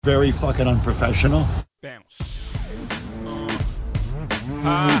Very fucking unprofessional. Bounce.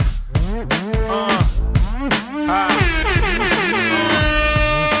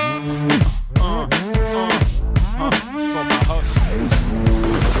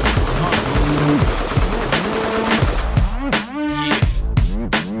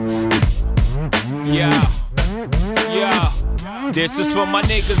 This is for my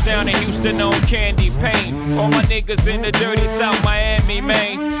niggas down in Houston on Candy Pain. All my niggas in the dirty South Miami,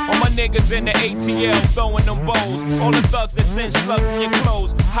 Maine. All my niggas in the ATL throwing them bowls. All the thugs that send slugs in your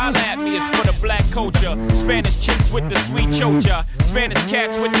clothes. Holla at me, it's for the black culture. Spanish chicks with the sweet chocha. Spanish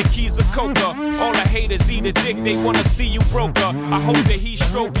cats with the keys of coca. All the haters eat a dick, they wanna see you broker. I hope that he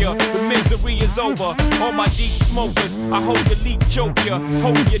stroke ya, the misery is over. All my deep smokers, I hope the leaf choke ya.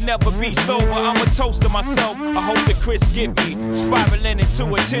 Hope you never be sober, I'm a toast to myself. I hope that Chris get me. Spiraling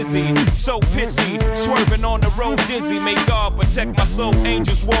into a tizzy, so pissy, swerving on the road dizzy. May God protect my soul,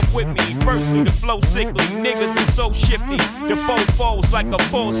 angels walk with me. Firstly, the flow sickly, niggas is so shifty. The foe falls like a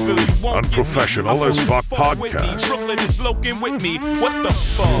force field. You won't Unprofessional as Fuck Podcast. Brooklyn is looking with me. What the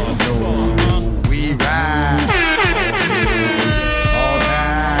fuck? We ride all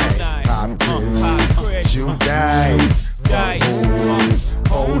night. Pop Chris, shoot dice,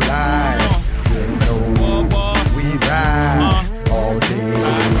 whole life. You know we ride. All day,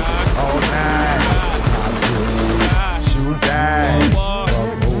 all night, shoot dice,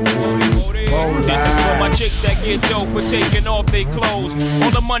 this is for my chicks that get dope for taking off their clothes. All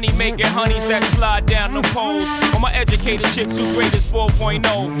the money making honeys that slide down the poles. All my educated chicks who grade is 4.0.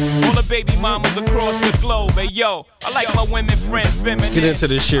 All the baby mamas across the globe. Hey yo, I like my women friend feminine. Let's get into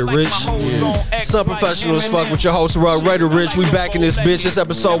this shit, Rich. Sub Professional as Fuck with your host, Raider Rich. We back in this bitch. It's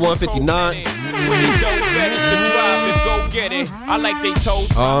episode 159. Get it. I like they toes.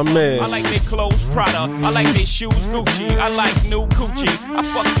 Oh man. I like they clothes Prada. I like they shoes Gucci. I like new coochie. I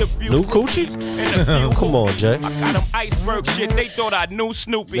fucked a few new coochie. Come on, Jay. I got them iceberg shit. They thought I knew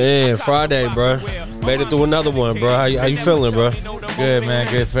Snoopy. Man, Friday, bro. Made it through another one, bro. How you feeling, bro? Good, man.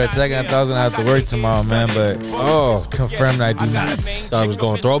 Good. For a second, I thought I was gonna have to work tomorrow, man, but it's confirmed I do not. Thought I was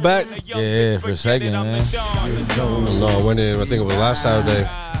going throwback. Yeah, for a second, man. No, I went in. I think it was last Saturday.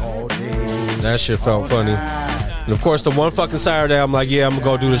 That shit felt funny. And of course, the one fucking Saturday, I'm like, yeah, I'm gonna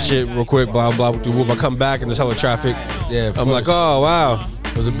go do this shit real quick, blah, blah, blah. I come back and there's hella traffic. Yeah, I'm like, oh, wow.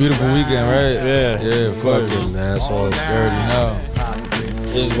 It was a beautiful weekend, right? Yeah, fucking assholes. You already know.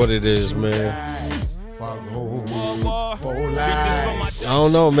 It is what it is, man. I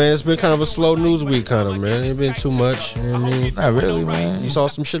don't know, man. It's been kind of a slow news week, kind of, man. Ain't been too much. You know what I mean? Not really, man. You saw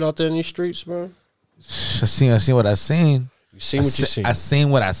some shit out there in these streets, bro? I seen what I seen. You seen what you seen? I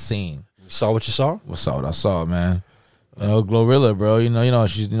seen what I seen. Saw what you saw? I saw what I saw, man. Glorilla, bro. You know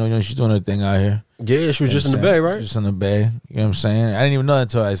she's she's doing her thing out here. Yeah, she was just in the Bay, right? Just in the Bay. You know what I'm saying? I didn't even know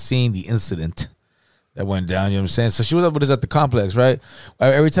until I seen the incident that went down. You know what I'm saying? So she was up with us at the Complex, right?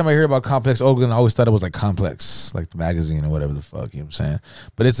 Every time I hear about Complex Oakland, I always thought it was like Complex, like the magazine or whatever the fuck. You know what I'm saying?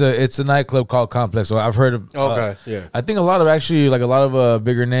 But it's a nightclub called Complex. So I've heard of. Okay, yeah. I think a lot of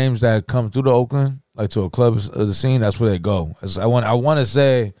bigger names that come through to Oakland, like to a club as a scene, that's where they go. I want to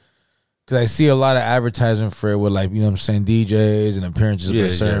say. Because I see a lot of advertising for it with, like, you know what I'm saying, DJs and appearances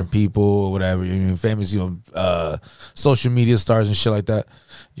with certain people or whatever, you know, famous, social media stars and shit like that.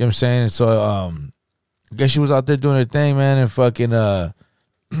 You know what I'm saying? And so, I guess she was out there doing her thing, man, and fucking,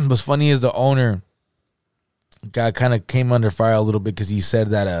 what's funny is the owner guy kind of came under fire a little bit because he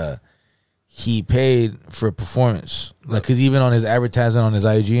said that he paid for a performance. Like, because even on his advertising on his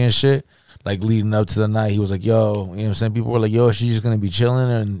IG and shit, like leading up to the night, he was like, yo, you know what I'm saying? People were like, yo, she's just going to be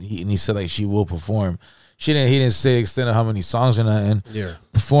chilling. And he said, like, she will perform. He didn't say the extent of how many songs or nothing. Yeah.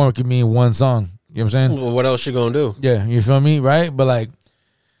 Perform could mean one song. You know what I'm saying? Well, what else she going to do? Yeah. You feel me? Right? But like,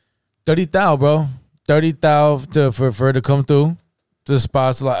 30,000, bro. 30,000 for her to come through to the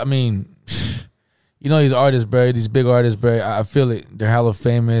spots. Like, I mean, you know, these artists, bro, these big artists, bro, I feel it. They're hella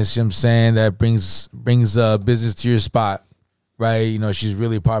famous. You know what I'm saying? That brings business to your spot. Right, you know, she's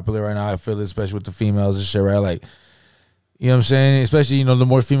really popular right now. I feel it, especially with the females and shit, right? Like, you know what I'm saying? Especially, you know, the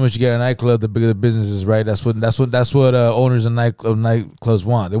more females you get at a nightclub, the bigger the business is, right? That's what owners of nightclubs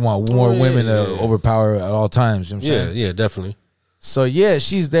want. They want more women to overpower at all times. You know what I'm saying? Yeah, definitely. So yeah,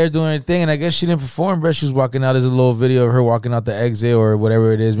 she's there doing her thing, and I guess she didn't perform, bro. She was walking out. There's a little video of her walking out the exit or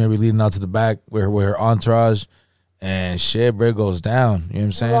whatever it is, maybe leading out to the back with her entourage. And shit, bro, goes down. You know what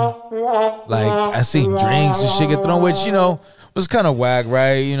I'm saying? Like, I seen drinks and shit get thrown, which, you know, was kind of whack,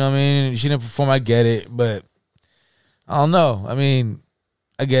 right? You know what I mean? She didn't perform, I get it. But, I don't know. I mean,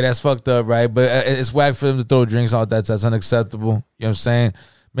 I get that's fucked up, right? But it's whack for them to throw drinks out. That's unacceptable. You know what I'm saying?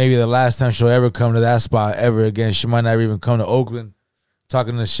 Maybe the last time she'll ever come to that spot ever again. She might not even come to Oakland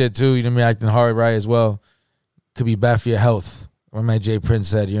talking the shit too. You know what I mean? Acting hard, right? As well, could be bad for your health. Or my Jay Prince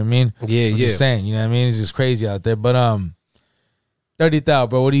said. You know what I mean? Yeah, I'm just saying. You know what I mean? It's just crazy out there. But 30,000,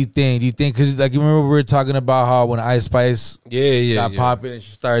 bro. What do you think? Do you think? Because like you remember we were talking about how when Ice Spice got popping and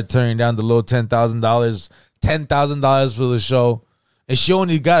she started turning down the low $10,000 for the show. And she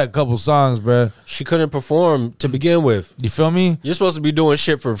only got a couple songs, bro. She couldn't perform to begin with. You feel me? You're supposed to be doing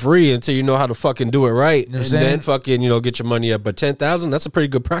shit for free until you know how to fucking do it right. You know what and I'm then saying? fucking, get your money up. But 10,000, that's a pretty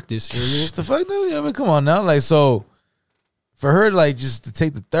good practice. You know what I mean? The fuck, dude? You know what I mean? Come on now. Like, so for her, like, just to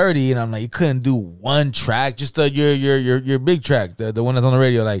take the 30, and I'm like, you couldn't do one track, just your big track, the one that's on the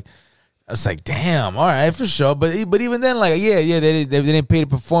radio. Like, I was like, damn, all right, for sure. But even then, like, they didn't pay to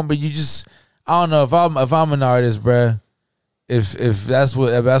perform. But you just, I don't know, if I'm an artist, bruh, if that's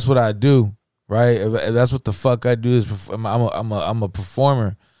what I do, right? If that's what the fuck I do is I'm a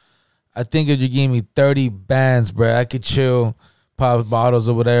performer. I think if you gave me 30 bands, bruh, I could chill, pop bottles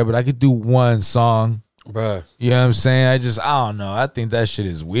or whatever, but I could do one song. Bruh. You know what I'm saying? I don't know. I think that shit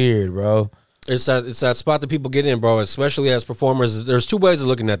is weird, bro. It's that spot that people get in, bro, especially as performers. There's two ways of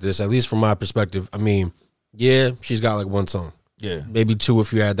looking at this, at least from my perspective. I mean, yeah, she's got like one song. Yeah. Maybe two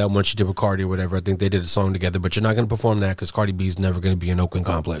if you add that one she did with Cardi or whatever. I think they did a song together, but you're not going to perform that because Cardi B's never going to be in Oakland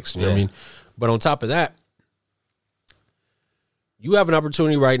Complex. You know what I mean? But on top of that, you have an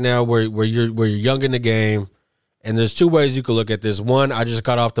opportunity right now where you're young in the game, and there's two ways you could look at this. One, I just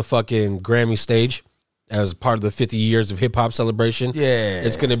got off the fucking Grammy stage as part of the 50 years of hip hop celebration. Yeah.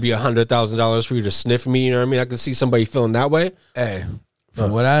 It's going to be $100,000 for you to sniff me. You know what I mean? I can see somebody feeling that way. Hey,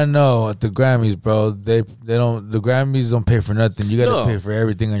 from what I know at the Grammys, bro, the Grammys don't pay for nothing. You got to pay for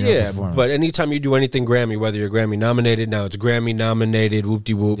everything on your performance. But anytime you do anything Grammy, whether you're Grammy nominated, now it's Grammy nominated,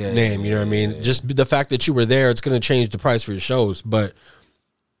 whoop-de-whoop name, you know what I mean? Just the fact that you were there, it's going to change the price for your shows. But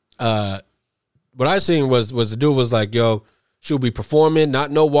what I seen was the dude was like, yo, she'll be performing, not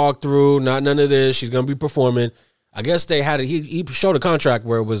no walkthrough, not none of this. She's going to be performing. I guess they had it. He showed a contract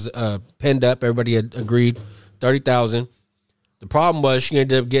where it was pinned up. Everybody had agreed, $30,000. The problem was she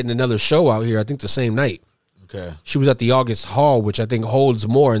ended up getting another show out here, I think the same night. Okay. She was at the August Hall, which I think holds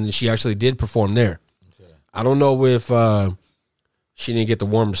more, and she actually did perform there. Okay. I don't know if she didn't get the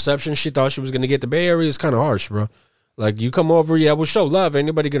warm reception she thought she was going to get. The Bay Area is kind of harsh, bro. Like, you come over, we'll show love. Ain't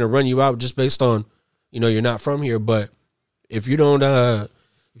nobody going to run you out just based on, you're not from here. But if you don't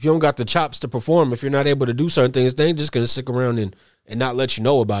got the chops to perform, if you're not able to do certain things, they ain't just going to stick around and not let you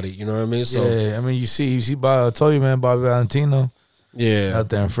know about it. You know what I mean? So yeah, I mean, you see, Bob, I told you, man, Bobby Valentino. Yeah. Out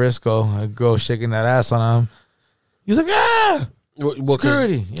there in Frisco, a girl shaking that ass on him. He was like, ah,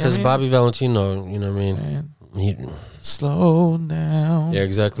 security. Because Bobby Valentino, you know what I mean? Slow down. Yeah,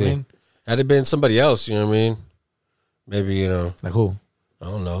 exactly. I mean, had it been somebody else, you know what I mean? Maybe, like who? I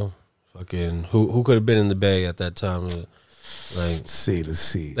don't know. Fucking who could have been in the Bay at that time? Like, let's see.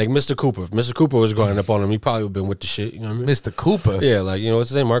 Like Mr. Cooper. If Mr. Cooper was growing up on him, he probably would have been with the shit. You know what I mean? Mr. Cooper? Yeah, like, what's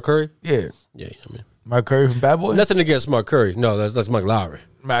his name? Mark Curry? Yeah. Yeah, you know what I mean? Mark Curry from Bad Boys? Nothing against Mark Curry. No, that's Mike Lowry.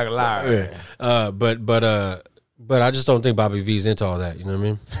 Mike Lowry. Yeah. But I just don't think Bobby V's into all that. You know what I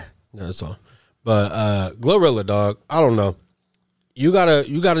mean? No, that's all. But Glorilla, dog, I don't know. You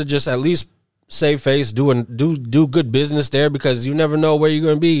gotta just at least save face, do good business there, because you never know where you're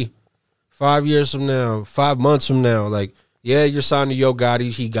gonna be 5 years from now, 5 months from now. Like, yeah, you're signed to Yo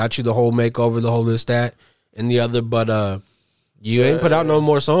Gotti. He got you the whole makeover, the whole this, that, and the other. But you ain't put out no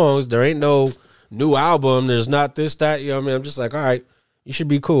more songs. There ain't no new album. There's not this, that. You know what I mean? I'm just like, all right, you should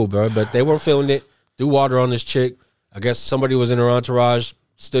be cool, bro. But they weren't feeling it. Threw water on this chick. I guess somebody was in her entourage,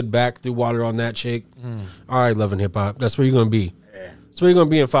 stood back, threw water on that chick. All right, Love and Hip Hop. That's where you're going to be. That's where you're going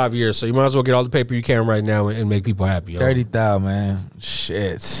to be in 5 years. So you might as well get all the paper you can right now and make people happy. 30,000, man.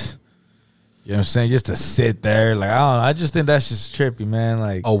 Shit. You know what I'm saying? Just to sit there. Like, I don't know. I just think that's just trippy, man.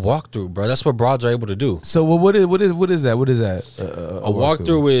 Like, a walkthrough, bro. That's what broads are able to do. So what is that? What is that? A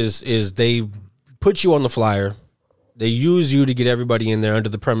walkthrough is they put you on the flyer. They use you to get everybody in there under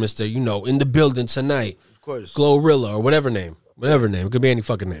the premise that, in the building tonight. Of course. Glorilla or whatever name. It could be any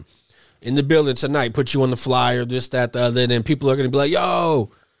fucking name. In the building tonight, put you on the flyer, this, that, the other, and then people are going to be like, yo,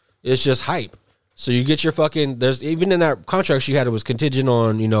 it's just hype. So you get your fucking, there's even in that contract she had, it was contingent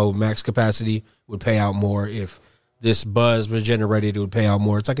on, max capacity would pay out more. If this buzz was generated, it would pay out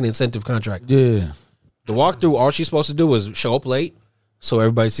more. It's like an incentive contract. Yeah. The walkthrough, all she's supposed to do is show up late, so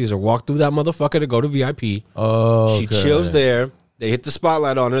everybody sees her walk through that motherfucker to go to VIP. Oh, She chills there. They hit the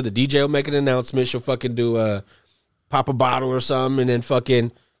spotlight on her. The DJ will make an announcement. She'll fucking do pop a bottle or something, and then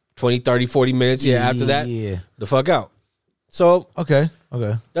fucking 20, 30, 40 minutes. Yeah, after that, the fuck out. So okay,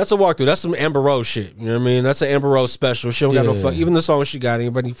 that's a walkthrough. That's some Amber Rose shit. You know what I mean? That's an Amber Rose special. She don't got no fuck. Even the song she got,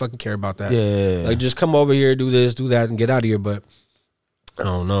 anybody fucking care about that? Yeah, like just come over here, do this, do that, and get out of here. But I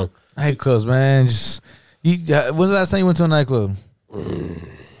don't know. Nightclubs, man. When's the last time you went to a nightclub?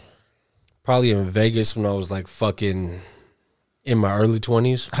 Probably in Vegas when I was like fucking in my early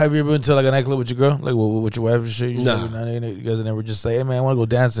 20s. Have you ever been to like a nightclub with your girl? Like with your wife and shit? Nah. You guys never just say, hey man, I want to go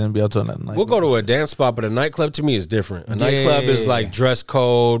dancing and be out to a nightclub. We'll go to a dance spot, but a nightclub to me is different. A nightclub is like dress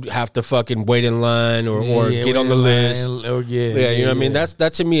code, have to fucking wait in line or get on the list. You know what I mean?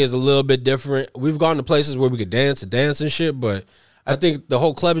 That to me is a little bit different. We've gone to places where we could dance and shit, but I think the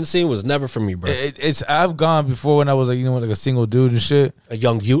whole clubbing scene was never for me, bro. I've gone before when I was like, like a single dude and shit. A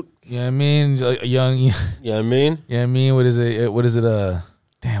young youth. You know what I mean? Like a young. You know what I mean? You know what I mean? What is it?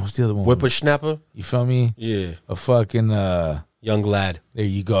 Damn, what's the other one? Whippersnapper. You feel me? Yeah. A fucking young lad. There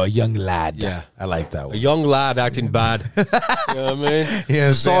you go, a young lad. Yeah, I like that one. A young lad acting bad. You know what I mean?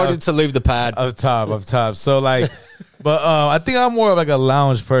 Yeah, sorry to leave the pad up top. So like, but I think I'm more of like a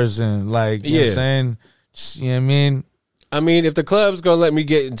lounge person. Like, you know what I'm saying? Just, you know what I mean? I mean, if the club's gonna let me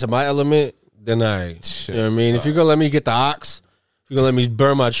get into my element, then I. You know what I mean? If you're gonna let me get the ox, if you're gonna let me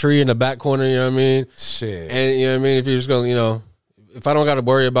burn my tree in the back corner, you know what I mean? Shit. And you know what I mean? If you're just gonna, if I don't got to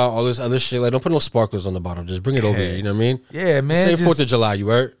worry about all this other shit, like don't put no sparklers on the bottom. Just bring it over here. You know what I mean? Yeah, man. Say 4th of July, you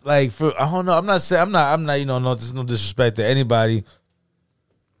heard? Like I don't know. I'm not saying I'm not. There's no disrespect to anybody,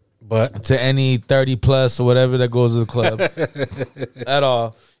 but to any 30 plus or whatever that goes to the club at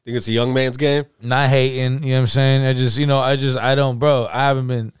all. Think it's a young man's game? Not hating. You know what I'm saying? I don't, bro. I haven't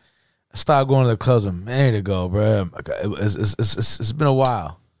been. I stopped going to the clubs a minute ago, bro. It's been a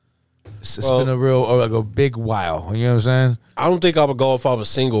while. It's been a big while. You know what I'm saying? I don't think I would go if I was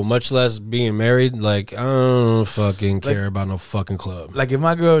single, much less being married. Like, I don't fucking care about no fucking club. Like, if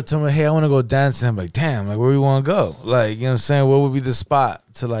my girl told me, hey, I want to go dancing, I'm like, damn, like, where we want to go? Like, you know what I'm saying? Where would be the spot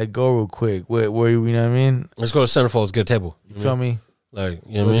to, like, go real quick? Where you know what I mean? Let's go to Centerfolds, get a table. You feel me? Like,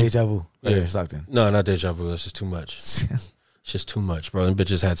 you know what I mean? Deja vu. Yeah. Stockton. No, not deja vu. That's just too much. It's just too much, bro. Them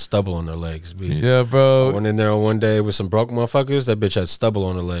bitches had stubble on their legs. B. Yeah, bro. I went in there one day with some broke motherfuckers. That bitch had stubble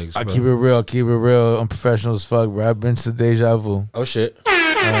on her legs. I bro. keep it real. I'm professional as fuck, bro. I've been to deja vu. Oh shit.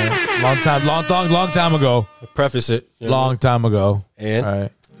 Long time ago. Preface it. Long time ago. And all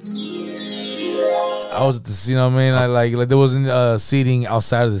right. I was at the, you know what I mean? I like there wasn't seating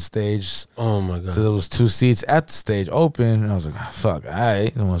outside of the stage. Oh my god. So there was 2 seats at the stage open. And I was like, fuck, all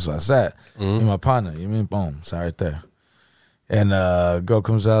right. And so I sat. And my partner, you know what I mean? Boom. Sat right there. And girl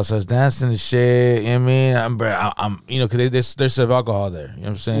comes out, starts dancing and shit. You know what I mean? I'm because they serve alcohol there. You know what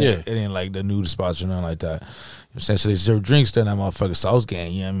I'm saying? Yeah. It ain't like the nude spots or nothing like that. You know what I'm saying? So they serve drinks there, and that motherfucker. So I was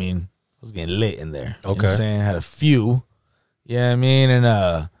getting, you know what I mean? I was getting lit in there. You know what I'm saying? Had a few. You know what I mean?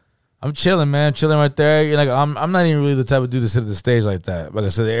 And I'm chilling, man. Chilling right there. You're like, I'm not even really the type of dude to sit at the stage like that. Like I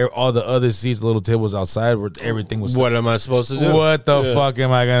said, all the other seats, little tables outside where everything was. What am I supposed to do? What the fuck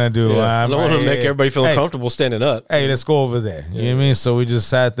am I gonna do? Yeah. I don't want to make everybody feel uncomfortable standing up. Hey, let's go over there. You know what I mean? So we just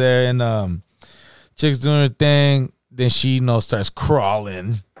sat there and chick's doing her thing. Then she, starts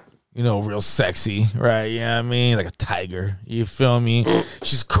crawling. Real sexy, right? You know what I mean? Like a tiger. You feel me?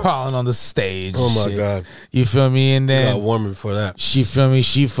 She's crawling on the stage. Oh my god. You feel me? And then got warmer before that. She feel me?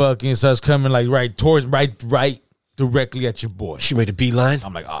 She fucking starts coming like right directly at your boy. She made a beeline.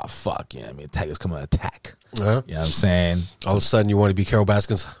 I'm like, oh fuck, yeah. I mean, tiger's coming to attack. Uh-huh. You know what I'm saying? All of a sudden, you want to be Carol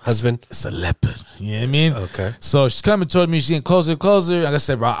Baskin's husband? It's a leopard. You know what I mean? Okay. So she's coming toward me. She's getting closer. Like I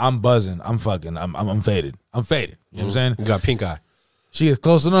said, bro, I'm buzzing. I'm fucking. I'm faded. I'm faded. You know what I'm saying? You got pink eye. She gets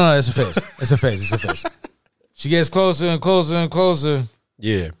closer. No, it's her face. It's her face. She gets closer and closer and closer.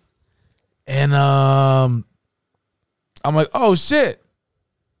 Yeah. And I'm like, oh shit.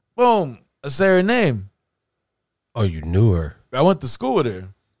 Boom. I say her name. Oh, you knew her. I went to school with her.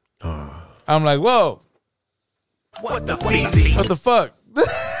 I'm like, whoa. What the fuck?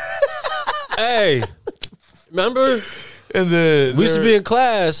 Hey. Remember? And then we used to be in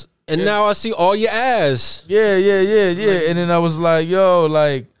class. And now I see all your ass. Yeah. And then I was like,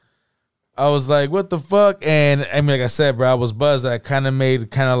 what the fuck? And I mean, like I said, bro, I was buzzed. I kind of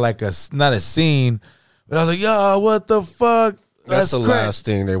made like not a scene, but I was like, yo, what the fuck? That's the last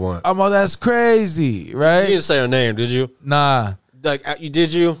thing they want. I'm like, that's crazy, right? You didn't say her name, did you? Nah. Like,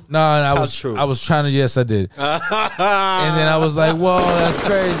 did you? No, I was trying to, yes, I did. And then I was like, whoa, that's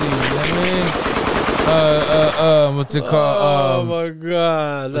crazy. You know what I mean? What's it called? Oh my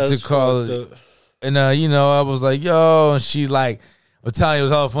god, what's it called? And I was like, yo, and she like, I'm telling you, it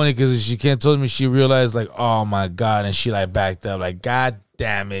was all funny because she told me she realized like, oh my god, and she like backed up, like, god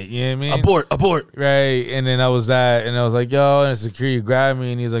damn it, you know what I mean? Abort, right? And then I was like, yo, and security grabbed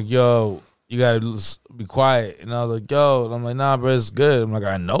me, and he's like, yo, you gotta be quiet, and I was like, yo, and I'm like, nah, bro, it's good. I'm like,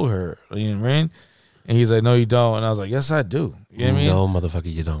 I know her, you know what I mean? And he's like, no, you don't. And I was like, yes, I do. You know what I mean? No,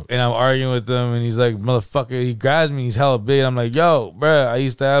 motherfucker, you don't. And I'm arguing with him, and he's like, motherfucker, he grabs me, he's hella big. I'm like, yo, bruh, I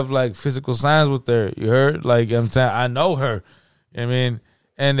used to have like physical signs with her. You heard? Like, I'm saying, I know her. You know what I mean?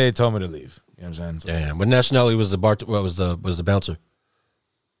 And they told me to leave. You know what I'm saying? So, Damn. What nationality was the what was the bouncer?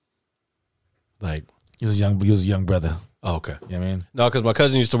 Like, he was a young brother. oh, okay. You know what I mean? No, because my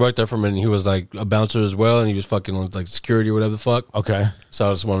cousin used to work there for a minute. And he was like a bouncer as well, and he was fucking like security or whatever the fuck. Okay. So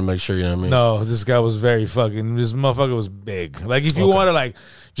I just want to make sure, you know what I mean? No, this guy was very fucking. This motherfucker was big. Like, if you want to, like,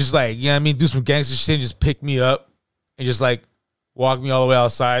 just like, you know what I mean, do some gangster shit, and just pick me up and just like walk me all the way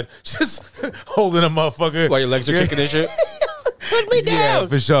outside, just holding a motherfucker While your legs are kicking and shit. Put me down. Yeah,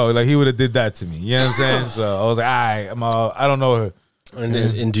 for sure. Like, he would have did that to me. You know what I'm saying? So I was like, I don't know her.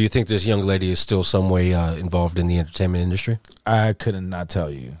 And do you think this young lady is still some way involved in the entertainment industry? I could not tell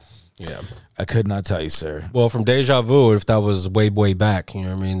you. Yeah. I could not tell you, sir. Well, from Deja Vu, if that was way back, you know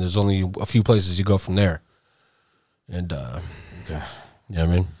what I mean? There's only a few places you go from there. And, Okay. you know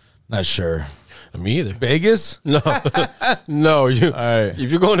what I mean? Not sure. Me either. Vegas? No, no. You, All right. If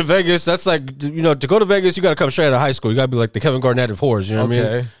you're going to Vegas, that's like, you know, to go to Vegas, you got to come straight out of high school. You got to be like the Kevin Garnett of whores. You know what I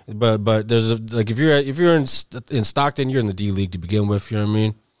Okay. mean? But there's like if you're in Stockton, you're in the D League to begin with. You know what I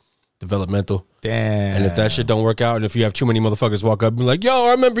mean? Developmental. Damn. And if that shit don't work out, and if you have too many motherfuckers walk up and be like, "Yo,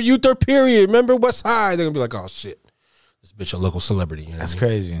 I remember you third period. Remember West High?" They're gonna be like, "Oh shit, this bitch a local celebrity." You know That's what I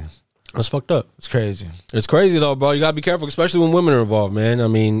mean? crazy. That's fucked up. It's crazy. It's crazy though, bro. You gotta be careful, especially when women are involved, man. I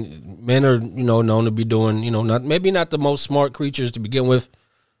mean, men are, you know, known to be doing, you know, not the most smart creatures to begin with,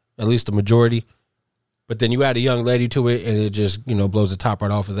 at least the majority. But then you add a young lady to it, and it just, you know, blows the top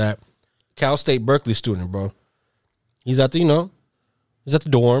right off of that. Cal State Berkeley student, bro. He's at the, you know, he's at the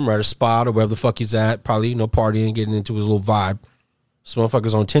dorm or at a spot or wherever the fuck he's at, probably, you know, partying, getting into his little vibe. This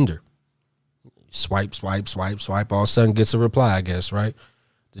motherfucker's on Tinder. Swipe. All of a sudden gets a reply, I guess, right?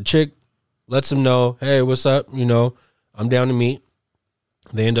 The chick lets him know, hey, what's up? You know, I'm down to meet.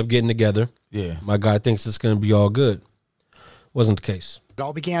 They end up getting together. Yeah. My guy thinks it's going to be all good. Wasn't the case. It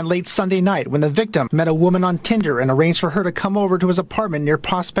all began late Sunday night when the victim met a woman on Tinder and arranged for her to come over to his apartment near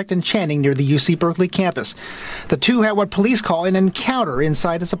Prospect and Channing near the UC Berkeley campus. The two had what police call an encounter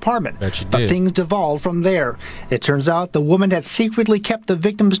inside his apartment. Bet you But did. things devolved from there. It turns out the woman had secretly kept the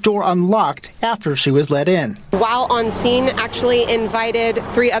victim's door unlocked after she was let in. While on scene, actually invited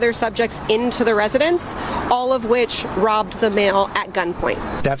 3 other subjects into the residence, all of which robbed the male at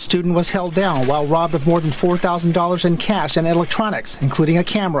gunpoint. That student was held down while robbed of more than $4,000 in cash and electronics, including a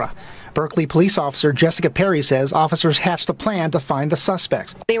camera. Berkeley police officer Jessica Perry says officers hatched a plan to find the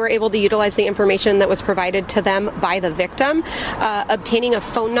suspects. They were able to utilize the information that was provided to them by the victim, obtaining a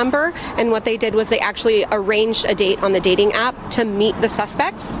phone number, and what they did was they actually arranged a date on the dating app to meet the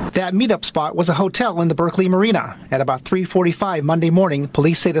suspects. That meetup spot was a hotel in the Berkeley Marina. At about 3:45 Monday morning,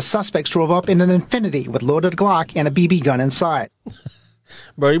 police say the suspects drove up in an Infiniti with loaded Glock and a BB gun inside.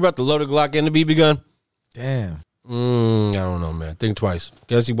 Bro, you about to load a Glock and a BB gun? Damn. I don't know, man. Think twice.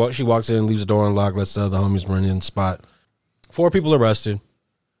 Guess she walks in, leaves the door unlocked, lets the other homies run in the spot. 4 people arrested.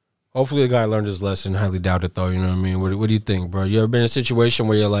 Hopefully the guy learned his lesson. Highly doubt it, though. You know what I mean? What do you think, bro? You ever been in a situation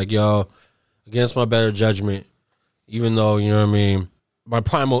where you're like, yo, against my better judgment, even though, you know what I mean, my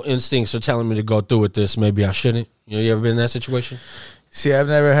primal instincts are telling me to go through with this, maybe I shouldn't? You know, you ever been in that situation? See, I've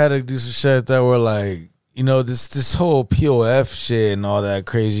never had to do some shit that were like, you know, this whole POF shit and all that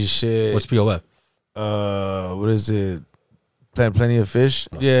crazy shit. What's POF? What is it? Plenty of fish.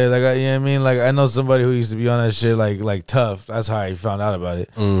 Yeah, like, you know what I mean? Like, I know somebody who used to be on that shit, like Tough. That's how I found out about it.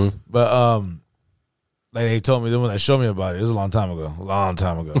 Mm-hmm. But like they told me, the one that showed me about it, it was a long time ago. Long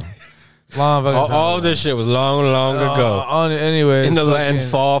fucking time All ago. this shit was long ago. Anyways, In the land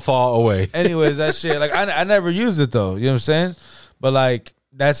far away. anyways, that shit, like, I never used it though. You know what I'm saying? But like,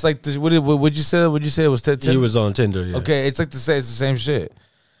 that's like the, what you say? Would you say it was He was on Tinder, yeah. Okay, it's like to say it's the same shit,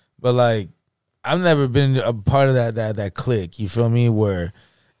 but like, I've never been a part of that clique. You feel me? Where,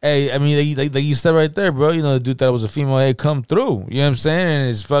 hey, I mean, like you said right there, bro. You know, the dude thought it was a female. Hey, come through. You know what I'm saying? And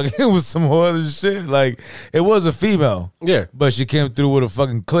it's fucking it was some other shit. Like, it was a female, Yeah. but she came through with a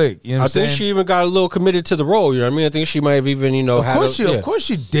fucking clique. You know what I I'm saying? think she even got a little committed to the role. You know what I mean? I think she might have even, you know, Of course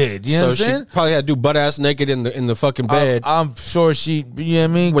she did. You know what I'm she saying? probably had to do butt ass naked in the fucking bed I'm sure she. You know what I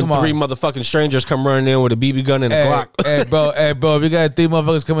mean? when Come on. 3 motherfucking strangers come running in with a BB gun and a Glock. Hey, bro, if you got 3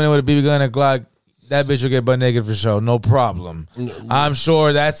 motherfuckers coming in with a BB gun and a Glock, that bitch will get butt naked for sure. No problem. I'm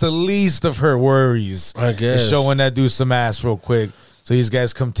sure that's the least of her worries. I guess. Is showing that dude some ass real quick. So these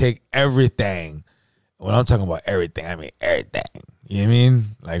guys come take everything. When I'm talking about everything, I mean everything. You know what I mean?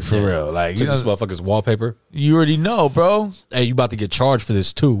 Like, for real. Like, Took this motherfucker's wallpaper. you already know, bro. Hey, you about to get charged for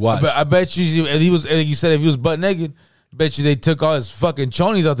this too. Watch. But I bet you, if he was, like you said, if he was butt naked, bet you they took all his fucking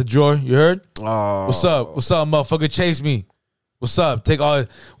chonies out the drawer. You heard? Oh. What's up? What's up, motherfucker? Chase me. What's up? We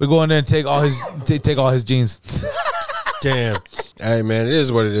go in there and take all his jeans. Damn. Hey, man, it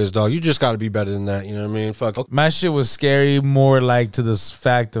is what it is, dog. You just got to be better than that. You know what I mean? Fuck. My shit was scary more like to the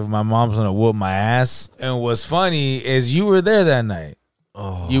fact of my mom's gonna whoop my ass. And what's funny is you were there that night.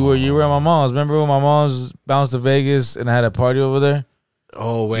 Oh. You were at my mom's. Remember when my mom's bounced to Vegas and I had a party over there?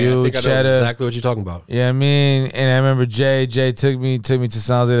 Oh, wait. I think I know exactly what you're talking about. Yeah, I mean, and I remember Jay took me to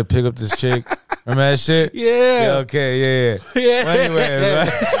San Jose to pick up this chick. Remember that shit? Yeah. Okay, yeah. Well, anyway, right?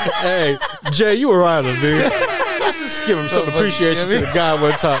 Hey, Jay, you were right, dude. Let's just give him some appreciation to the guy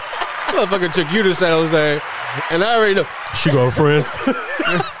one time. Motherfucker took you to San Jose, and I already know. She got a friend.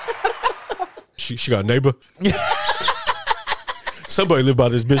 she got a neighbor. Somebody live by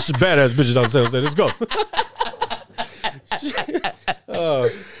this bitch. Badass bitches out in San Jose. Let's go.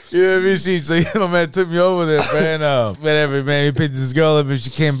 You know what I mean? So my man took me over there, man. Whatever, man. He picked this girl up and she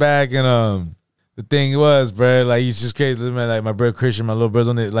came back and the thing was, bro, like he's just crazy, man. Like my brother Christian, my little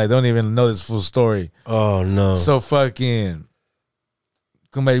brother, don't even know this full story. Oh no! So fucking,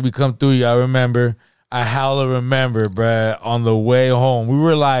 we come through. Y'all remember? I hella remember, bro. On the way home, we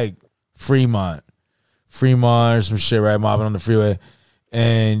were like Fremont or some shit, right? Mobbing on the freeway,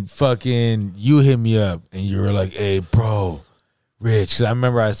 and fucking, you hit me up and you were like, "Hey, bro, Rich," because I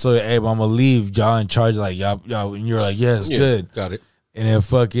remember I saw you. Hey, I'm gonna leave. Y'all in charge? Like y'all, and you were like, "Yes, yeah, good, got it." And then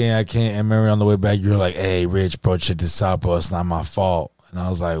fucking, I remember on the way back, you were like, "Hey, Rich, bro, check this out, bro. It's not my fault." And I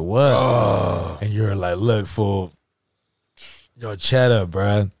was like, "What?" Oh. And you were like, "Look, fool, yo, chat up,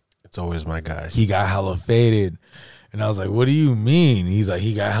 bro. It's always my guy. He got hella faded." And I was like, "What do you mean?" He's like,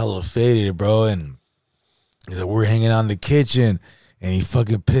 "He got hella faded, bro." And he's like, "We're hanging out in the kitchen, and he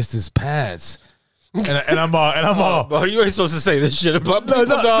fucking pissed his pants." And I'm all, bro, you ain't supposed to say this shit about no,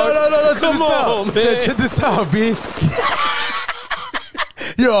 come on, man. Check this out, B.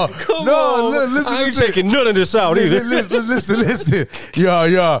 Yo, come on. Listen, I ain't taking none of this out either. Listen.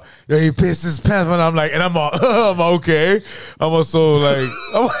 Yo, he pissed his pants, man. I'm like, and I'm all, I'm okay. I'm also like,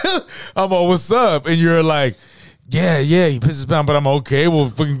 I'm all, what's up? And you're like, yeah, he pissed his pants, but I'm okay. Well,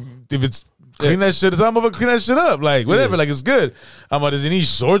 fucking, if it's clean that shit, I'm gonna clean that shit up. Like, whatever, like, it's good. I'm like, does he need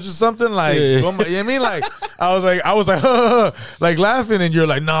shorts or something? Like, you know what I mean? Like, I was like, like laughing, and you're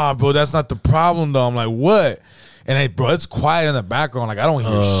like, nah, bro, that's not the problem, though. I'm like, what? And hey, bro, it's quiet in the background. Like, I don't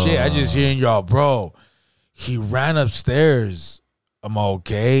hear shit. I just hearing y'all, bro. He ran upstairs. I'm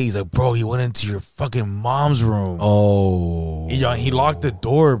okay. He's like, bro, he went into your fucking mom's room. Oh. He locked the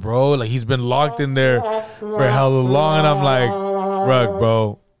door, bro. Like, he's been locked in there for hella long. And I'm like, Rug,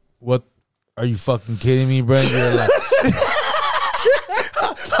 bro, what? Are you fucking kidding me, bro? And you're like,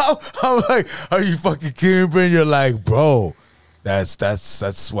 I'm like, are you fucking kidding me, bro? And you're like, bro.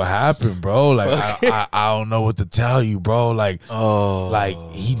 That's what happened, bro. Like, I don't know what to tell you, bro. Like, like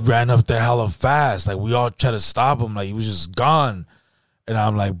he ran up there hella fast. Like, we all tried to stop him. Like, he was just gone. And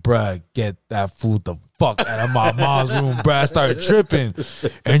I'm like, bruh, get that food the fuck out of my mom's room, bruh. I started tripping.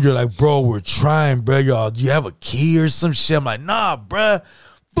 And you're like, bro, we're trying, bruh. Y'all, do you have a key or some shit? I'm like, nah, bruh.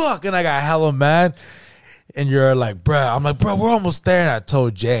 Fuck. And I got hella mad. And you're like, bruh. I'm like, bro, we're almost there. And I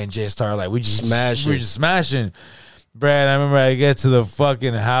told Jay, and Jay started like, we're just smashing. Brad, I remember I get to the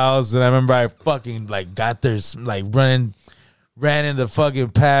fucking house, and I remember I fucking like got there, like ran in the fucking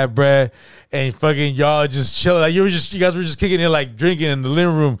pad, Brad, and fucking y'all just chilling. Like you guys were just kicking it, like drinking in the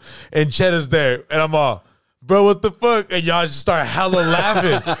living room, and Cheddar's there, and I'm all, bro, what the fuck? And y'all just start hella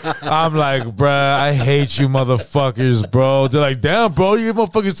laughing. I'm like, bruh, I hate you motherfuckers, bro. They're like, damn, bro, you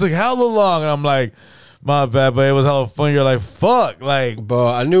motherfuckers took hella long, and I'm like, my bad, but it was hella fun. You're like, fuck, like, bro.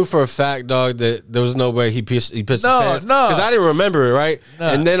 I knew for a fact, dog, that there was no way he pissed his pants. No, because I didn't remember it, right? No.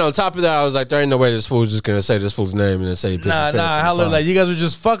 And then on top of that, I was like, there ain't no way this fool's just gonna say this fool's name and then say he pissed his pants. Hella, like, you guys were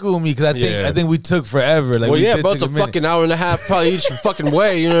just fucking with me because I think we took forever. Like, well, yeah, bro, it's a fucking hour and a half probably each fucking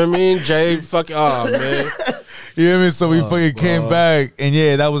way. You know what I mean? Jay, fucking, oh man, you know what I mean? So we fucking came back, and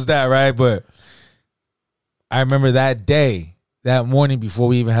yeah, that was that, right? But I remember that day. That morning before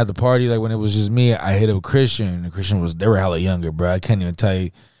we even had the party, like when it was just me, I hit up Christian. And Christian they were hella younger, bro. I can't even tell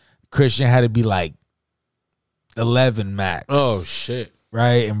you. Christian had to be like 11 max. Oh, shit.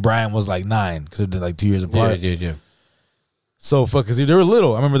 Right? And Brian was like 9 because they're like 2 years apart. Yeah. So, fuck, because they were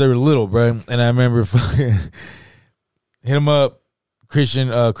little. I remember they were little, bro. And I remember fucking hit him up. Christian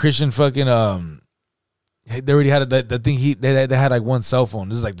fucking, they already had that thing. They had like one cell phone.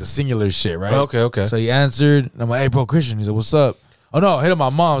 This is like the singular shit, right? Okay. So he answered, and I'm like, "Hey, bro, Christian." He's like, "What's up?" Oh no, hit up my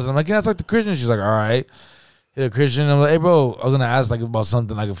mom's, and I'm like, "Can I talk to Christian?" She's like, "All right." Hit up Christian. I'm like, "Hey, bro, I was gonna ask like about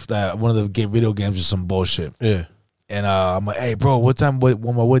something like if that one of the video games or some bullshit." Yeah. And I'm like, "Hey, bro, what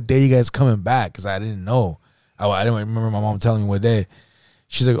day you guys coming back?" Because I didn't know. I didn't remember my mom telling me what day.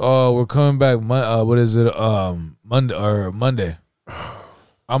 She's like, "Oh, we're coming back. What is it? Monday.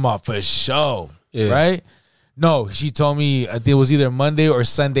 I'm off for show, right? No, she told me it was either Monday or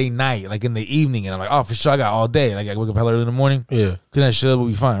Sunday night, like in the evening, and I'm like, oh, for sure, I got all day. Like I wake up hella early in the morning. Yeah, cause that shit will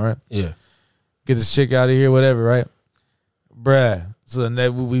be fine, right? Yeah, get this chick out of here, whatever, right, bruh. So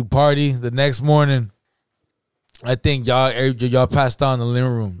then we party the next morning. I think y'all passed out in the living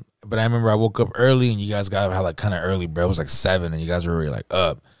room, but I remember I woke up early and you guys got up like kind of early, bro. It was like 7, and you guys were already like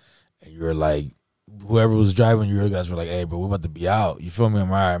up, and you were like, whoever was driving, you guys were like, hey, bro, we're about to be out. You feel me? I'm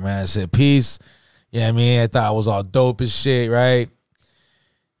all right, man. I said, peace. You know what I mean? I thought I was all dope as shit, right?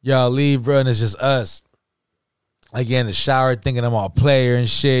 Y'all leave, bro, and it's just us. I get in the shower thinking I'm all player and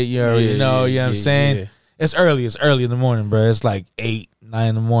shit. You already know, you know what I'm saying? Yeah. It's early in the morning, bro. It's like 8, 9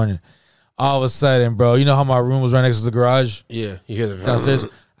 in the morning. All of a sudden, bro, you know how my room was right next to the garage? Yeah, you hear the downstairs.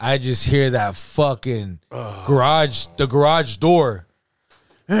 I just hear that fucking the garage door.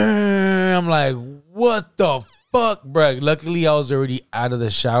 I'm like, what the fuck, bro? Luckily, I was already out of the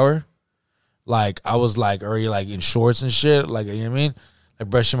shower. Like, I was like already like in shorts and shit. Like, you know what I mean? Like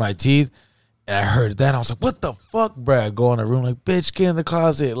brushing my teeth. And I heard that. And I was like, what the fuck, bro? I go in the room like, bitch, get in the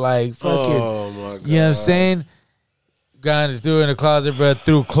closet. Like, fucking. Oh, my God. You know what I'm saying? Got threw in the closet, bro.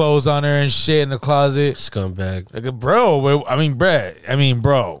 Threw clothes on her and shit in the closet. Scumbag. Like, bro. I mean,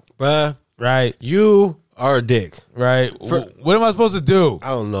 bro. Bruh. Right? You are a dick. Right? What am I supposed to do? I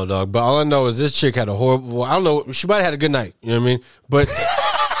don't know, dog. But all I know is this chick had a horrible... I don't know. She might have had a good night. You know what I mean? But...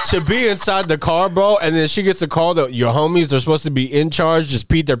 to be inside the car, bro, and then she gets a call that your homies, they're supposed to be in charge, just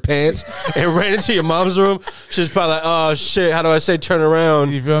peed their pants and ran into your mom's room. She's probably like, oh, shit, how do I say turn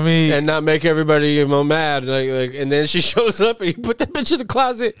around? You feel me? And not make everybody mad. Like, and then she shows up and you put that bitch in the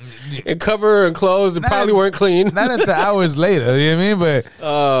closet and cover her in clothes and probably weren't clean. Not until hours later, you know what I mean?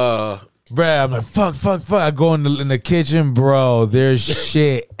 But... bruh, I'm like, fuck. I go in the kitchen, bro. There's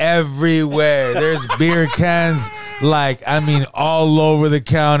shit everywhere. There's beer cans, like, I mean, all over the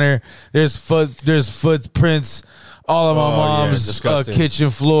counter. There's footprints all of my mom's kitchen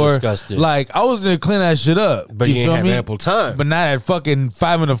floor. Disgusting. Like, I was gonna clean that shit up. But you didn't have ample time. But not at fucking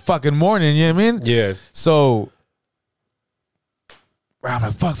 5 in the fucking morning, you know what I mean? Yeah. So... I'm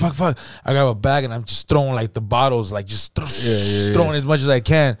like, fuck. I got a bag and I'm just throwing like the bottles, like just throwing as much as I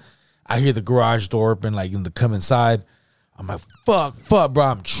can. I hear the garage door open, like in the come inside. I'm like, fuck, bro,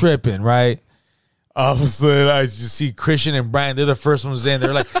 I'm tripping, right? All of a sudden, I just see Christian and Brian. They're the first ones in.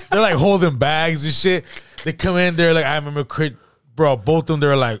 They're like holding bags and shit. They come in there, like, I remember, bro, both of them,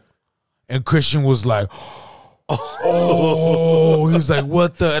 they're like, and Christian was like, oh, he was like,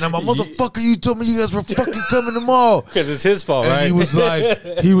 what the? And I'm like, motherfucker, you told me you guys were fucking coming tomorrow. Because it's his fault, and right?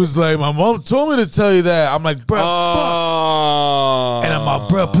 he was like, my mom told me to tell you that. I'm like, bro, fuck. And I'm like,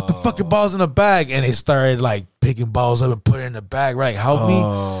 bro, put the fucking balls in the bag. And they started like picking balls up and putting it in the bag, right? Help me.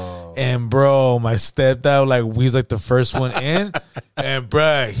 And bro, my stepdad, like, he's like the first one in. And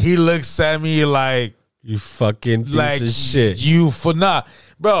bro, he looks at me like, you fucking piece of shit.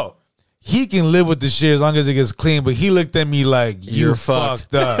 Bro. He can live with the shit as long as it gets clean, but he looked at me like, you're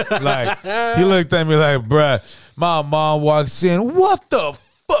fucked up. Like, he looked at me like, bruh, my mom walks in, what the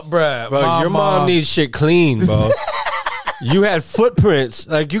fuck, bruh? Bro, your mom needs shit clean, bro. You had footprints.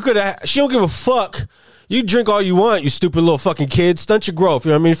 Like, you could have, she don't give a fuck. You drink all you want, you stupid little fucking kid. Stunt your growth,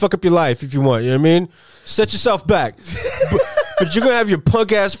 you know what I mean? Fuck up your life if you want, you know what I mean? Set yourself back. But you're going to have your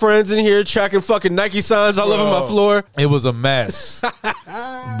punk-ass friends in here tracking fucking Nike signs all over my floor. It was a mess.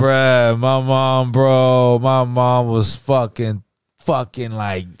 Bruh, my mom was fucking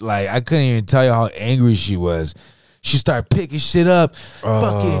like I couldn't even tell you how angry she was. She started picking shit up.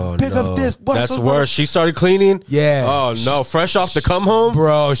 Fucking pick up this. That's worse. She started cleaning? Yeah. Oh, no. Fresh off the come home?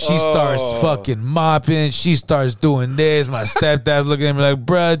 Bro, she starts fucking mopping. She starts doing this. My stepdad's looking at me like,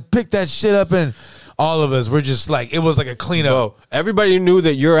 bruh, pick that shit up. And all of us were just like, it was like a cleanup. Bro, everybody knew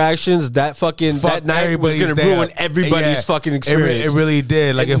that your actions that night was going to ruin everybody's fucking experience. It really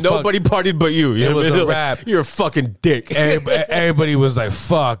did. Like, nobody partied but you. It was a wrap. Like, you're a fucking dick. Everybody was like,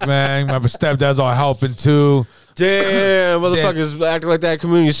 fuck, man. My stepdad's all helping too. Damn, motherfuckers acting like that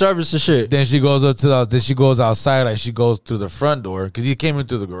community service and shit. Then she goes outside, like she goes through the front door because he came in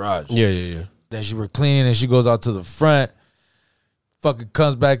through the garage. Yeah. Then she were cleaning and she goes out to the front. Fucking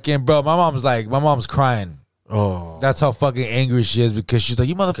comes back in, bro. My mom's crying. Oh, that's how fucking angry she is because she's like,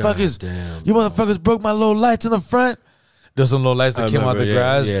 you motherfuckers broke my little lights in the front. There's some little lights that came out the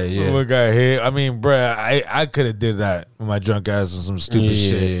grass. Yeah. We got hit. I mean, bro, I could have did that with my drunk ass and some stupid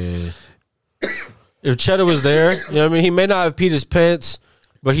shit. If Cheddar was there, you know what I mean? He may not have peed his pants,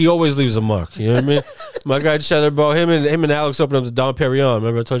 but he always leaves a mark. You know what I mean? My guy Cheddar, bro, him and Alex opened up the Dom Perignon.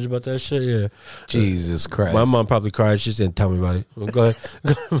 Remember I told you about that shit? Yeah. Jesus Christ. My mom probably cried. She didn't tell me about it. Well, go ahead.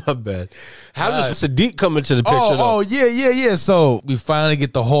 My bad. How does Sadiq come into the picture, though? Oh, yeah. So we finally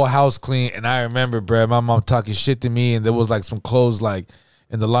get the whole house clean, and I remember, bro, my mom talking shit to me, and there was like some clothes like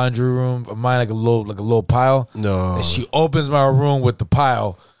in the laundry room of mine, like a little pile. No. And she opens my room with the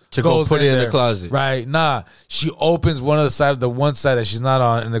pile. To go put it in the there. closet. Right. Nah. She opens the one side that she's not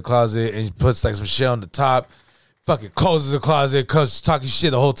on in the closet, and puts like some shit on the top. Fucking closes the closet, comes talking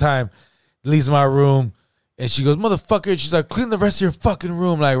shit the whole time. Leaves my room. And she goes, motherfucker. She's like, clean the rest of your fucking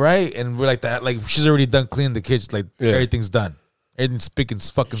room. Like, right? And we're like that. Like, she's already done cleaning the kitchen. Like, everything's done. Everything's speaking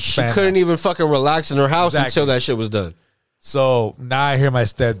fucking She Spanish. couldn't even fucking relax in her house Exactly. until that shit was done. So now I hear my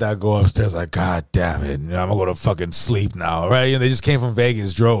stepdad go upstairs like, God damn it. I'm going to go to fucking sleep now, right? And they just came from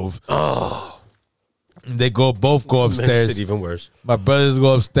Vegas, drove. Oh. And they both go Makes upstairs. it even worse. My brothers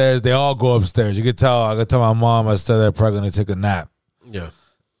go upstairs. They all go upstairs. You can tell. I could tell my mom I said they're probably going to take a nap. Yeah.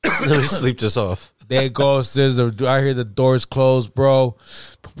 Let me sleep this off. They go upstairs. I hear the doors close, bro.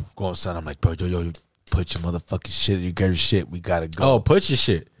 Go inside. I'm like, bro, yo, you put your motherfucking shit. You get your shit. We got to go. Oh, put your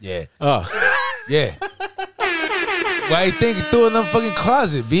shit. Yeah. Oh. Yeah. Why you think you threw it in the fucking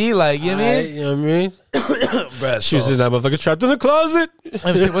closet, B? Like, you know what I mean? You know what I mean? Bruh, She was in that motherfucker trapped in the closet.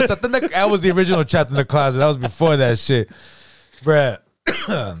 That was the original Trapped in the Closet. That was before that shit. Bruh.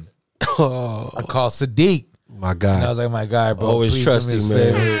 I called Sadiq. My guy. And I was like, my guy, bro. Always please do me trusty, this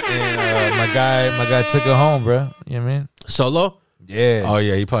man. favor. And my guy took her home, bro. You know what I mean? Solo? Yeah. Oh,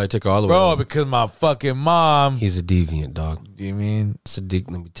 yeah. He probably took her all the way. Bro, home. because my fucking mom. He's a deviant, dog. Do you mean? Sadiq,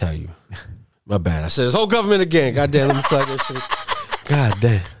 let me tell you. My bad. I said this whole government again. Goddamn, let me flag that shit. God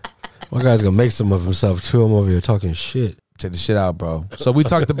damn. My guy's gonna make some of himself too. I'm over here talking shit. Check the shit out, bro. So we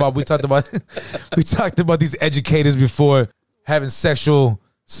talked about these educators before having sexual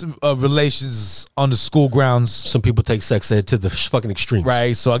relations on the school grounds. Some people take sex ed to the fucking extremes.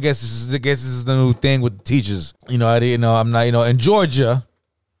 Right. So I guess this is the new thing with the teachers. I'm not, in Georgia,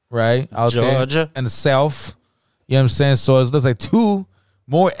 right? Out Georgia? there in the South. You know what I'm saying? So it looks like 2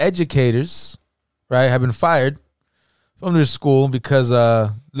 more educators, right, have been fired from their school because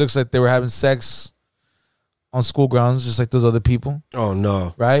it looks like they were having sex on school grounds just like those other people. Oh,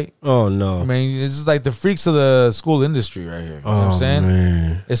 no. Right? Oh, no. I mean, it's just like the freaks of the school industry right here. You know what I'm saying?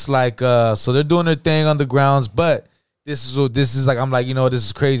 Man. It's like, so they're doing their thing on the grounds, but this is like, I'm like, this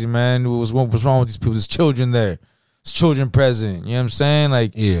is crazy, man. What's wrong with these people? There's children there. There's children present. You know what I'm saying?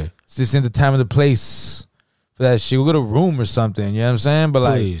 Like, Yeah. this ain't the time or the place for that shit. We'll go to a room or something. You know what I'm saying?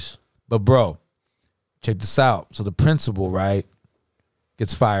 But Please. but bro, check this out. So the principal, right,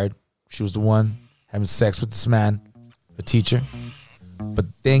 gets fired. She was the one having sex with this man, a teacher. But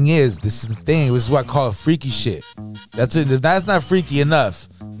the thing is, this is the thing. This is what I call freaky shit. That's it. If that's not freaky enough,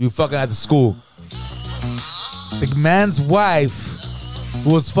 you fucking at the school. The man's wife who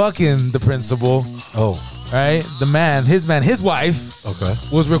was fucking the principal. Oh. Right? His wife. Okay.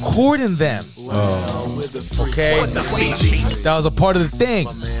 Was recording them. Okay. That was a part of the thing.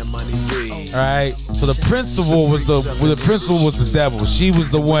 All right. So the principal was the devil. She was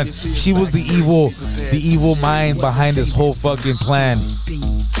the one. She was the evil mind behind this whole fucking plan.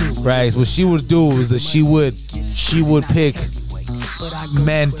 Right. What she would do is that she would pick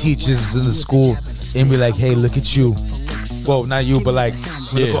men teachers in the school and be like, hey, look at you. Well, not you, but like,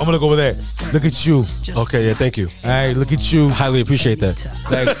 I'm gonna go over there. Look at you. Okay, yeah, thank you. All right, look at you. Highly appreciate that.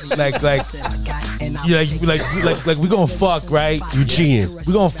 Like we gonna fuck, right? You cheating.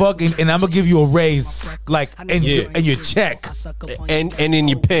 We gonna fuck, and I'm gonna give you a raise, like, and your check, and in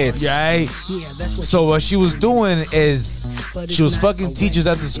your pants. right? So what she was doing is she was fucking teachers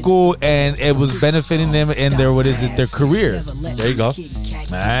at the school, and it was benefiting them in their career. There you go.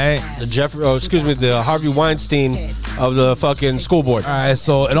 All right. The Harvey Weinstein of the fucking school board. All right,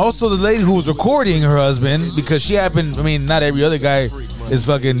 so, and also the lady who was recording her husband, because she happened, not every other guy, his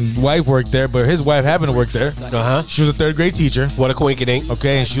fucking wife worked there, but his wife happened to work there. Uh-huh. She was a 3rd grade teacher. What a coinkydink.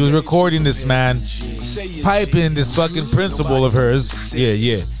 Okay, and she was recording this man piping this fucking principal of hers.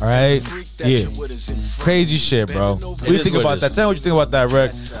 Yeah. All right? Yeah. Crazy shit, bro. What do you is think what about it that? is. Tell me what you think about that,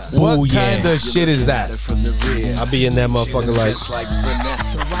 Rick. What Ooh, yeah. kind of shit is that? I'll be in that motherfucker like,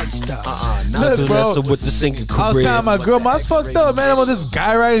 Look, bro. Vanessa with the sinking I was career. telling my girl, I was fucked up, man. I'm with this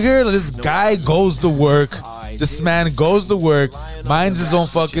guy right here. This guy goes to work. This man goes to work, minds his own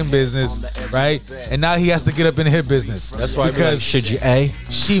fucking business, right? And now he has to get up in her business. That's why because should you A?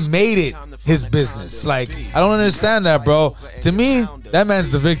 she made it his business. Like, I don't understand that, bro. To me, that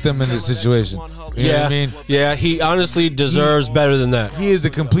man's the victim in this situation. You know what I mean? Yeah, he honestly deserves better than that. He is the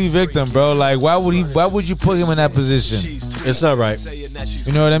complete victim, bro. Like, why would you put him in that position? It's not right.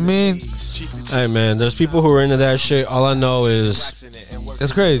 You know what I mean? Hey man, there's people who are into that shit. All I know is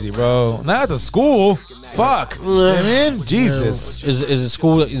That's crazy, bro. Not at the school. Fuck. You know what I mean? Jesus. is it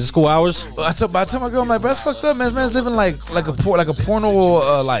school? Is it school hours? By the time I go, my best fucked up, man's living like a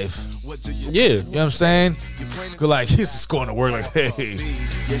porno life. Yeah, You know what I'm saying? Good, like he's just going to work like, hey,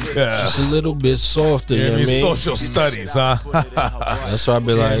 yeah. just a little bit softer. You know what I mean? Social studies, huh? That's why I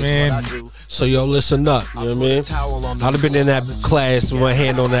be like, man. so yo, listen up. You know what I mean? I'd have been in that class with my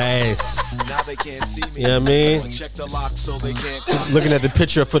hand on the ass. You know what I mean? Looking at the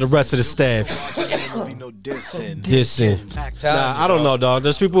picture for the rest of the staff. Dissing. Nah, I don't know, dog.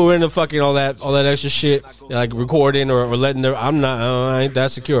 There's people who are into fucking all that extra shit, like recording or letting their. I ain't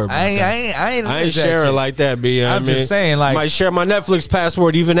that secure. I ain't sharing like that, B. You know what I'm I mean? just saying, like, might share my Netflix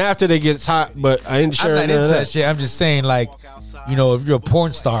password even after they get hot, but I ain't I'm sharing not none into of that that. shit. I'm just saying, like, you know, if you're a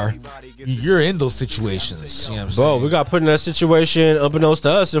porn star, you're in those situations. You know what I'm Bro, saying? we got put in that situation unbeknownst to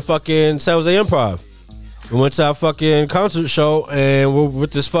us in fucking San Jose Improv. We went to our fucking concert show and we're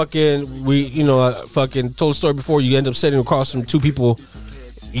with this fucking, I fucking told the story before, you end up sitting across from two people.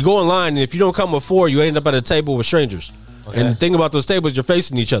 You go in line and if you don't come with four, you end up at a table with strangers. Okay. And the thing about those tables, you're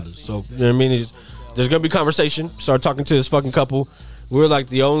facing each other. So, you know what I mean? There's going to be conversation. Start talking to this fucking couple. We're like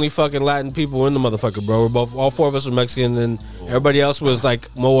the only fucking Latin people in the motherfucker, bro. All four of us were Mexican, and everybody else was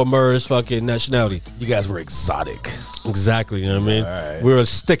like Moa Murr's fucking nationality. You guys were exotic. Exactly, you know what I mean? Right. We were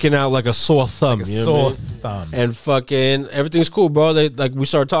sticking out like a sore thumb. Like a you know sore what I mean? thumb. And fucking everything's cool, bro. We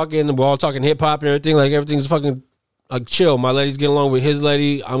started talking, and we're all talking hip hop and everything. Like everything's fucking like chill. My lady's getting along with his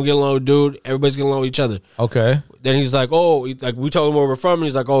lady. I'm getting along with dude. Everybody's getting along with each other. Okay. Then he's like, we told him where we're from, and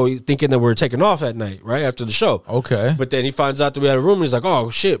he's like, thinking that we're taking off at night, right after the show. Okay. But then he finds out that we had a room, and he's like,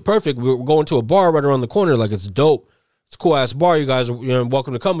 oh shit, perfect. We're going to a bar right around the corner. Like it's dope. It's a cool ass bar. You guys are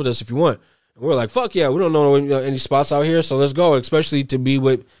welcome to come with us if you want. And we're like, fuck yeah, we don't know any spots out here, so let's go. Especially to be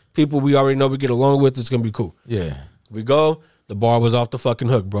with people we already know we get along with. It's gonna be cool. Yeah. We go. The bar was off the fucking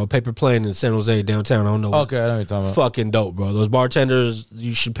hook, bro. Paper Plane in San Jose downtown. I don't know. Okay, I know what you're talking about. Fucking dope, bro. Those bartenders,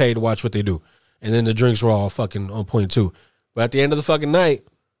 you should pay to watch what they do. And then the drinks were all fucking on point too. But at the end of the fucking night,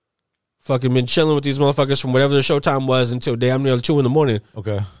 fucking been chilling with these motherfuckers from whatever the showtime was until damn near 2 a.m.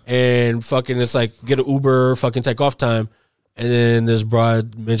 Okay. And fucking it's like get an Uber, fucking take off time. And then this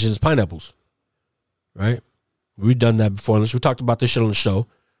broad mentions pineapples. Right? We've done that before. We talked about this shit on the show.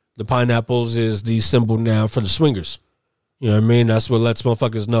 The pineapples is the symbol now for the swingers. You know what I mean? That's what lets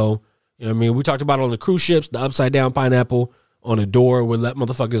motherfuckers know. You know what I mean? We talked about it on the cruise ships, the upside down pineapple on the door would let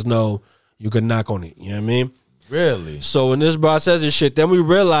motherfuckers know you could knock on it. You know what I mean? Really? So when this bro says this shit, then we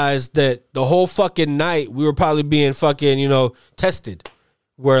realized that the whole fucking night we were probably being fucking, tested.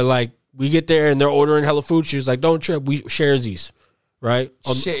 Where like we get there and they're ordering hella food. She was like, don't trip, we sharesies. Right?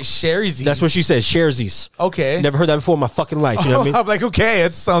 Sharesies. That's what she said, sharesies. Okay. Never heard that before in my fucking life. You know what I mean? I'm like, okay,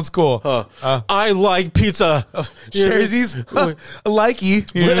 it sounds cool. I like pizza. Sharesies? Likey.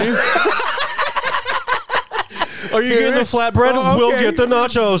 You know what I mean? Are you getting the flatbread? Oh, okay. We'll get the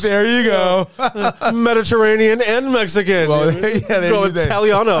nachos. There you go. Mediterranean and Mexican. Well, yeah, Go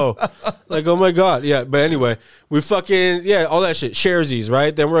Italiano. Like, oh my God. Yeah, but anyway, we fucking, all that shit. Sharesies,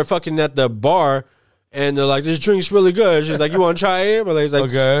 right? Then we're fucking at the bar, and they're like, this drink's really good. She's like, you want to try it? My lady's like,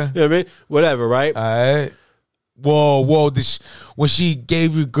 okay. You know what I mean? Whatever, right? All right. Whoa. When she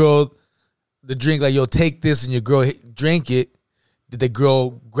gave your girl the drink, like, yo, take this, and your girl drink it, did the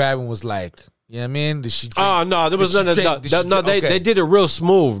girl grab and was like, you know what I mean? Did she drink? Oh, no, there was none of that. No, they did it real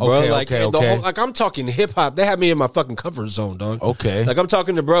smooth, bro. Okay. Like I'm talking hip hop. They had me in my fucking comfort zone, dog. Okay. Like I'm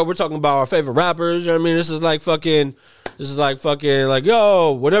talking to bro. We're talking about our favorite rappers. You know what I mean? This is like fucking, like,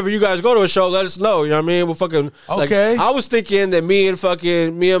 yo, whenever you guys go to a show, let us know. You know what I mean? We'll fucking, okay. Like, I was thinking that me and my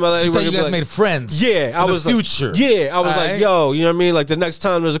lady you were guys like, made friends. Yeah, I was future. Like, yeah, I was like, yo, you know what I mean? Like the next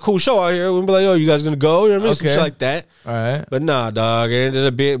time there's a cool show out here, we'll be like, yo, you guys gonna go? You know what I mean? Some shit like that. All right. But nah, dog. It ended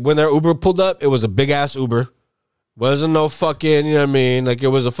up being when their Uber pulled up, it was a big ass Uber. Wasn't no fucking, you know what I mean? Like it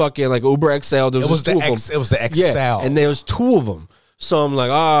was a fucking like Uber XL. There was two of them. It was the XL. Yeah, and there was two of them. So I'm like,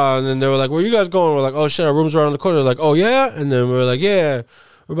 and then they were like, where you guys going? We're like, oh shit, our room's right around the corner. They're like, oh yeah? And then we were like, yeah,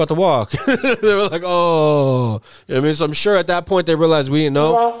 we're about to walk. They were like, oh. You know what I mean? So I'm sure at that point they realized we didn't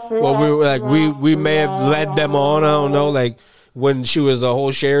know. Well, we were like, we may have led them on. I don't know. Like when she was the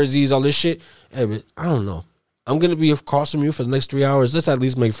whole sharesies, all this shit. Hey, but I don't know. I'm going to be across from you for the next 3 hours. Let's at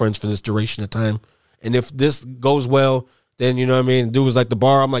least make friends for this duration of time. And if this goes well, then, you know what I mean? Dude was like the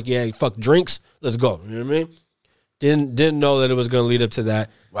bar. I'm like, yeah, fuck drinks. Let's go. You know what I mean? Didn't know that it was going to lead up to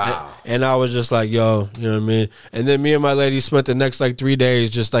that. Wow. And I was just like, yo, you know what I mean? And then me and my lady spent the next like 3 days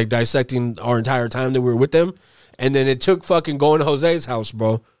just like dissecting our entire time that we were with them. And then it took fucking going to Jose's house,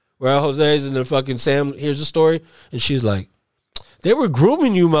 bro. We're at Jose's and then fucking Sam hears the story. And she's like, They were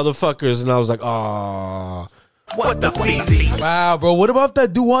grooming you motherfuckers, and I was like, oh. What the feezy? Wow, bro. What about if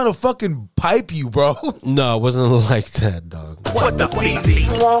that dude want to fucking pipe you, bro? No, it wasn't like that, dog. What the feezy?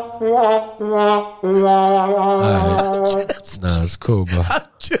 Nah, it's cool, bro. I'm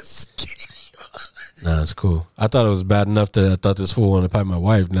just kidding. Nah, it's cool. I thought it was bad enough that I thought this fool wanted to pipe my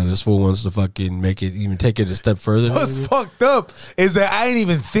wife. Now this fool wants to fucking make it, even take it a step further. What's fucked up is that I didn't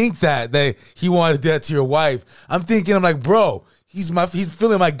even think that he wanted to do that to your wife. I'm like, bro, he's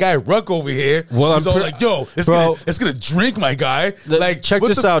feeling my guy Ruck over here. Well, he's all like, yo, it's gonna drink my guy. Like, check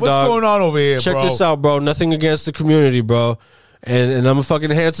this out, what's dog. What's going on over here, check bro? this out, bro. Nothing against the community, bro. And I'm a fucking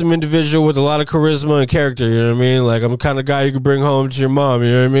handsome individual with a lot of charisma and character, you know what I mean? Like, I'm the kind of guy you could bring home to your mom,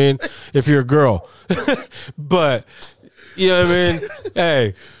 you know what I mean? If you're a girl. But, you know what I mean?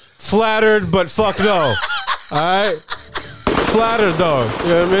 Hey, flattered, but fuck no. All right? Flattered, though. You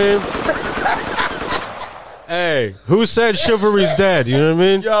know what I mean? Hey, who said chivalry's dead? You know what I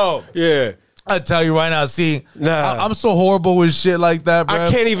mean? Yo. Yeah. I tell you right now, see, Nah. I'm so horrible with shit like that, bro.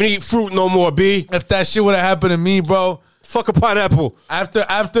 I can't even eat fruit no more, B. If that shit would have happened to me, bro. Fuck a pineapple. After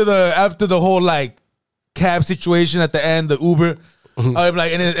the whole like cab situation at the end, the Uber, I'm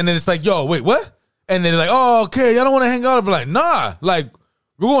like, and then it's like, yo, wait, what? And then they're like, oh, okay, y'all don't want to hang out. I'd be like, nah, like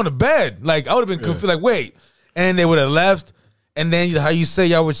we're going to bed. Like I would have been confused, like, wait, and then they would have left. And then how you say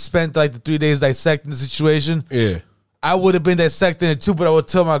y'all would spend like the 3 days dissecting the situation? Yeah, I would have been dissecting it too, but I would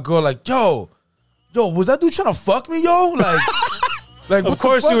tell my girl like, yo, was that dude trying to fuck me, yo? Like. Like, of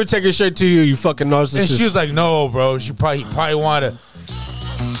course he would take it straight to you, you fucking narcissist. And she was like, no, bro. He probably wanted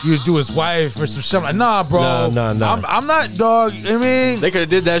you to do his wife or some shit. I'm like, nah, bro. Nah. I'm not, dog. I mean, they could have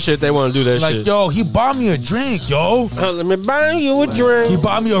did that shit. They want to do that like, shit. yo, he bought me a drink, yo. Let me buy you a drink. He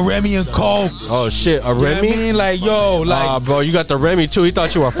bought me a Remy and Coke. Oh, shit. A You know what I Remy? mean? Like, yo, like. Bro, you got the Remy, too. He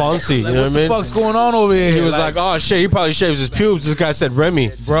thought you were Fonzie. You know what I What mean? the fuck's going on over here? He was like, oh, shit. He probably shaves his pubes. This guy said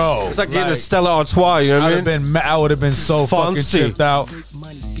Remy. bro. It's like getting a Stella Artois. You know what I mean? I would have been so fucking Fonzie. tripped out.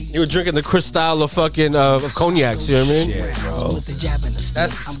 You were drinking the Cristal of fucking of cognacs. You know what I mean? Yeah, bro.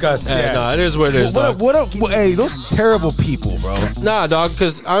 That's disgusting. Hey, nah, it is what it is. dog. Hey, those terrible people, bro. Nah, dog,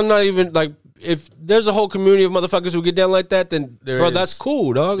 because I'm not even like, if there's a whole community of motherfuckers who get down like that, then bro, is. that's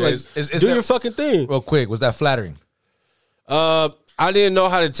cool, dog. Like, do your fucking thing. Real quick, was that flattering? I didn't know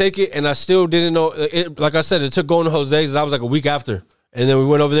how to take it, and I still didn't know. Like I said, it took going to Jose's. That was like a week after, and then we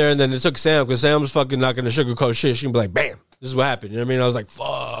went over there, and then it took Sam because Sam was fucking not gonna sugarcoat shit. She'd be like, "Bam, this is what happened." You know what I mean? I was like,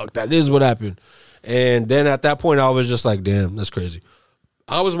 "Fuck, that is what happened." And then at that point, I was just like, "Damn, that's crazy."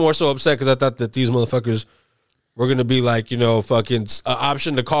 I was more so upset because I thought that these motherfuckers were gonna be like, you know, fucking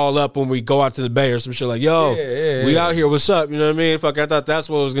option to call up when we go out to the bay or some shit like, "Yo, we out here, what's up?" You know what I mean? Fuck, I thought that's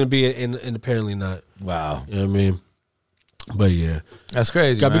what it was gonna be, and apparently not. Wow. You know what I mean? But yeah, That's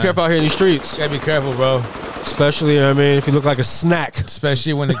crazy. gotta be careful out here in these streets. Gotta be careful, bro. Especially, you know what I mean, if you look like a snack.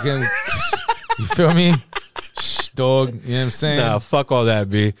 Especially when again, you feel me? Shh, dog. You know what I'm saying? Nah, fuck all that,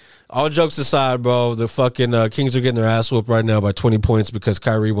 B. All jokes aside, bro, the fucking Kings are getting their ass whooped right now by 20 points because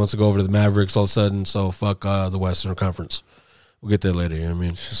Kyrie wants to go over to the Mavericks all of a sudden. So fuck the Western Conference. We'll get there later, you know what I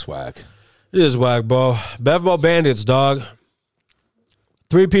mean? It's just whack. It is whack, bro. Bevmo bandits, dog.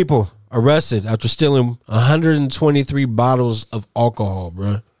 3 people arrested after stealing 123 bottles of alcohol,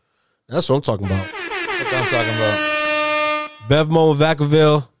 bro. That's what I'm talking about. That's what I'm talking about. Bevmo in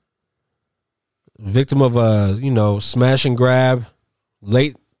Vacaville, victim of a, smash and grab,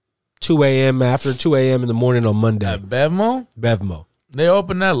 late 2 a.m. after 2 a.m. in the morning on Monday. At Bevmo? Bevmo. They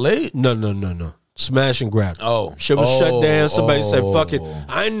open that late? No. Smash and grab. Oh. Shit was shut down. Somebody said, fuck it.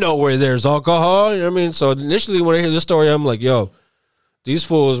 I know where there's alcohol. You know what I mean? So initially when I hear this story, I'm like, yo, these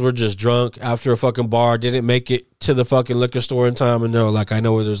fools were just drunk after a fucking bar, didn't make it to the fucking liquor store in time, and they're like, I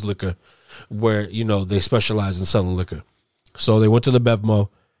know where there's liquor, where, they specialize in selling liquor. So they went to the Bevmo.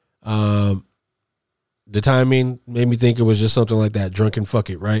 The timing made me think it was just something like that, drunk and fuck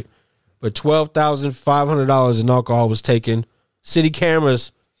it, right? But $12,500 in alcohol was taken. City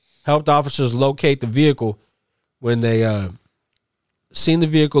cameras helped officers locate the vehicle. When they seen the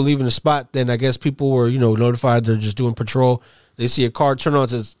vehicle leaving the spot, then I guess people were, notified they're just doing patrol. They see a car turn on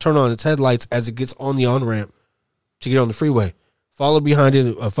its headlights as it gets on the on-ramp to get on the freeway. Follow behind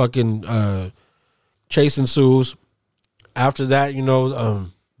it, a fucking chase ensues. After that,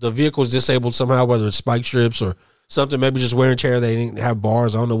 the vehicle's disabled somehow, whether it's spike strips or something, maybe just wear and tear. They didn't have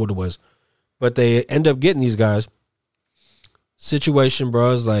bars. I don't know what it was. But they end up getting these guys. Situation, bro,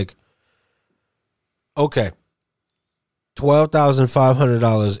 is like, okay,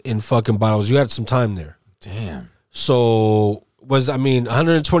 $12,500 in fucking bottles. You had some time there. Damn. So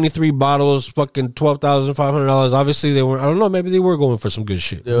 123 bottles, fucking $12,500. Obviously they weren't. I don't know. Maybe they were going for some good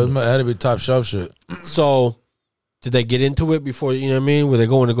shit. Yeah, it had to be top shelf shit. So Did they get into it before, you know what I mean? Were they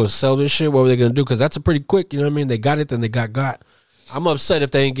going to go sell this shit? What were they going to do? Because that's a pretty quick, you know what I mean? They got it, then they got. I'm upset if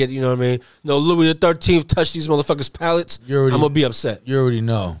they ain't get, you know what I mean? No, Louis the 13th touched these motherfuckers' pallets. I'm going to be upset. You already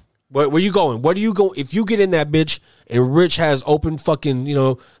know. Where you going? Where do you go? If you get in that bitch and Rich has open fucking, you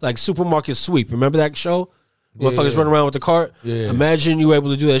know, like supermarket sweep. Remember that show? Motherfuckers running around with the cart? Yeah. Imagine you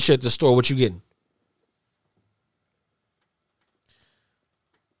able to do that shit at the store. What you getting?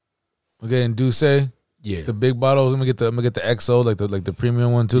 We're getting Douce. Yeah. The big bottles. I'm gonna get the XO, like the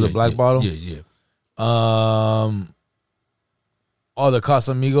premium one too, the black bottle. Yeah. All the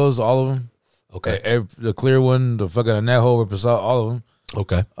Casamigos, all of them. Okay. The clear one, the fucking Anejo, Reposado, all of them.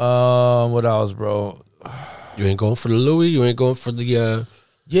 Okay. What else, bro? You ain't going for the Louis. You ain't going for the. Yeah.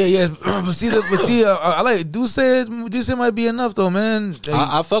 but see, I like Douce. Douce might be enough though, man.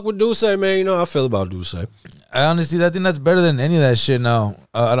 I fuck with Douce, man. You know how I feel about Douce. I honestly, I think that's better than any of that shit now.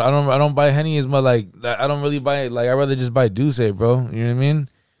 I don't buy Henny as much. Like I don't really buy it. Like I rather just buy Douce, bro. You know what I mean?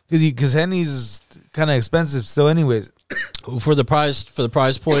 Because Henny's kind of expensive still, anyways. For the price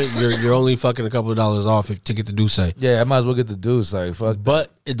point, you're only fucking a couple of dollars off to get the Douce. Yeah, I might as well get the Douce. Like fuck.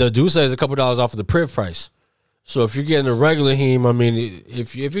 But the Douce is a couple of dollars off of the Priv price. So if you're getting a regular heme, I mean,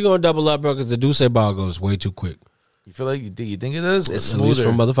 if you're gonna double up, bro, because the Douce bottle goes way too quick. You feel like you think it is? It's At least smoother. for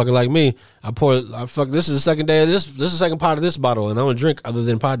a motherfucker like me. This is the second day of this. This is the second pot of this bottle, and I don't drink other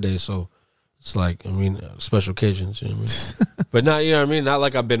than pot days. So it's like, I mean, special occasions. You know what I mean? But not, you know what I mean? Not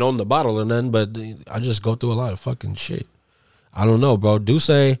like I've been on the bottle or nothing, but I just go through a lot of fucking shit. I don't know, bro.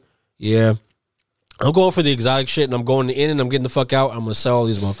 Douce, yeah. I'm going for the exotic shit, and I'm going in and I'm getting the fuck out. I'm going to sell all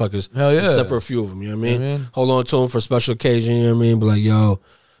these motherfuckers. Hell yeah. Except for a few of them, you know what I mean? Hold on to them for special occasion, you know what I mean? Be like, yo,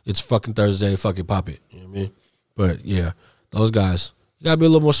 it's fucking Thursday, fucking pop it. You know what I mean? But, yeah, those guys, you got to be a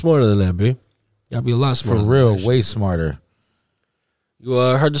little more smarter than that, B. You got to be a lot For smarter. real, way smarter. You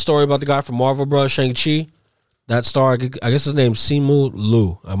heard the story about the guy from Marvel, bro, Shang-Chi? That star, I guess his name's Simu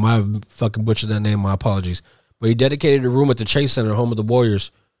Liu. I might have fucking butchered that name. My apologies. But he dedicated a room at the Chase Center, home of the Warriors,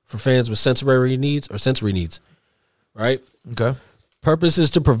 for fans with sensory needs, right? Okay. Purpose is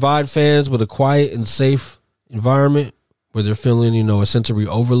to provide fans with a quiet and safe environment where they're feeling, you know, a sensory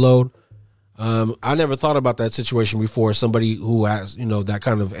overload. I never thought about that situation before. Somebody who has, you know, that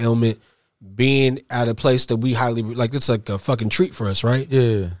kind of ailment being at a place that we highly, like, it's like a fucking treat for us, right?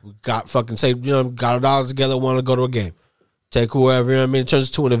 Yeah. We got fucking saved, you know, got our dollars together, want to go to a game. Take whoever, you know what I mean? It turns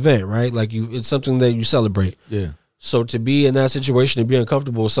to an event, right? Like, it's something that you celebrate. Yeah. So to be in that situation and be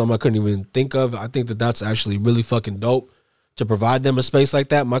uncomfortable with something I couldn't even think of, I think that that's actually really fucking dope to provide them a space like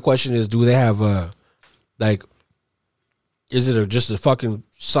that. My question is, do they have is it just a fucking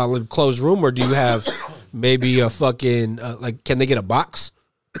solid closed room, or do you have maybe a fucking, can they get a box?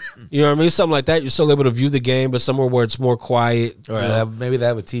 You know what I mean? Something like that. You're still able to view the game, but somewhere where it's more quiet. Or maybe they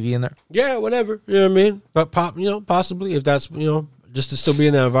have a TV in there. Yeah, whatever. You know what I mean? But possibly if that's, you know, just to still be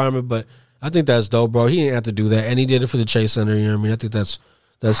in that environment. But I think that's dope, bro. He didn't have to do that, and he did it for the Chase Center. You know what I mean? I think that's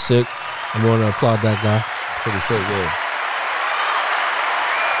sick. I want to applaud that guy. Pretty sick, yeah.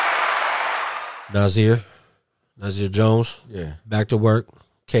 Nazir Jones. Yeah. Back to work.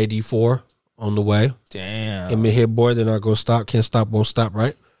 KD4 on the way. Damn. Him and Hit Boy, they're not gonna stop. Can't stop, won't stop.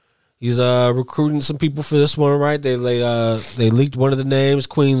 Right. He's recruiting some people for this one. Right. They leaked one of the names.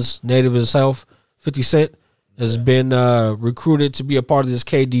 Queens native himself, 50 Cent, has been recruited to be a part of this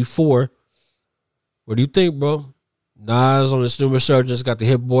KD4. What do you think, bro? Nas on his new resurgence, got the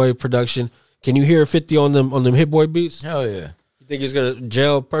Hit Boy production. Can you hear 50 on them Hit Boy beats? Hell yeah. You think he's gonna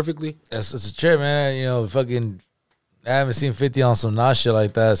gel perfectly? It's a trip, man. You know, fucking, I haven't seen 50 on some Nas shit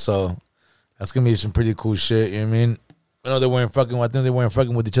like that, so that's gonna be some pretty cool shit. You know what I mean? I know they weren't fucking. I think they weren't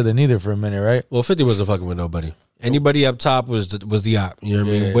fucking with each other neither for a minute, right? Well, 50 wasn't fucking with nobody. Anybody up top was the op. You know what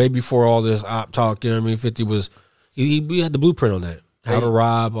I mean? Way before all this op talk. You know what I mean? 50 was he had the blueprint on that. How to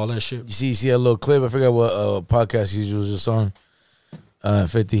rob, all that shit. You see a little clip. I forgot what podcast he was just on.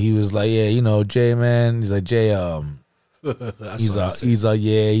 50. He was like, yeah, you know, Jay, man. He's like, Jay. He's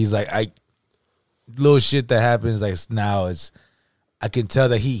like, I little shit that happens like now. It's I can tell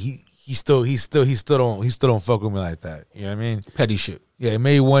that he still don't fuck with me like that. You know what I mean? Petty shit. Yeah,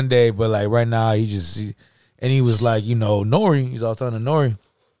 maybe one day, but like right now, and he was like, you know, Nori. He's all talking to Nori.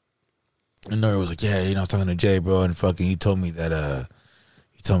 And Nori was like, yeah, you know, I'm talking to Jay, bro, and fucking he told me that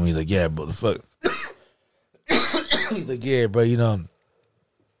he's like, yeah, bro, the fuck. He's like, yeah, bro, you know,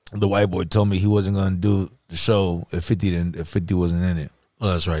 the white boy told me he wasn't gonna do the show if 50 wasn't in it.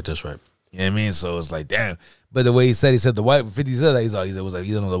 Oh, that's right. You know what I mean? So it's like, damn. But the way he said the white 50 said that, he was like,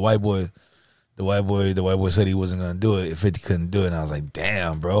 you know, the white boy said he wasn't gonna do it if 50 couldn't do it. And I was like,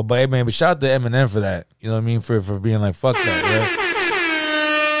 damn, bro. But hey, man, shout out to Eminem for that. You know what I mean? For being like, fuck that, bro.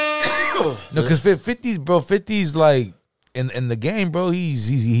 No, because 50's like in the game, bro.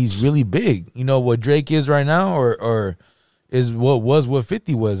 He's really big. You know what Drake is right now, or is what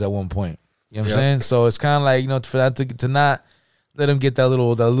 50 was at one point. You know what I'm saying? So it's kind of like, you know, for that to not let him get that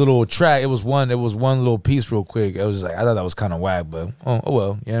little track. It was one little piece real quick. It was like, I thought that was kind of whack, but oh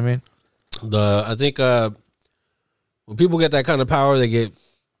well. You know what I mean? I think when people get that kind of power, they get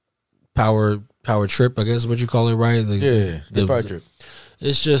power trip, I guess is what you call it, right? The power trip.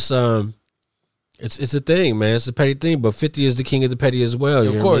 It's just it's a thing, man. It's a petty thing, but 50 is the king of the petty as well.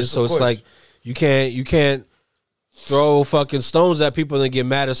 Of course. So it's like you can't throw fucking stones at people and then get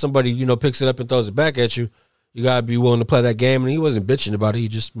mad if somebody, you know, picks it up and throws it back at you. You gotta be willing to play that game. And he wasn't bitching about it. He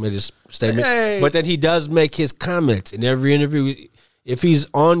just made his statement. Hey. But then he does make his comments in every interview. If he's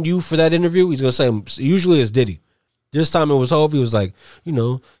on you for that interview, he's gonna say, usually it's Diddy. This time it was Hov. He was like, you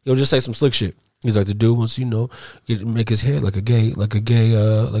know, he'll just say some slick shit. He's like, the dude wants, you know, make his hair like a gay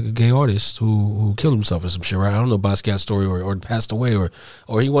artist who killed himself or some shit, right? I don't know Basquiat's story or passed away or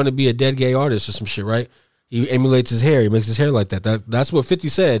he wanted to be a dead gay artist or some shit, right? He emulates his hair. He makes his hair like that. That's what 50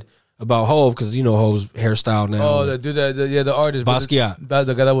 said about Hov, because you know Hov's hairstyle now. Oh, the artist Basquiat,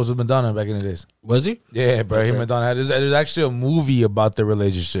 the guy that was with Madonna back in the days. Was he? Yeah, bro. He and Madonna had. There's actually a movie about their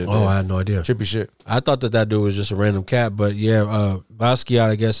relationship. Oh, man. I had no idea. Trippy shit. I thought that dude was just a random cat, but yeah, Basquiat,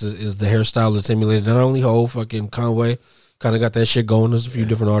 I guess, is the hairstyle that's emulated. Not only Hov, fucking Conway, kind of got that shit going. There's a few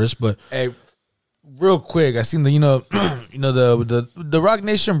different artists, but hey, real quick, I seen the the Rock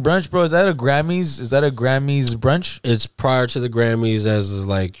Nation brunch, bro. Is that a Grammys? Is that a Grammys brunch? It's prior to the Grammys, as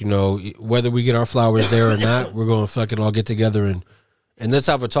like, you know, whether we get our flowers there or not, we're gonna fucking all get together and let's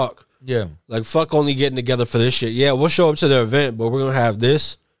have a talk. Yeah, like fuck only getting together for this shit. Yeah, we'll show up to the event, but we're gonna have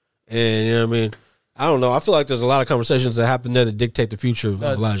this, and you know what I mean. I don't know. I feel like there's a lot of conversations that happen there that dictate the future of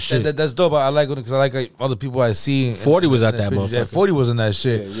a lot of shit. That's dope. I like it because I like all the people I see. 40 was at that motherfucker. Yeah, 40 was in that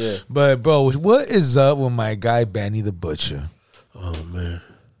shit. Yeah. But bro, what is up with my guy Benny the Butcher? Oh man.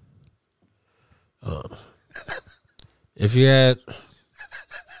 If you had,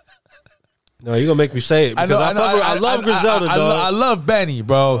 no, you're gonna make me say it because I love Griselda, dog. I love Benny,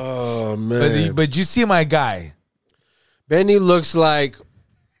 bro. Oh man. But you see my guy. Benny looks like.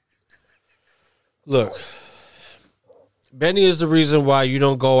 Look, Benny is the reason why you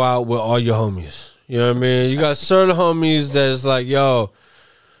don't go out with all your homies. You know what I mean? You got certain homies that's like, yo,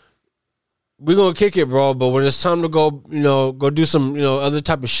 we're going to kick it, bro. But when it's time to go, you know, go do some, you know, other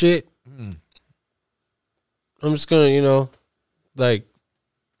type of shit, I'm just going to, you know, like,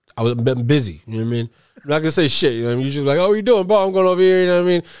 I was busy. You know what I mean? I'm not going to say shit. You know what I mean? You're just like, oh, what you doing, bro? I'm going over here. You know what I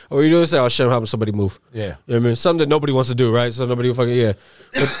mean? Or what you doing? Say, oh, shit, I'm having somebody move. Yeah. You know what I mean? Something that nobody wants to do, right? So nobody will fucking, yeah.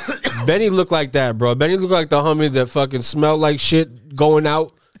 But Benny looked like that, bro. Benny looked like the homie that fucking smelled like shit going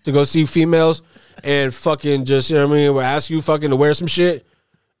out to go see females and fucking just, you know what I mean, will ask you fucking to wear some shit.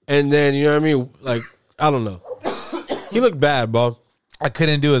 And then, you know what I mean? Like, I don't know. He looked bad, bro. I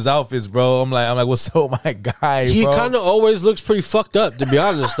couldn't do his outfits, bro. I'm like, what's up with my guy, He bro? kind of always looks pretty fucked up, to be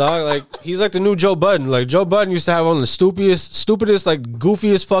honest, dog. Like, he's like the new Joe Budden. Like, Joe Budden used to have on the stupidest, like,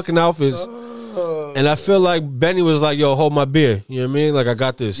 goofiest fucking outfits. And I feel like Benny was like, yo, hold my beer. You know what I mean? Like, I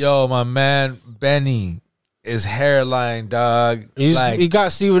got this. Yo, my man, Benny, his hairline, dog. He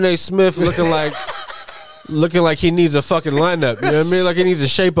got Stephen A. Smith looking like he needs a fucking lineup. You know what I mean? Like, he needs a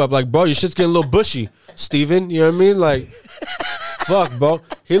shape up. Like, bro, your shit's getting a little bushy, Steven. You know what I mean? Like, fuck, bro.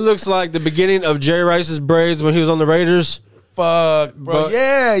 He looks like the beginning of Jerry Rice's braids when he was on the Raiders. Fuck, bro. But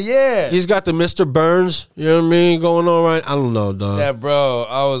yeah. He's got the Mr. Burns, you know what I mean, going on right. I don't know, dog. Yeah, bro.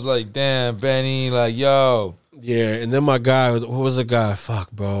 I was like, damn, Benny, like, yo. Yeah, and then my guy, who was the guy?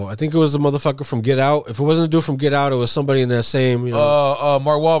 Fuck, bro. I think it was the motherfucker from Get Out. If it wasn't a dude from Get Out, it was somebody in that same, you know.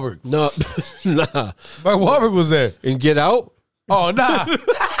 Mark Wahlberg. No, nah. Mark Wahlberg was there. In Get Out? Oh, nah.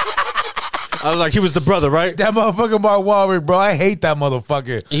 I was like, he was the brother, right? That motherfucker Mark Wahlberg, bro. I hate that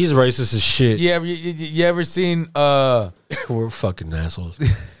motherfucker. He's racist as shit. Yeah, you ever seen We're fucking assholes.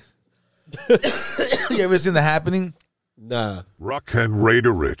 You ever seen The Happening? Nah. Rock and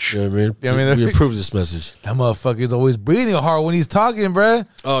Raider Rich. You know what I mean? You know what I mean? We approve this message. That motherfucker's always breathing hard when he's talking, bruh.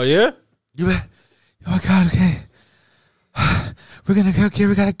 Oh, yeah? Oh, my God, okay. We're gonna go. Okay,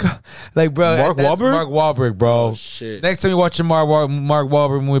 we gotta go. Like, bro, Mark Wahlberg? Mark Wahlberg, bro. Oh, shit. Next time you watch a Mark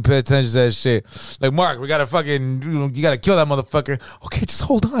Wahlberg movie, pay attention to that shit. Like, Mark, we gotta fucking, you gotta kill that motherfucker. Okay, just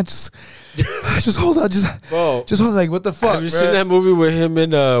hold on, just hold on, just hold on. Like, what the fuck? Have you seen that movie with him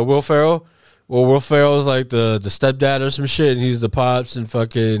and Will Ferrell? Well, Will Ferrell's like the stepdad or some shit, and he's the pops and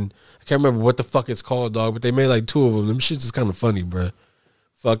fucking, I can't remember what the fuck it's called, dog. But they made like two of them. Them shits is kind of funny, bro.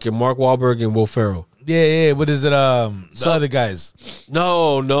 Fucking Mark Wahlberg and Will Ferrell. Yeah. What is it? The other guys.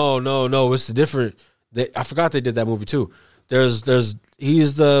 No. It's different. I forgot they did that movie too.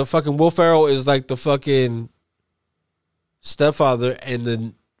 He's the fucking Will Ferrell is like the fucking stepfather, and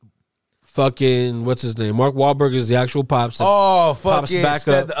then fucking what's his name? Mark Wahlberg is the actual pops. Oh, Pops fucking back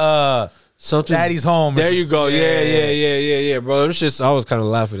up. Something. Daddy's Home. There you go. Yeah, bro. It's just I was kind of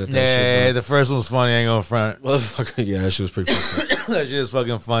laughing at that. Yeah, shit, the first one was funny. I ain't gonna front. Motherfucker. Yeah, that shit was pretty funny. That shit is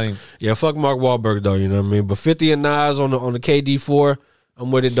fucking funny. Yeah, fuck Mark Wahlberg though. You know what I mean? But 50 and Nas on the KD4.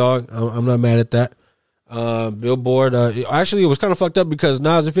 I'm with it, dog. I'm not mad at that. Billboard. Actually, it was kind of fucked up because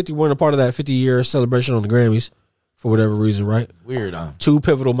Nas and 50 weren't a part of that 50-year celebration on the Grammys for whatever reason, right? Weird, huh? Two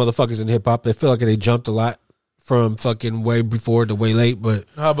pivotal motherfuckers in hip hop. They feel like they jumped a lot from fucking way before to way late, but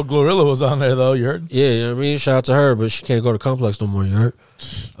But Glorilla was on there though. You heard? yeah, you know what I mean? Shout out to her, but she can't go to Complex no more, you heard?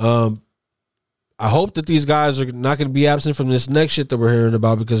 I hope that these guys are not going to be absent from this next shit that we're hearing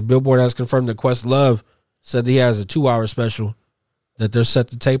about, because Billboard has confirmed that Questlove said that he has a 2-hour special that they're set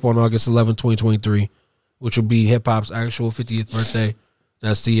to tape on August 11, 2023, which will be hip hop's actual 50th birthday.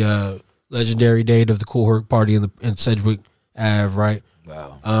 That's the legendary date of the Cool Herc party in Sedgwick Ave, right?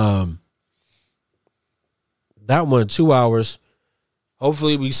 Wow. That one, 2 hours.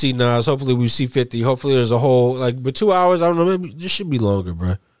 Hopefully we see Nas. Hopefully we see 50. Hopefully there's a whole, like, but 2 hours, I don't know, maybe this should be longer,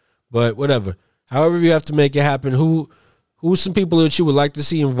 bro. But whatever. However you have to make it happen. Who's some people that you would like to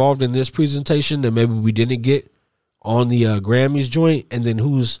see involved in this presentation that maybe we didn't get on the Grammys joint? And then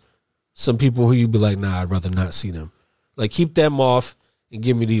who's some people who you'd be like, nah, I'd rather not see them. Like, keep them off and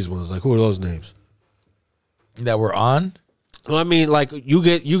give me these ones. Like, who are those names? That we're on? Well, I mean, like, you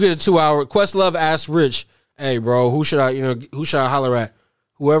get a 2 hour. Questlove asked Rich, hey, bro, who should I holler at?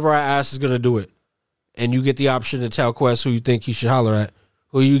 Whoever I ask is going to do it. And you get the option to tell Quest who you think he should holler at.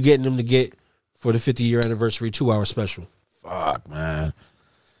 Who are you getting him to get for the 50-year anniversary 2-hour special? Fuck, man.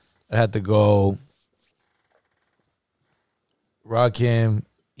 I had to go Rakim,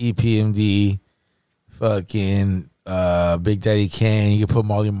 EPMD, fucking Big Daddy Kane. You can put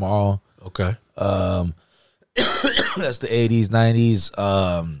Marley Marl. Okay. That's the 80s,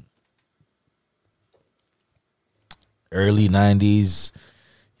 90s, early 90s.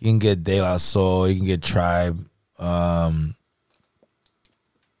 You can get De La Soul. You can get Tribe.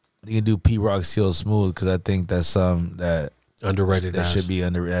 You can do P Rock Seal Smooth, because I think that's some that Underrated. that should be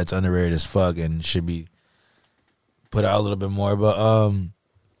that's underrated as fuck and should be put out a little bit more. But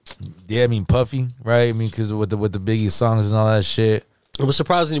yeah, I mean Puffy, right? I mean, because with the Biggie songs and all that shit. It was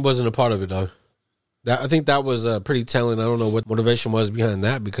surprising he wasn't a part of it, though. I think that was pretty telling. I don't know what motivation was behind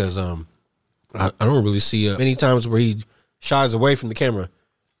that, because I don't really see many times where he shies away from the camera.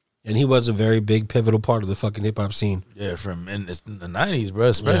 And he was a very big, pivotal part of the fucking hip hop scene. Yeah, and it's in the 90s, bro,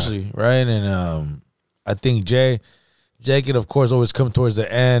 especially, right? And I think Jay could, of course, always come towards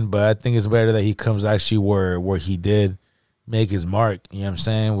the end, but I think it's better that he comes actually where he did make his mark. You know what I'm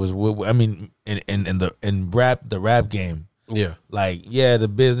saying? I mean, in the rap game. Yeah. Like, yeah, the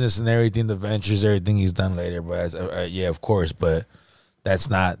business and everything, the ventures, everything he's done later, but yeah, of course, but that's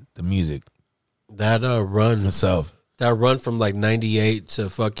not the music. That run itself. That run from like 98 to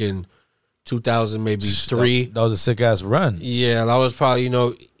fucking 2000, maybe 3. That was a sick ass run. Yeah, that was probably,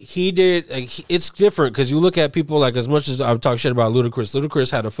 he did. Like, it's different because you look at people, like, as much as I've talked shit about Ludacris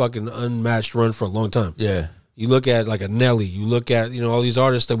had a fucking unmatched run for a long time. Yeah. You look at like a Nelly, you look at, all these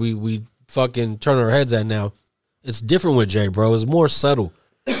artists that we fucking turn our heads at now. It's different with Jay, bro. It's more subtle.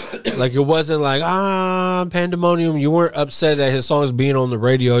 Like, it wasn't like, pandemonium. You weren't upset at his songs being on the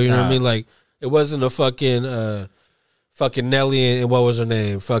radio. You know what I mean? Like, it wasn't a fucking Nelly and what was her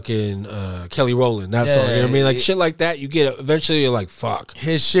name? Fucking Kelly Rowland. That song. You know what I mean? Like, shit like that, you get eventually you're like, fuck.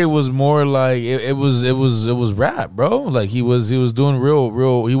 His shit was more like it was rap, bro. Like he was doing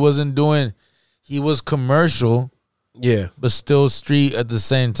real. He was commercial. Yeah. But still street at the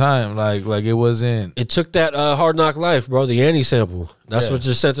same time. Like it wasn't. It took that Hard Knock Life, bro, the Annie sample. That's what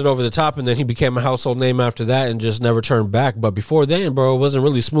just sent it over the top, and then he became a household name after that and just never turned back. But before then, bro, it wasn't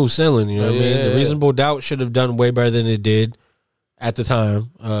really smooth sailing. You know what I mean? The Reasonable Doubt should have done way better than it did at the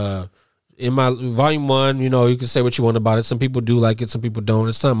time. In my volume 1, you can say what you want about it. Some people do like it, some people don't.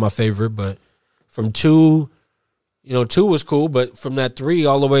 It's not my favorite, but from 2, 2 was cool, but from that 3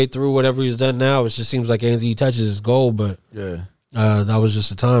 all the way through whatever he's done now, it just seems like anything he touches is gold. But that was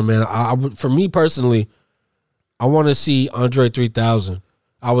just a time, man. For me personally, I want to see Andre 3000.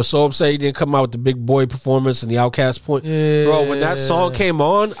 I was so upset he didn't come out with the Big Boy performance and the Outkast point. Yeah. Bro, when that song came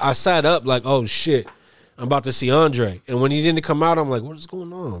on, I sat up like, oh shit, I'm about to see Andre. And when he didn't come out, I'm like, what is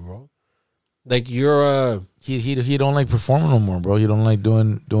going on, bro? Like, you're he don't like performing no more, bro. He don't like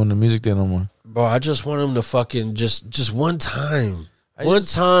doing the music thing no more. Bro, I just want him to fucking just one time. One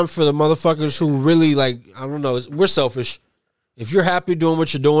time for the motherfuckers who really, like, I don't know, we're selfish. if you're happy doing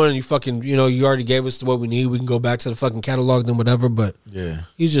what you're doing and you fucking, you know, you already gave us what we need, we can go back to the fucking catalog, then whatever. But Yeah.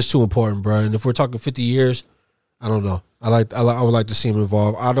 he's just too important, bro. And if we're talking 50 years, I don't know. I would like to see him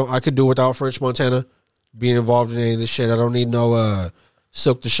involved. I could do without French Montana being involved in any of this shit. I don't need no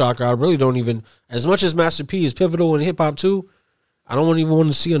Silk the Shocker. I really don't even, as much as Master P is pivotal in hip hop too, I don't even want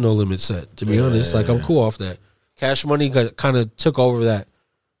to see a No Limit set, to be honest. Like, I'm cool off that. Cash Money kind of took over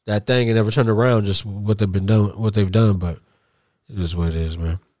that thing and never turned around, just what they've done, but it is what it is,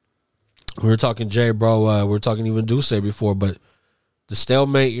 man. We were talking Jay, bro. We were talking even Duce before, but the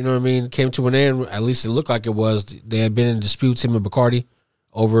stalemate, you know what I mean, came to an end. At least it looked like it was. They had been in disputes, him and Bacardi,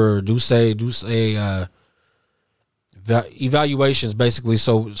 over Duce evaluations, basically.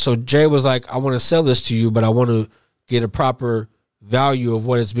 So Jay was like, I want to sell this to you, but I want to get a proper value of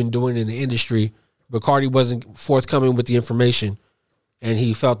what it's been doing in the industry. Bacardi wasn't forthcoming with the information, and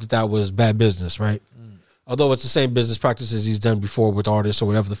he felt that was bad business, right? Although it's the same business practices he's done before with artists or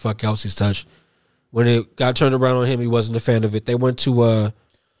whatever the fuck else he's touched. When it got turned around on him, he wasn't a fan of it. They went to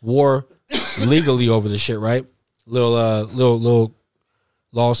war legally over the shit, right? Little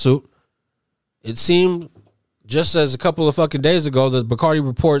lawsuit. It seemed just as a couple of fucking days ago that Bacardi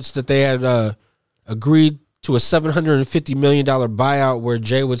reports that they had agreed to a $750 million buyout where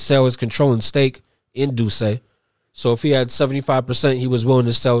Jay would sell his controlling stake in Duce. So if he had 75%, he was willing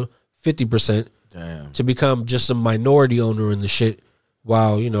to sell 50%. Damn. To become just a minority owner in the shit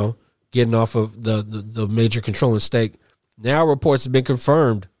while, you know, getting off of the major controlling stake. Now reports have been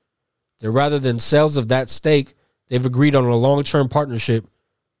confirmed that rather than sales of that stake, they've agreed on a long-term partnership.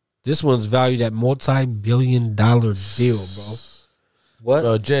 This one's valued at multi-billion-dollar deal, bro. What?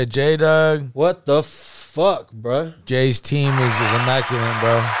 Bro, Jay, dog. What the fuck, bro? Jay's team is immaculate,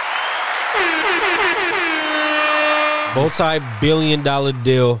 bro. Multi-billion-dollar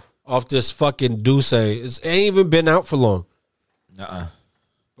deal off this fucking Duce. It ain't even been out for long.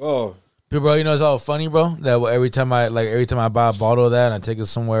 Bro, you know it's all funny, bro. That every time I buy a bottle of that and I take it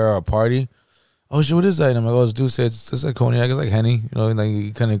somewhere or a party, oh shit, what is that? And I'm like, oh, it's Duce. It's like cognac. It's like Henny. You know, like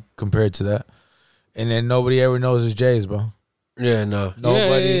you kind of compare it to that. And then nobody ever knows it's Jay's, bro. Yeah, no.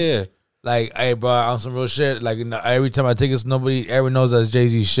 Nobody. Yeah. Like, hey, bro, on some real shit. Like every time I take it, nobody ever knows that's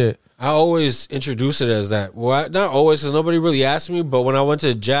Jay-Z's shit. I always introduce it as that. Well, not always, because nobody really asked me. But when I went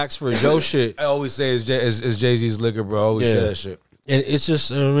to Jack's for Joe shit, I always say it's Jay-Z's liquor, bro. I always say that shit. And it's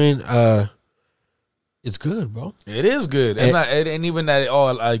just, I mean, it's good, bro. It is good. And even that,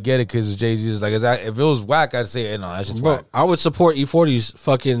 I get it because Jay-Z's like, if it was whack, I'd say, no, that's just whack. I would support E40's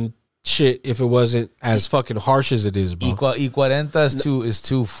fucking shit if it wasn't as fucking harsh as it is, bro. Equarenta is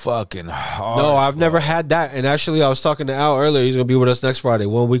too fucking hard. No, I've never had that. And actually, I was talking to Al earlier. He's gonna be with us next Friday,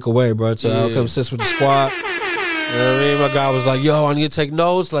 1 week away, bro. So Al comes sits with the squad. You know what I mean? My guy was like, "Yo, I need to take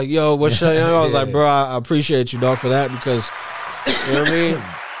notes." Like, "Yo, what should I?" I was like, "Bro, I appreciate you, dog, for that because you know what I mean."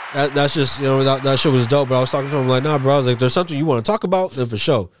 That's just, you know, that shit was dope. But I was talking to him like, "Nah, bro." I was like, "There's something you want to talk about, then for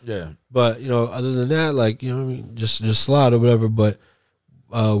sure." Yeah. But you know, other than that, like, you know what I mean, just slide or whatever. But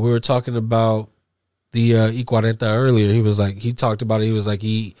we were talking about the Equarenta earlier. He was like, he talked about it. He was like,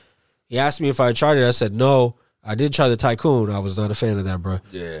 he asked me if I tried it. I said no. I did try the Tycoon. I was not a fan of that, bro.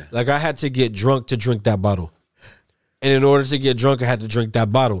 Yeah. Like, I had to get drunk to drink that bottle, and in order to get drunk, I had to drink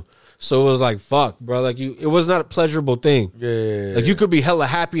that bottle. So it was like, fuck, bro. Like, it was not a pleasurable thing. Yeah. Like, you could be hella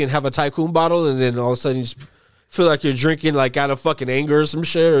happy and have a Tycoon bottle, and then all of a sudden you just feel like you're drinking like out of fucking anger or some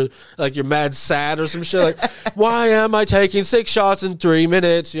shit, or like you're mad sad or some shit. Like, why am I taking 6 shots in 3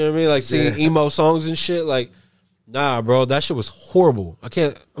 minutes? You know what I mean? Like singing emo songs and shit. Like, nah, bro, that shit was horrible.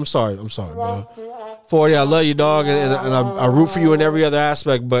 I'm sorry, bro. 40, I love you, dog, and I root for you in every other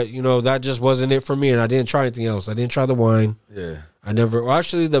aspect, but you know, that just wasn't it for me, and I didn't try anything else. I didn't try the wine. Yeah. I never. Well,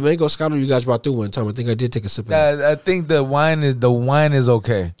 actually, the mango scotto you guys brought through one time, I think I did take a sip of that. I think the wine is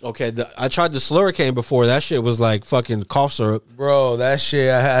okay. Okay, I tried the Slurricane before. That shit was like fucking cough syrup. Bro, that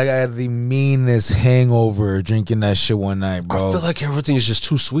shit, I had the meanest hangover drinking that shit one night, bro. I feel like everything is just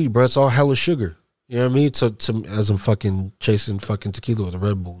too sweet, bro. It's all hella sugar. You know what I mean? So as I'm fucking chasing fucking tequila with a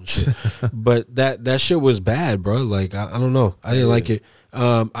Red Bull and shit. But that shit was bad, bro. Like, I don't know. I didn't like it.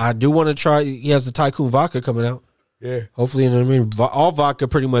 I do want to try. He has the Tycoon vodka coming out. Yeah. Hopefully, you know what I mean? All vodka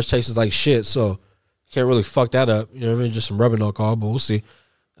pretty much tastes like shit, so you can't really fuck that up. You know what I mean? Just some rubbing alcohol, but we'll see.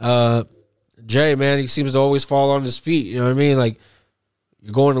 Jay, man, he seems to always fall on his feet. You know what I mean? Like,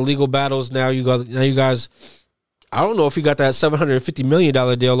 you're going to legal battles now. You guys. I don't know if he got that $750 million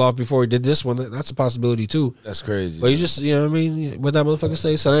deal off before he did this one. That's a possibility too. That's crazy. But you just, you know what I mean? What that motherfucker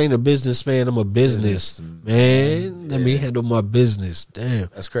say? So I ain't a businessman. I'm a business man. Let me handle my business. Damn.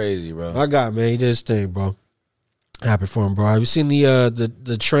 That's crazy, bro. My God, man, he did his thing, bro. Happy for him, bro. Have you seen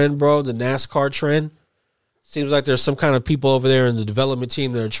the trend, bro? The NASCAR trend. Seems like there's some kind of people over there in the development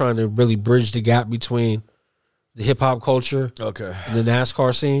team that are trying to really bridge the gap between the hip hop culture and the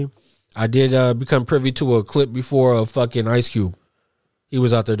NASCAR scene. I did become privy to a clip before of fucking Ice Cube. He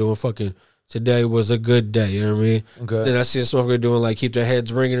was out there doing fucking "Today was a good day," you know what I mean? Okay. Then I see this motherfucker doing like "Keep Their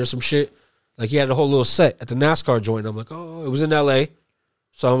Heads Ringing" or some shit. Like he had a whole little set at the NASCAR joint. I'm like, oh, it was in LA.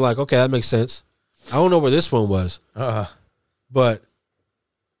 So I'm like, okay, that makes sense. I don't know where this one was. But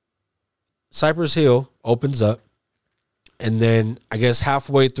Cypress Hill opens up, and then I guess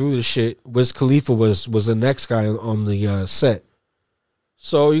halfway through the shit, Wiz Khalifa was the next guy on the set.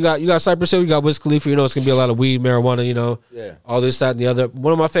 So you got Cypress Hill, you got Wiz Khalifa. You know it's gonna be a lot of weed, marijuana. You know, all this, that, and the other.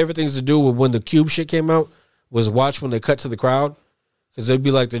 One of my favorite things to do when the Cube shit came out was watch when they cut to the crowd, because they'd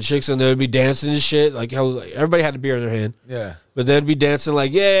be like the chicks and they'd be dancing and shit. Like everybody had a beer in their hand. Yeah, but they'd be dancing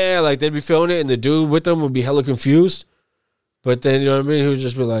like like they'd be feeling it, and the dude with them would be hella confused. But then you know what I mean? He would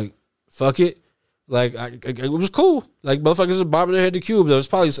just be like, "Fuck it." Like it was cool. Like motherfuckers were bobbing their head to Cube. There was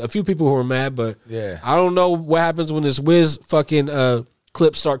probably a few people who were mad, but I don't know what happens when this Wiz fucking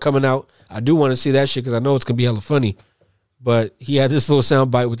clips start coming out. I do want to see that shit because I know it's gonna be hella funny. But he had this little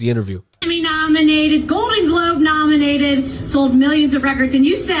sound bite with the interview. Emmy nominated, Golden Globe nominated, sold millions of records, and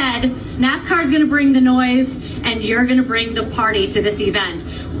you said NASCAR's going to bring the noise and you're going to bring the party to this event.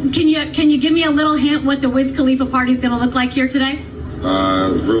 Can you give me a little hint what the Wiz Khalifa party is going to look like here today?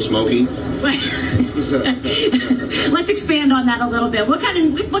 Real smoky. Let's expand on that a little bit. What kind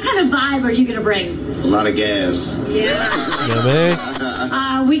of vibe are you going to bring? A lot of gas. Yeah. You know what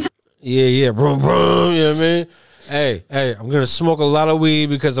I mean? Brum, brum, you know what I mean? Hey, I'm going to smoke a lot of weed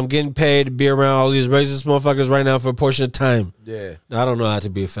because I'm getting paid to be around all these racist motherfuckers right now for a portion of time. Yeah. Now, I don't know that to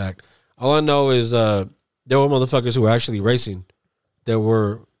be a fact. All I know is there were motherfuckers who were actually racing that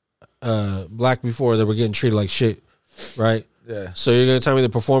were black before that were getting treated like shit, right? Yeah. So you're going to tell me the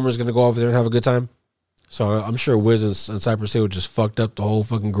performer is going to go over there and have a good time? So I'm sure Wiz and Cypress Hill just fucked up the whole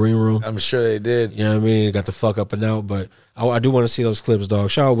fucking green room. I'm sure they did. You know what I mean? They got the fuck up and out, but I do want to see those clips, dog.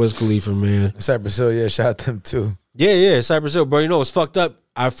 Shout out Wiz Khalifa, man. Cypress Hill, shout out them too. Yeah, Cypress Hill, bro. You know what's fucked up?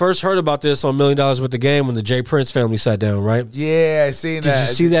 I first heard about this on $1 Million with the Game when the Jay Prince family sat down, right? Yeah, I seen that. Did you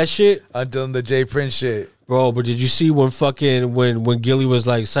see that shit? I'm doing the Jay Prince shit. Bro, but did you see when when Gilly was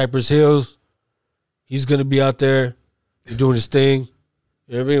like, Cypress Hills, he's going to be out there doing his thing?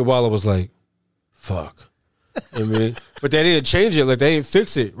 You know what I mean? Walla was like, fuck. You know what I mean? But they didn't change it. Like, they didn't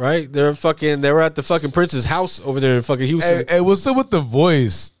fix it, right? They were at the fucking Prince's house over there in fucking Houston. Hey, what's up with the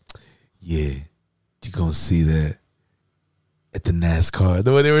voice? Yeah, you gonna see that at the NASCAR.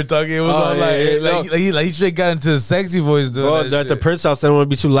 The way they were talking, it was like he straight got into a sexy voice. Doing at the Prince house, they don't want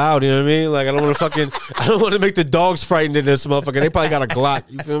to be too loud. You know what I mean? Like, I don't want to I don't want to make the dogs frightened in this motherfucker. They probably got a Glock.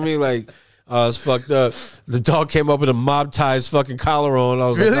 You feel me? Like, it's fucked up. The dog came up with a Mob Ties fucking collar on. I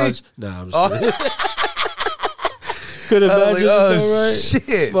was really? Like, nah, I'm just kidding. Could imagine that, right?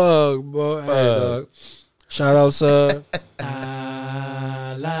 Shit. Fuck, boy. Hey, dog. Shout out, sir.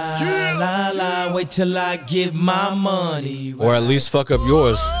 Wait till I get my money. Or at least fuck up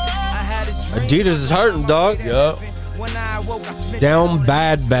yours. Adidas is hurting, dog. Yup. Down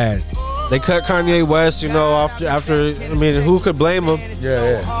bad. They cut Kanye West, you know, after I mean, who could blame him?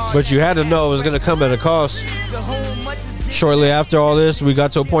 Yeah. But you had to know it was going to come at a cost. Shortly after all this, we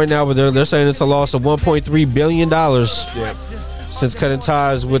got to a point now where they're saying it's a loss of $1.3 billion since cutting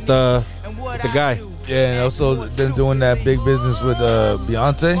ties with the guy. Yeah, and also them doing that big business with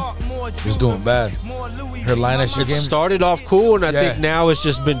Beyonce is doing bad. Her line that she started off cool, and I think now it's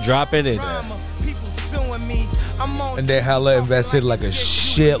just been dropping it. And they hella invested like a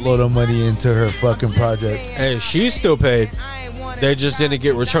shitload of money into her fucking project. And she's still paid. They just didn't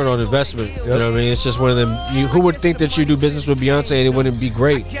get return on investment. You know what I mean? It's just one of them. Who would think that you do business with Beyonce and it wouldn't be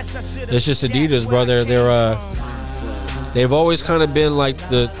great? It's just Adidas, brother. They've always kind of been like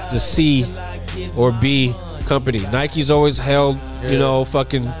the C or B company. Nike's always held, you know,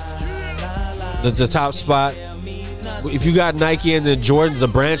 fucking the top spot. If you got Nike and then Jordan's a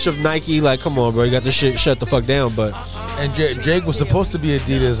branch of Nike, like, come on, bro, you got this shit shut the fuck down. But Drake was supposed to be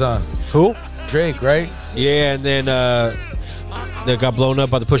Adidas, huh? Who? Drake, right? Yeah, and then they got blown up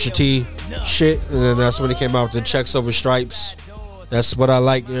by the Pusha T shit, and then that's when he came out with the checks over stripes. That's what I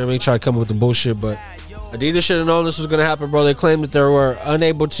like, you know what I mean? Try to come up with the bullshit, but Adidas should have known this was going to happen, bro. They claimed that they were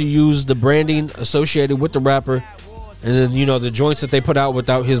unable to use the branding associated with the rapper. And then, you know, the joints that they put out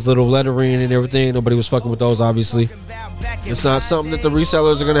without his little lettering and everything, nobody was fucking with those, obviously. It's not something that the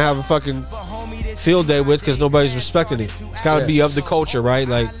resellers are going to have a fucking field day with because nobody's respecting it. It's got to be of the culture, right?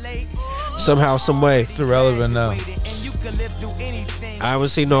 Like, somehow, some way. It's irrelevant now. I haven't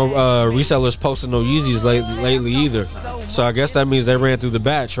seen no resellers posting no Yeezys lately either. So I guess that means they ran through the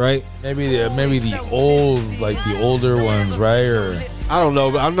batch, right? Maybe the older ones, right? Or I don't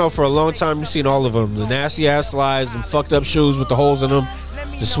know, but I know for a long time you've seen all of them. The nasty ass slides and fucked up shoes with the holes in them.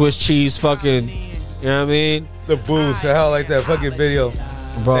 The Swiss cheese fucking, you know what I mean? the boots. Hell, like that fucking video.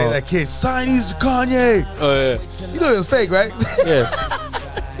 Bro. Hey, that kid, sign these Kanye. Oh, yeah. You know it was fake, right? Yeah.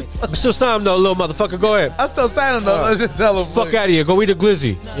 I'm still sign him though, little motherfucker. Go ahead. I still sign him though. Let's just tell him. Fuck out of here. Go eat a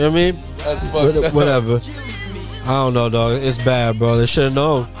glizzy. You know what I mean? That's fucked up. Whatever. I don't know, dog. It's bad, bro. They should have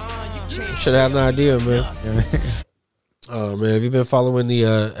known. Should have had an idea, man. Oh, man. Have you been following the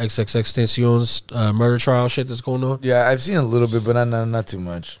XXXTentacion's murder trial shit that's going on? Yeah, I've seen a little bit, but not too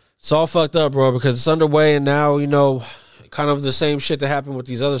much. It's all fucked up, bro, because it's underway, and now, you know, kind of the same shit that happened with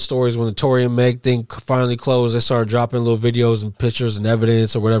these other stories when the Tory and Meg thing finally closed. They started dropping little videos and pictures and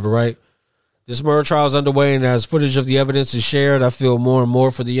evidence or whatever, right? This murder trial is underway, and as footage of the evidence is shared, I feel more and more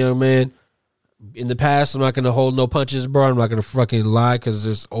for the young man. In the past, I'm not going to hold no punches, bro. I'm not going to fucking lie because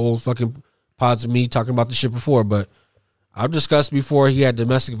there's old fucking pods of me talking about this shit before, but I've discussed before he had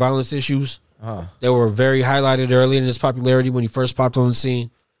domestic violence issues. They were very highlighted early in his popularity when he first popped on the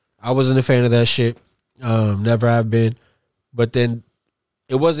scene. I wasn't a fan of that shit. Never have been. But then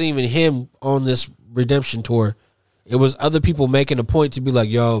it wasn't even him on this redemption tour. It was other people making a point to be like,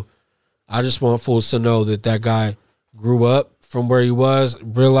 yo, I just want fools to know that that guy grew up from where he was,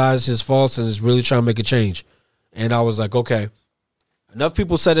 realized his faults, and is really trying to make a change. And I was like, okay. Enough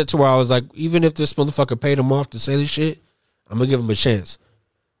people said it to where I was like, even if this motherfucker paid him off to say this shit, I'm going to give him a chance.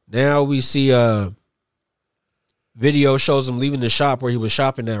 Now we see video shows him leaving the shop where he was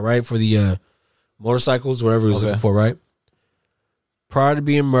shopping at, right? For the motorcycles, whatever he was looking for, right? Prior to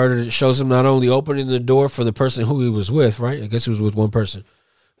being murdered, it shows him not only opening the door for the person who he was with, right? I guess he was with one person.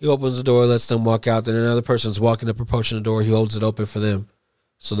 He opens the door, lets them walk out. Then another person's walking up, approaching the door. He holds it open for them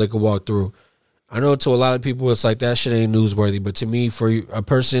so they can walk through. I know to a lot of people, it's like that shit ain't newsworthy. But to me, for a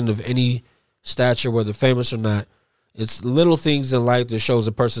person of any stature, whether famous or not, it's little things in life that shows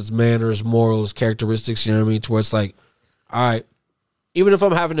a person's manners, morals, characteristics, you know what I mean? To where it's like, all right, even if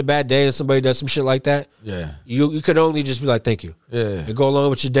I'm having a bad day and somebody does some shit like that, yeah, you could only just be like, thank you. Yeah. And go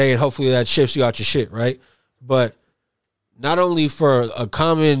along with your day, and hopefully that shifts you out your shit, right? But not only for a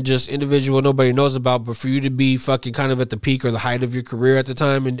common just individual nobody knows about, but for you to be fucking kind of at the peak or the height of your career at the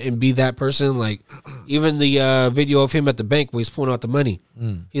time and be that person, like even the video of him at the bank where he's pulling out the money,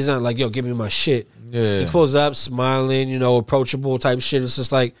 he's not like, yo, give me my shit. Yeah. He pulls up, smiling, you know, approachable type shit. It's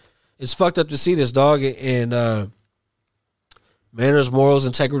just like, it's fucked up to see this, dog. And manners, morals,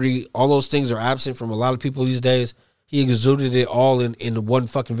 integrity, all those things are absent from a lot of people these days. He exuded it all in one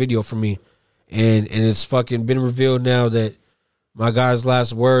fucking video for me. And it's fucking been revealed now that my guy's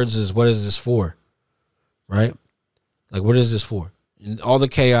last words is, what is this for? Right? Like, what is this for? And all the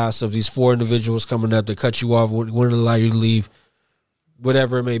chaos of these four individuals coming up to cut you off, wouldn't allow you to leave,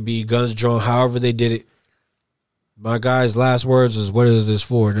 whatever it may be, guns drawn, however they did it. My guy's last words is, what is this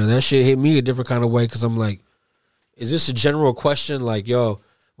for? Now, that shit hit me a different kind of way because I'm like, is this a general question? Like, yo,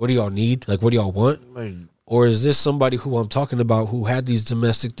 what do y'all need? Like, what do y'all want? Or is this somebody who I'm talking about who had these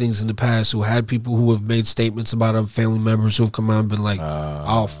domestic things in the past, who had people who have made statements about them, family members who have come out and been like,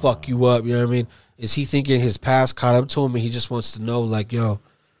 I'll fuck you up, you know what I mean? Is he thinking his past caught up to him and he just wants to know, like, yo,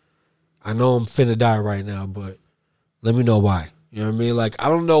 I know I'm finna die right now, but let me know why. You know what I mean? Like, I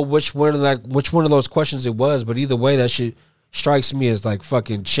don't know which one of those questions it was, but either way, that shit strikes me as like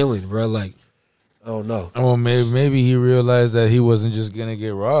fucking chilling, bro. Like, I don't know. Well, maybe he realized that he wasn't just gonna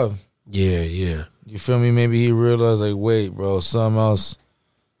get robbed. Yeah. You feel me? Maybe he realized, like, wait, bro, something else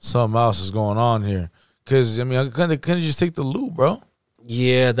is going on here. Because, I mean, I couldn't just take the loot, bro.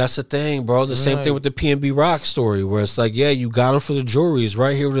 Yeah, that's the thing, bro. The same thing with the PNB Rock story, where it's like, yeah, you got him for the jewelry. He's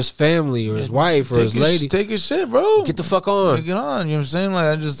right here with his family or his wife or his lady. Take his shit, bro. Get the fuck on. Get on. You know what I'm saying?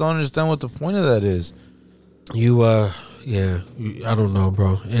 Like, I just don't understand what the point of that is. I don't know,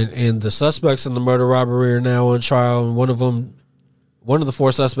 bro. And the suspects in the murder robbery are now on trial, and one of the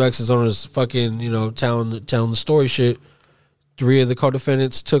four suspects is on his fucking, you know, telling the story shit. 3 of the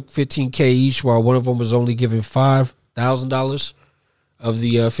co-defendants took $15K each, while one of them was only given $5,000 of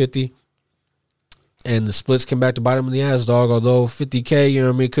the 50. And the splits came back to bite him in the ass, dog. Although $50K, you know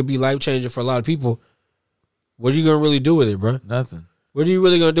what I mean, could be life-changing for a lot of people. What are you going to really do with it, bro? Nothing. What are you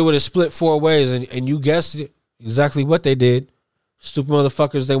really going to do with it split 4 ways? And you guessed it, exactly what they did. Stupid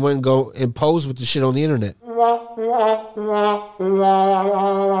motherfuckers, they went and go and pose with the shit on the internet.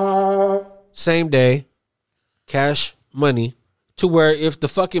 Same day, cash money, to where if the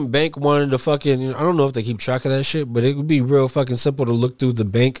fucking bank wanted to fucking, I don't know if they keep track of that shit, but it would be real fucking simple to look through the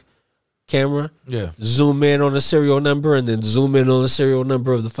bank camera, zoom in on the serial number, and then zoom in on the serial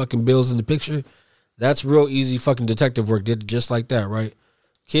number of the fucking bills in the picture. That's real easy fucking detective work. Did it just like that, right?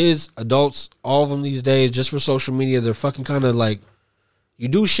 Kids, adults, all of them these days, just for social media, they're fucking kind of like, you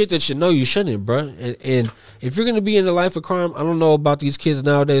do shit that you know you shouldn't, bro. And if you're gonna be in the life of crime, I don't know about these kids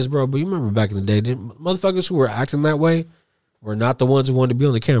nowadays, bro, but you remember back in the day, motherfuckers who were acting that way were not the ones who wanted to be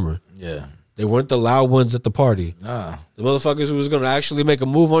on the camera. Yeah. They weren't the loud ones at the party. Nah. The motherfuckers who was gonna actually make a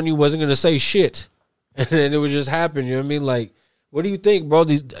move on you wasn't gonna say shit. And then it would just happen, you know what I mean? Like, what do you think, bro?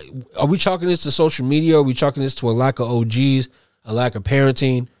 Are we chalking this to social media? Are we chalking this to a lack of OGs, a lack of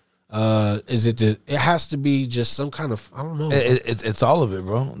parenting? It has to be just some kind of, I don't know. It's all of it,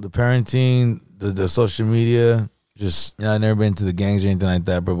 bro. The parenting, the social media, just, I've never been to the gangs or anything like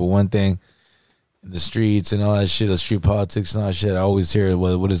that, bro. But one thing, the streets and all that shit, the street politics and all that shit, I always hear,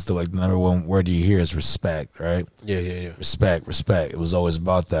 what is the number one word you hear is respect, right? Yeah. Respect. It was always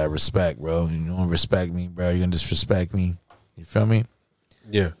about that, respect, bro. You don't respect me, bro. You're gonna disrespect me. You feel me?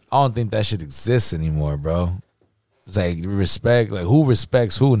 Yeah. I don't think that shit exists anymore, bro. It's like respect, like who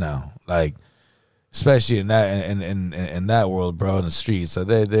respects who now? Like, especially in that world, bro, in the streets. So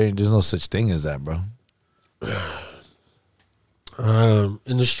there's no such thing as that, bro.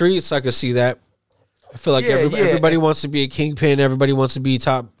 In the streets, I could see that. I feel like everybody wants to be a kingpin. Everybody wants to be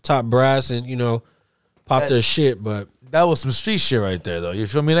top brass and pop their shit. But that was some street shit right there, though. You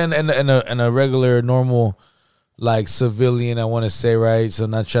feel me? And a regular, normal, like civilian, I want to say, right? So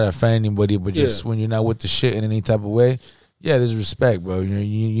not trying to offend anybody, but just when you're not with the shit in any type of way, there's respect, bro.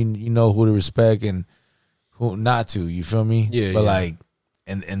 You know who to respect and who not to. You feel me? Yeah. But like,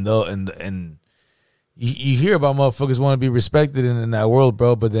 and you hear about motherfuckers want to be respected in that world,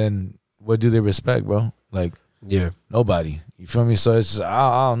 bro. But then what do they respect, bro? Like, nobody. You feel me? So it's just,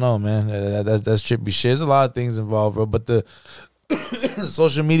 I don't know, man. That's trippy shit. There's a lot of things involved, bro. But the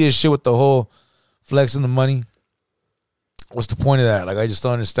social media shit with the whole flexing the money. What's the point of that? Like, I just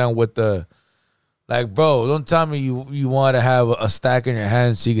don't understand what the, like, bro, don't tell me you want to have a stack in your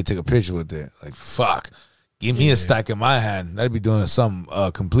hand so you can take a picture with it. Like, fuck. Give me a stack in my hand. That'd be doing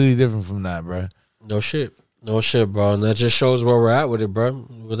something completely different from that, bro. No shit, bro. And that just shows where we're at with it, bro.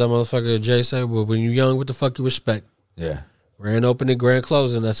 What that motherfucker Jay said, well, when you're young, what the fuck you respect? Yeah. Grand opening, grand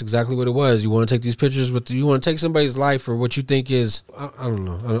closing. That's exactly what it was. You want to take these pictures you want to take somebody's life for what you think is, I don't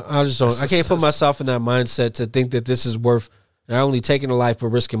know. I just don't, I can't put myself in that mindset to think that this is worth not only taking a life, but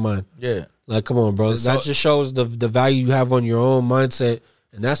risking mine. Yeah. Like, come on, bro. That just shows the value you have on your own mindset.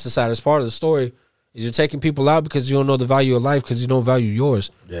 And that's the saddest part of the story, is you're taking people out because you don't know the value of life because you don't value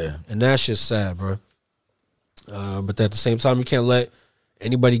yours. Yeah. And that's just sad, bro. But at the same time, you can't let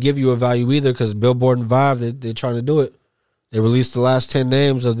anybody give you a value either, because Billboard and Vibe, they're trying to do it. They released the last 10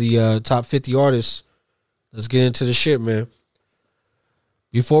 names of the top 50 artists. Let's get into the shit, man.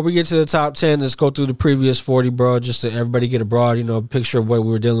 Before we get to the top 10, let's go through the previous 40, bro, just so everybody get a broad, picture of what we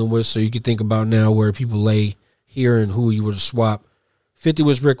were dealing with, so you can think about now where people lay here and who you would swap. 50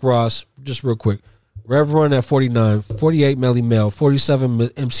 was Rick Ross, just real quick. Rev Run at 49, 48 Melly Mel,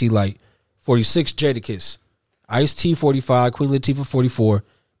 47 MC Light, 46 Jadakiss, Ice-T 45, Queen Latifah 44,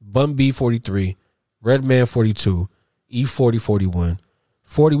 Bun B 43, Redman 42, E40 41.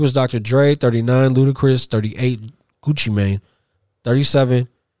 40 was Dr. Dre, 39 Ludacris, 38 Gucci Mane, 37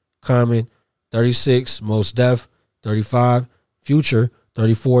 Common, 36 Mos Def, 35 Future,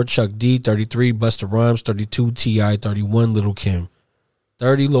 34 Chuck D, 33 Busta Rhymes, 32 T.I., 31 Lil' Kim,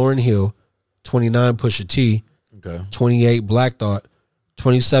 30 Lauryn Hill, 29 Pusha T, 28 Black Thought,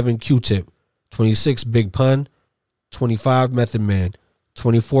 27 Q-Tip, 26 Big Pun, 25 Method Man,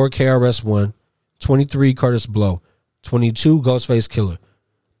 24 KRS-One, 23 Curtis Blow, 22 Ghostface Killer,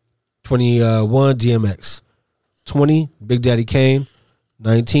 21 DMX, 20 Big Daddy Kane,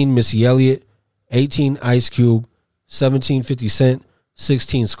 19 Missy Elliott, 18 Ice Cube, 17 50 Cent,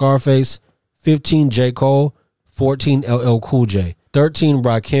 16 Scarface, 15 J. Cole, 14 LL Cool J, 13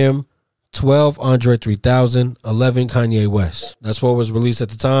 Rakim, 12 Andre 3000, 11 Kanye West. That's what was released at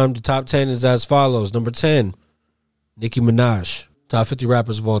the time. The top 10 is as follows. Number 10, Nicki Minaj, top 50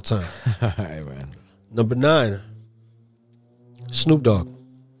 rappers of all time. All right, man. Number 9, Snoop Dogg.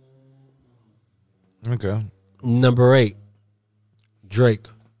 Okay. Number 8, Drake.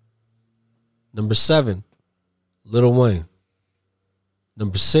 Number 7, Lil Wayne.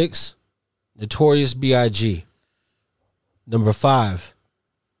 Number 6, Notorious B.I.G. Number 5,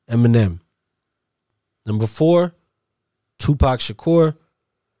 Eminem. Number 4, Tupac Shakur.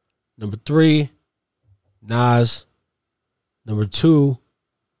 Number 3, Nas. Number 2,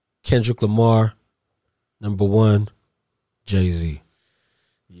 Kendrick Lamar. Number 1, Jay-Z.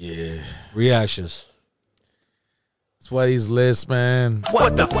 Yeah. Reactions. That's why these lists, man.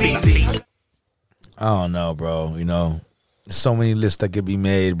 What the Feezy? I don't know, bro. so many lists that could be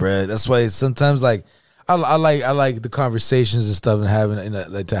made, bro. That's why sometimes like I like the conversations and stuff and having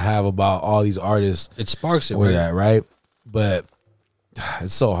like to have about all these artists. It sparks it, with right? that, right? But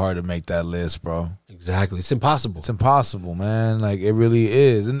it's so hard to make that list, bro. Exactly, it's impossible. It's impossible, man. Like it really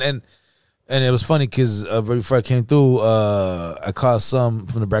is. And it was funny because right before I came through, I caught some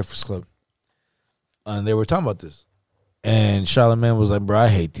from the Breakfast Club, and they were talking about this. And Charlamagne was like, "Bro, I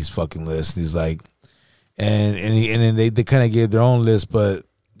hate these fucking lists." He's like, and then they kind of gave their own list, but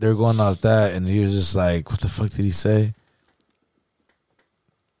they're going off that, and he was just like, "What the fuck did he say?"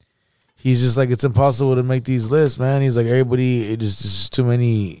 He's just like, "It's impossible to make these lists, man." He's like, "Everybody, it is just too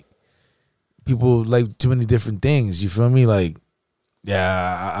many people like too many different things." You feel me? Like,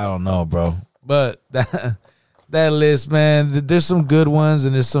 yeah, I don't know, bro. But that list, man, there's some good ones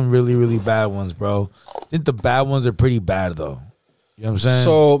and there's some really, really bad ones, bro. I think the bad ones are pretty bad, though. You know what I'm saying?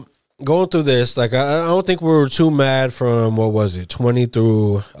 So going through this, like I don't think we were too mad from, what was it, 20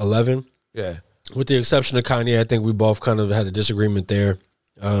 through 11? Yeah. With the exception of Kanye, I think we both kind of had a disagreement there.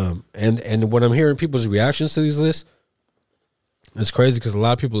 And when I'm hearing people's reactions to these lists, it's crazy because a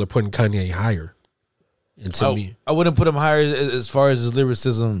lot of people are putting Kanye higher. And to me, I wouldn't put him higher as far as his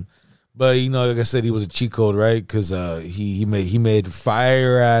lyricism, but you know, like I said, he was a cheat code, right? Because he made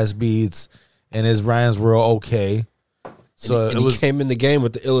fire ass beats, and his rhymes were okay. So and he came in the game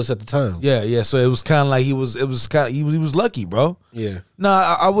with the illest at the time. Yeah. So it was kind of like he was lucky, bro. Yeah. No,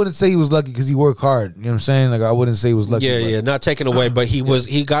 I wouldn't say he was lucky because he worked hard. You know what I'm saying? Like I wouldn't say he was lucky. Yeah. Not taken away, but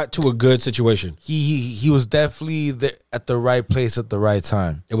he got to a good situation. He was definitely at the right place at the right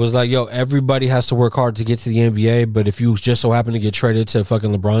time. It was like, yo, everybody has to work hard to get to the NBA, but if you just so happen to get traded to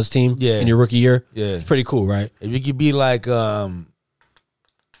fucking LeBron's team in your rookie year, it's pretty cool, right? If you could be like who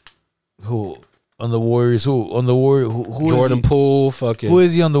on the Warriors? Who on the Warriors? Who Jordan Poole, fucking. Who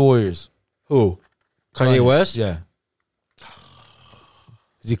is he on the Warriors? Who? Kanye West? Yeah.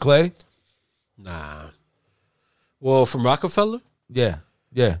 Is he Clay? Nah. Well, from Rockefeller? Yeah.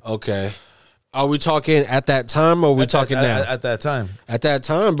 Okay. Are we talking at that time or are we talking now? At that time. At that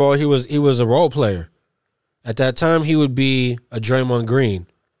time, bro, he was a role player. At that time, he would be a Draymond Green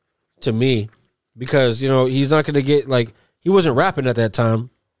to me because, you know, he's not going to get, like, he wasn't rapping at that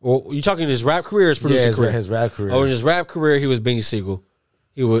time. Well, you talking his rap career or his producing career? His rap career. Oh, in his rap career, he was Beanie Siegel.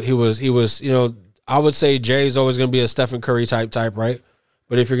 He was, you know, I would say Jay's always going to be a Stephen Curry type, right?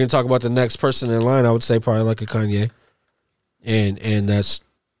 But if you're going to talk about the next person in line, I would say probably like a Kanye. And that's,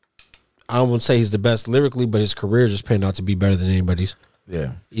 I wouldn't say he's the best lyrically, but his career just panned out to be better than anybody's.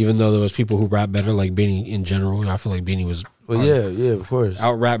 Yeah. Even though there was people who rap better, like Beanie in general. I feel like Beanie was of course.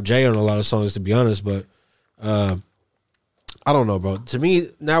 out-rap Jay on a lot of songs, to be honest. But I don't know, bro. To me,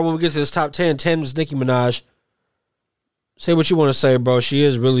 now when we get to this top 10 was Nicki Minaj. Say what you want to say, bro. She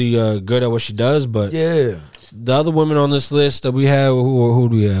is really good at what she does, but yeah. The other women on this list that we have, who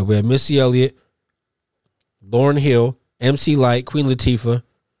do we have? We have Missy Elliott, Lauryn Hill, MC Lyte, Queen Latifah.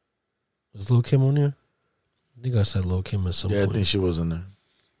 Was Lil' Kim on there? I think I said Lil' Kim at some point. Yeah, I think she was in there.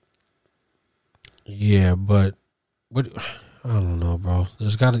 Yeah, but what? I don't know, bro.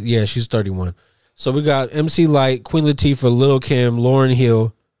 There's got to, yeah, she's 31. So we got MC Lyte, Queen Latifah, Lil' Kim, Lauryn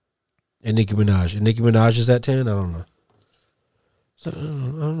Hill, and Nicki Minaj. And Nicki Minaj is at 10? I don't know. So, I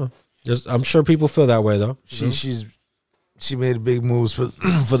don't know. I'm sure people feel that way though. She made big moves for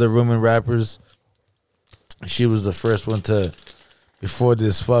the women rappers. She was the first one to, before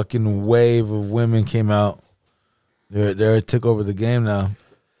this fucking wave of women came out, they took over the game now.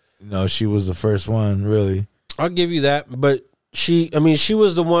 You know, she was the first one, really. I'll give you that, but she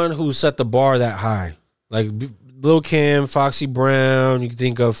was the one who set the bar that high. Like Lil' Kim, Foxy Brown, you can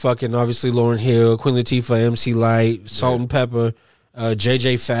think of fucking obviously Lauryn Hill, Queen Latifah, MC Lyte, Salt and Pepper,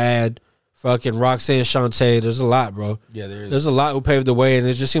 JJ Fad, fucking Roxanne Shante. There's a lot, bro. Yeah, there's a lot who paved the way, and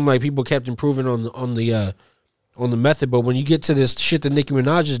it just seemed like people kept improving on the method. But when you get to this shit that Nicki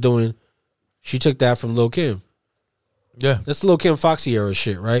Minaj is doing, she took that from Lil' Kim. Yeah, that's Lil' Kim Foxy era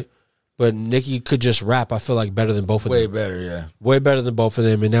shit, right? But Nicki could just rap, I feel like, better than both of them. Way better, yeah. Way better than both of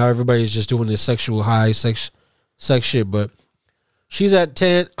them. And now everybody's just doing this sexual high, sex shit. But she's at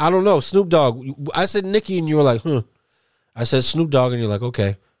 10. I don't know. Snoop Dogg. I said Nicki and you were like, I said Snoop Dogg and you're like,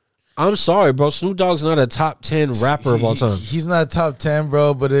 okay. I'm sorry, bro. Snoop Dogg's not a top 10 rapper of all time. He's not top 10,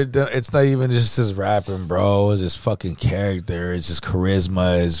 bro, but it's not even just his rapping, bro. It's his fucking character. It's his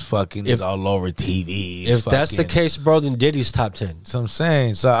charisma. It's fucking it's all over TV. If that's the case, bro, then Diddy's top 10. So I'm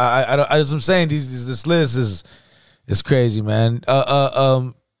saying. So I'm saying this list is crazy, man.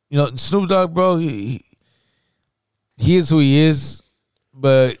 You know, Snoop Dogg, bro, he is who he is,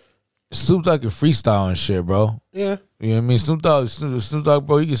 but Snoop Dogg can freestyle and shit, bro. Yeah. You know what I mean? Snoop Dogg,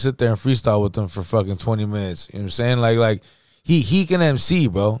 bro, you can sit there and freestyle with them for fucking 20 minutes. You know what I'm saying? Like he can MC,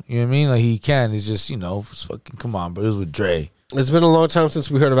 bro. You know what I mean? Like he can. It's just, it's fucking, come on, bro. It was with Dre. It's been a long time since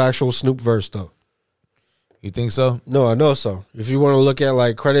we heard of actual Snoop verse, though. You think so? No, I know so. If you want to look at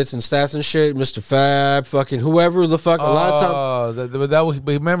like credits and stats and shit, Mr. Fab, fucking whoever the fuck, a lot of time.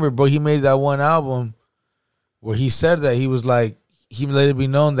 But remember, bro, he made that one album where he said that he was like, he let it be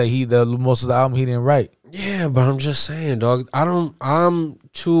known that most of the album he didn't write. Yeah, but I'm just saying, dog. I'm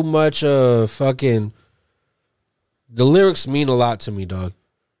too much fucking. The lyrics mean a lot to me, dog.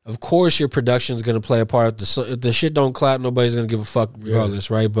 Of course, your production's gonna play a part. If the shit don't clap, nobody's gonna give a fuck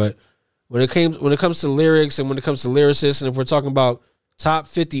regardless, right? But when it comes to lyrics and when it comes to lyricists, and if we're talking about top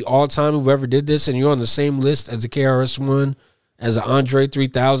 50 all time who ever did this, and you're on the same list as a KRS-One, as an Andre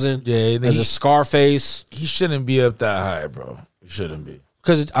 3000, as a Scarface, he shouldn't be up that high, bro. He shouldn't be.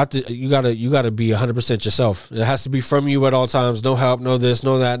 Because you gotta be 100% yourself. It has to be from you at all times. No help, no this,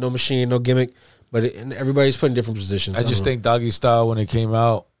 no that, no machine, no gimmick. But everybody's put in different positions. I just think Doggy Style, when it came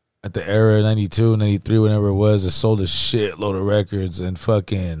out at the era 92, 93, whenever it was, it sold a shitload of records and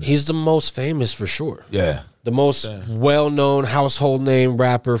fucking. He's the most famous for sure. Yeah, the most well-known household name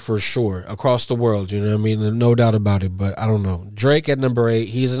rapper for sure across the world. You know what I mean? No doubt about it. But I don't know. Drake at number 8.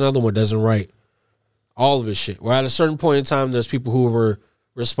 He's another one doesn't write all of his shit. Where at a certain point in time, there's people who were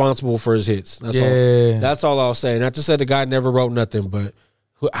responsible for his hits. That's all I'll say. Not to say the guy never wrote nothing, but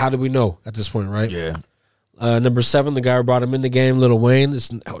how do we know at this point, right? Yeah. Number 7, the guy who brought him in the game, Lil Wayne.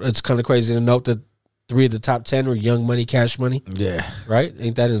 It's kind of crazy to note that 3 of the top 10 were Young Money, Cash Money. Yeah. Right?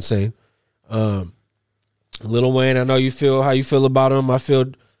 Ain't that insane? Lil Wayne, I know you feel how you feel about him. I feel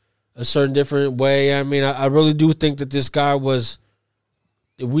a certain different way. I mean, I really do think that this guy was,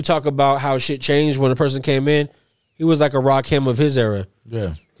 if we talk about how shit changed when a person came in, he was like a Rakim of his era.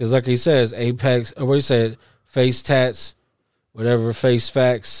 Yeah. Because like he says, Apex, or what he said, face tats, whatever, face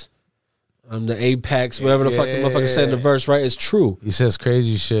facts. I'm the Apex, whatever the fuck the motherfucker said in the verse, right? It's true. He says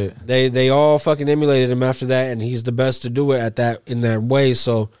crazy shit. They all fucking emulated him after that, and he's the best to do it in that way.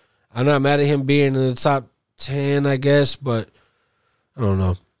 So I'm not mad at him being in the top 10, I guess, but I don't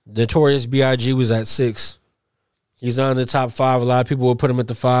know. Notorious B.I.G. was at 6. He's on the top 5. A lot of people would put him at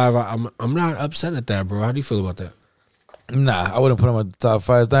the 5. I'm not upset at that, bro. How do you feel about that? Nah, I wouldn't put him at the top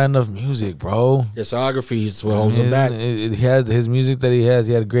 5. It's not enough music, bro. Discography is what holds him back. He had his music that he has.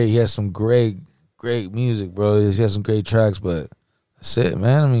 He has some great music, bro. He has some great tracks, but that's it,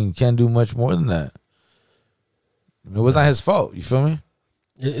 man. I mean, you can't do much more than that. It was not his fault. You feel me?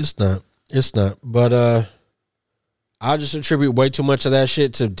 It's not. But I just attribute way too much of that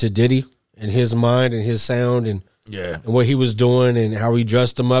shit to Diddy and his mind and his sound and what he was doing and how he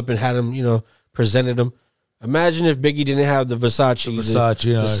dressed him up and had him, presented him. Imagine if Biggie didn't have the Versace,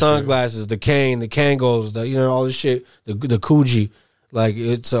 the sunglasses, the cane, the Kangos, all this shit, the Coogee. Like,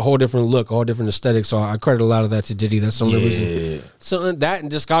 it's a whole different look, a whole different aesthetic. So I credit a lot of that to Diddy. That's some of the reason. So that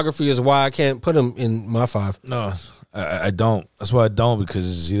and discography is why I can't put him in my 5. No, I don't. That's why I don't,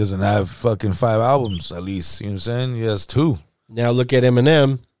 because he doesn't have fucking 5 albums at least. You know what I'm saying? He has 2. Now look at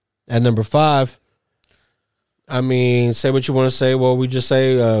Eminem at number 5. I mean, say what you want to say. Well, we just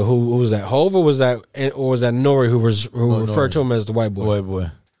say who was that? Hov, or was that Nori who referred Nori. to him as the white boy? White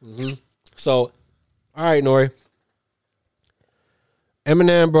boy. Mm-hmm. So, all right, Nori.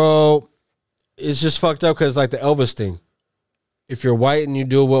 Eminem, bro, it's just fucked up because like the Elvis thing. If you're white and you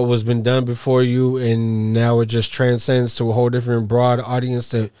do what was been done before you, and now it just transcends to a whole different broad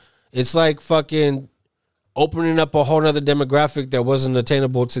audience, it's like fucking opening up a whole other demographic that wasn't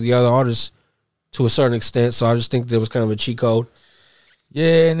attainable to the other artists to a certain extent. So I just think there was kind of a cheat code.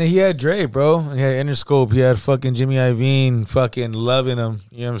 Yeah, and then he had Dre, bro. And he had Interscope. He had fucking Jimmy Iovine fucking loving him.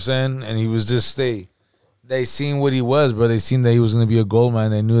 You know what I'm saying? And he was just, they seen what he was, bro. They seen that he was going to be a gold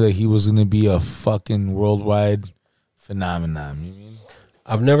mine. They knew that he was going to be a fucking worldwide phenomenon. You know what I mean?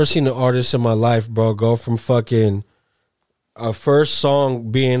 I've never seen an artist in my life, bro, go from fucking a first song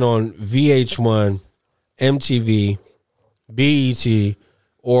being on VH1, MTV, BET,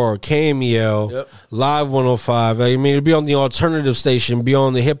 or KMEL, Live 105. I mean, it'd be on the alternative station, be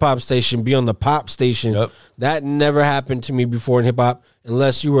on the hip-hop station, be on the pop station. That never happened to me before in hip-hop,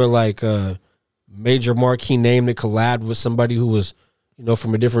 unless you were like a major marquee name that collabed with somebody who was,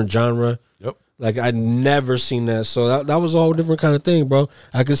 from a different genre. Like, I'd never seen that. So that was a whole different kind of thing, bro.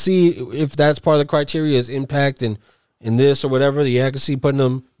 I could see if that's part of the criteria is impact and this or whatever. Yeah, I could see putting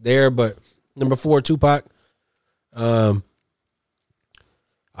them there. But number 4, Tupac.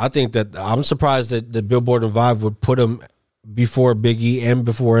 I think that I'm surprised that the Billboard and Vibe would put him before Biggie and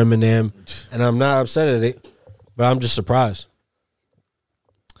before Eminem, and I'm not upset at it, but I'm just surprised.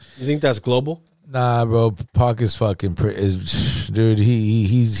 You think that's global? Nah, bro. Pac is fucking dude.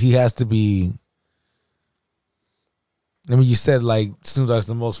 He has to be. I mean, you said like Snoop Dogg's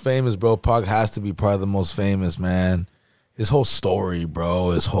the most famous, bro. Pac has to be part of the most famous, man. His whole story,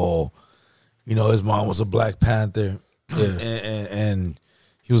 bro. His whole, his mom was a Black Panther, and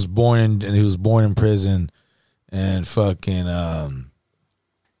he was born in prison, and fucking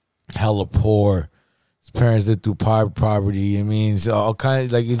hella poor. His parents lived through poverty. I mean, it's all kind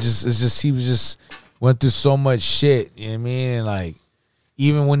of like he was went through so much shit. You know what I mean? And like,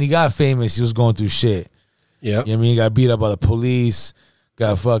 even when he got famous, he was going through shit. Yeah, you know what I mean? He got beat up by the police.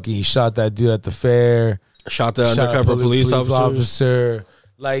 He shot that dude at the fair. Shot the undercover police officer.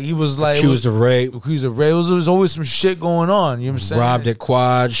 Like, he was like accused of rape. There was always some shit going on. You know what I'm saying? Robbed at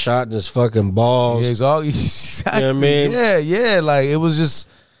quad, shot in his fucking balls. Yeah, exactly. You know what I mean? Yeah. Like, it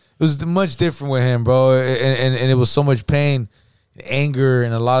was much different with him, bro. And it was so much pain, anger,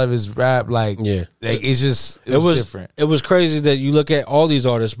 and a lot of his rap. Like, it was different. It was crazy that you look at all these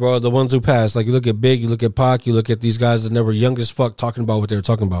artists, bro, the ones who passed. Like, you look at Big, you look at Pac, you look at these guys that never young as fuck talking about what they were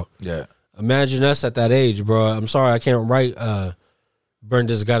talking about. Yeah. Imagine us at that age, bro. I'm sorry, I can't write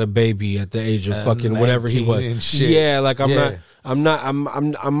Brenda's got a baby at the age of fucking whatever he was. And shit. Yeah, like I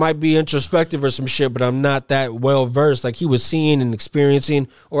might be introspective or some shit, but I'm not that well versed. Like, he was seeing and experiencing,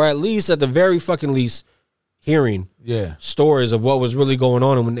 or at least at the very fucking least, hearing stories of what was really going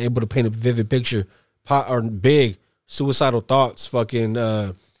on, and when able to paint a vivid picture. Or Big, suicidal thoughts, fucking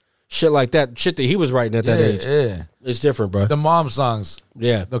shit like that. Shit that he was writing at that age. Yeah. It's different, bro. The mom songs.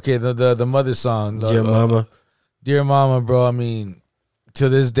 Yeah. Okay, the mother song. Dear Mama. Dear Mama, bro. I mean, to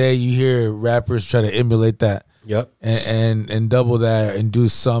this day, you hear rappers try to emulate that. Yep. And double that and do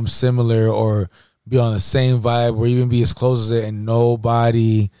some similar or be on the same vibe or even be as close as it, and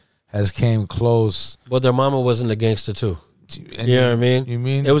nobody has came close. But their mama wasn't a gangster too. And you know what I mean? You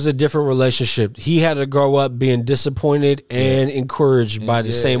mean? It was a different relationship. He had to grow up being disappointed and encouraged by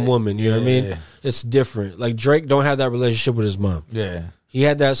the same woman. You know what I mean? It's different. Like, Drake don't have that relationship with his mom. Yeah. He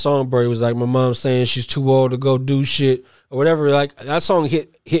had that song, bro. He was like, my mom's saying she's too old to go do shit or whatever. Like, that song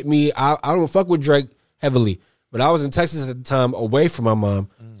hit me. I don't fuck with Drake heavily, but I was in Texas at the time away from my mom,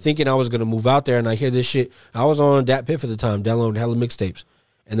 thinking I was going to move out there, and I hear this shit. I was on Dat Piff at the time, downloading hella mixtapes,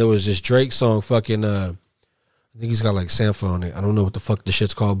 and there was this Drake song fucking, I think he's got like Sampha on it. I don't know what the fuck the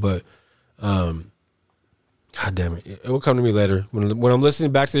shit's called, but God damn it. It will come to me later. When I'm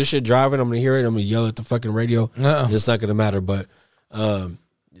listening back to this shit driving, I'm going to hear it. I'm going to yell at the fucking radio. It's not going to matter, but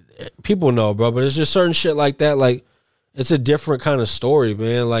people know, bro. But it's just certain shit like that. Like, it's a different kind of story,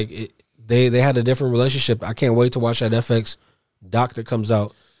 man. Like, they had a different relationship. I can't wait to watch that FX doc that comes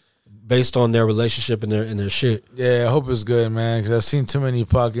out based on their relationship and their shit. Yeah, I hope it's good, man, because I've seen too many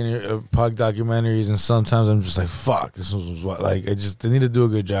Pac documentaries, and sometimes I'm just like, fuck, this was what, like, they need to do a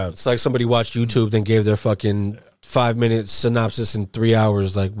good job. It's like somebody watched YouTube, then gave their fucking 5-minute synopsis in 3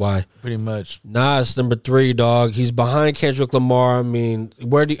 hours. Like, why? Pretty much. Nas, number 3, dog. He's behind Kendrick Lamar. I mean,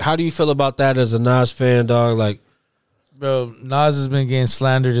 how do you feel about that as a Nas fan, dog? Like, bro, Nas has been getting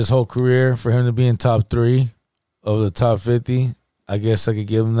slandered his whole career. For him to be in top 3 of the top 50, I guess I could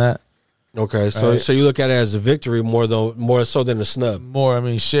give him that. Okay, so right. So you look at it as a victory more so than a snub. More, I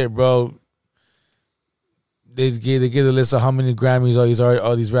mean, shit, bro. They give the list of how many Grammys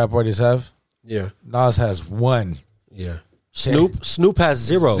all these rap artists have. Yeah, Nas has 1. Yeah, Snoop has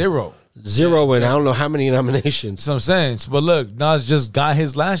 0. 0, and I don't know how many nominations. That's what I'm saying. But look, Nas just got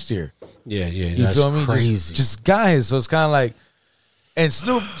his last year. Yeah, you feel me? Crazy. Just got his. So it's kind of like, and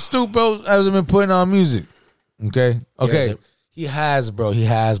Snoop, bro, hasn't been putting on music. Okay. He has, bro. He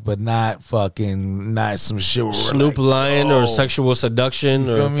has, but not some shit. Where Snoop like, lying or sexual seduction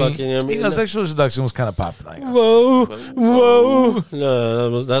or fucking. I mean, sexual seduction was kind of popping. Like, whoa.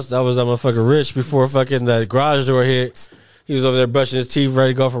 No, that was that motherfucker Rich before fucking that garage door hit. He was over there brushing his teeth,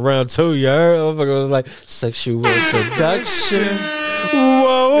 ready to go for round 2. You heard? The motherfucker was like, sexual seduction.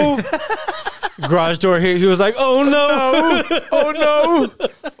 Whoa. Garage door hit. He was like, oh no. Oh no.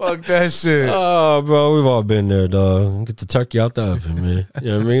 Fuck that shit. Oh, bro, we've all been there, dog. Get the turkey out the oven, man. You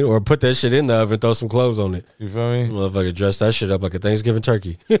know what I mean? Or put that shit in the oven, throw some clothes on it. You feel me? Motherfucker dress that shit up like a Thanksgiving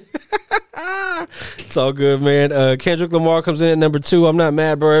turkey. It's all good, man. Kendrick Lamar comes in at number 2. I'm not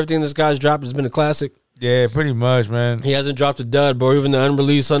mad, bro. Everything this guy's dropped has been a classic. Yeah, pretty much, man. He hasn't dropped a dud, bro. Even the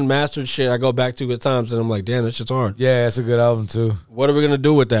unreleased, unmastered shit I go back to at times, and I'm like, damn, that shit's hard. Yeah, it's a good album, too. What are we going to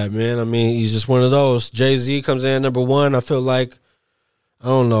do with that, man? I mean, he's just one of those. Jay-Z comes in at number 1. I feel like, I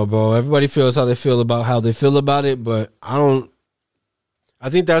don't know, bro. Everybody feels how they feel about it, but I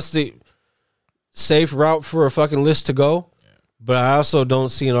think that's the safe route for a fucking list to go, but I also don't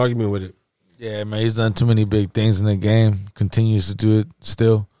see an argument with it. Yeah, man, he's done too many big things in the game. Continues to do it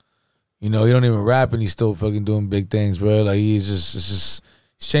still. You know, he don't even rap and he's still fucking doing big things, bro. Like he's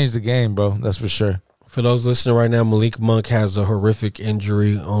changed the game, bro. That's for sure. For those listening right now, Malik Monk has a horrific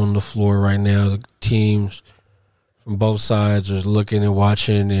injury on the floor right now. The teams from both sides are looking and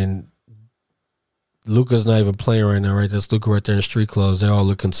watching, and Luka's not even playing right now, right? That's Luka right there in street clothes. They all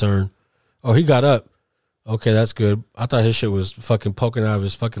look concerned. Oh, he got up. Okay, that's good. I thought his shit was fucking poking out of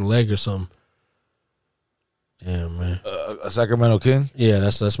his fucking leg or something. Damn, man. A Sacramento King? Yeah,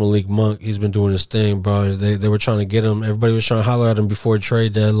 that's Malik Monk. He's been doing his thing, bro. They were trying to get him. Everybody was trying to holler at him before the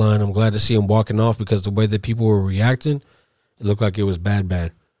trade deadline. I'm glad to see him walking off because the way that people were reacting, it looked like it was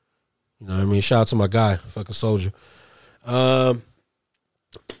bad. You know what I mean? Shout out to my guy, fucking Soldier. Yeah,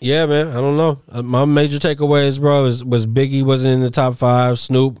 man. I don't know. My major takeaways, bro, was Biggie wasn't in the top 5.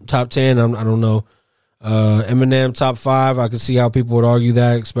 Snoop, top 10. I don't know. Eminem, top 5. I could see how people would argue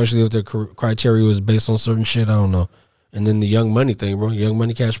that, especially if their criteria was based on certain shit. I don't know. And then the Young Money thing, bro. Young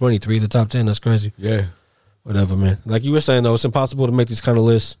Money, Cash Money, 3 of the top 10. That's crazy. Yeah. Whatever, man. Like you were saying, though, it's impossible to make these kind of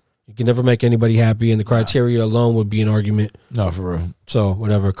lists. You can never make anybody happy, and the criteria alone would be an argument. No, for real. So,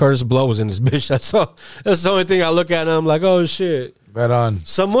 whatever. Curtis Blow was in this bitch. That's the only thing I look at, and I'm like, oh, shit. Bet on.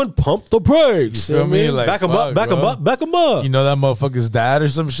 Someone pump the brakes. You feel me? Like, back him up, back him up, back him up. You know that motherfucker's dad or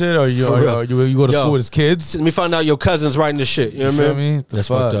some shit? Or you go to school with his kids? Let me find out your cousin's writing this shit. You know what I mean? That's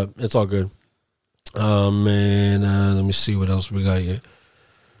fuck? fucked up. It's all good. Man, let me see what else we got here.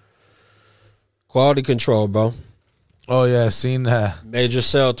 Quality Control, bro. Oh, yeah, seen that. Major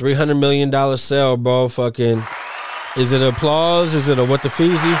sale, $300 million sale, bro. Fucking, is it applause? Is it a what the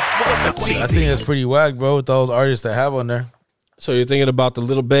feezy? I think it's pretty whack, bro, with those artists that have on there. So you're thinking about the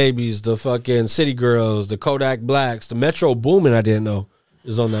Little Babies, the fucking City Girls, the Kodak Blacks, the Metro Boomin, I didn't know,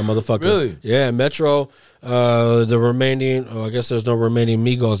 is on that motherfucker. Really? Yeah, Metro. The remaining, I guess there's no remaining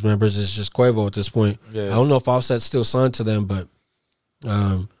Migos members. It's just Quavo at this point. Yeah. I don't know if Offset's still signed to them, but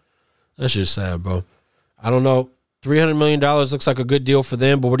that's just sad, bro. I don't know. $300 million looks like a good deal for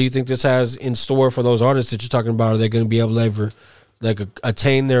them, but what do you think this has in store for those artists that you're talking about? Are they going to be able to ever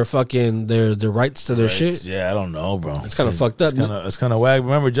attain their fucking their rights to their shit? Yeah, I don't know, bro. It's kind of fucked up. It's kind of whack.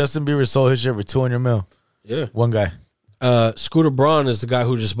 Remember, Justin Bieber sold his shit for $200 million. Yeah, one guy. Scooter Braun is the guy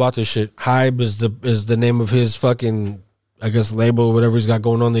who just bought this shit. Hybe is the name of his fucking, I guess, label or whatever he's got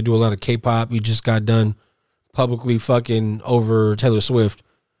going on. They do a lot of K-pop. He just got done publicly fucking over Taylor Swift.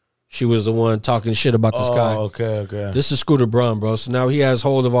 She was the one talking shit about this guy. Okay. This is Scooter Braun, bro. So now he has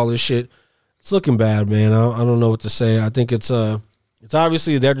hold of all this shit. It's looking bad, man. I don't know what to say. I think it's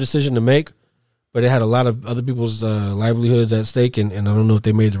obviously their decision to make, but it had a lot of other people's livelihoods at stake, and I don't know if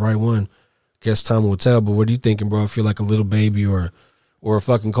they made the right one. Guess time will tell. But what are you thinking, bro? If you're like a Little Baby or a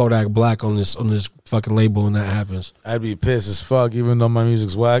fucking Kodak Black on this fucking label and that happens, I'd be pissed as fuck, even though my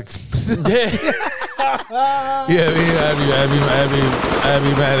music's whack. Yeah, I'd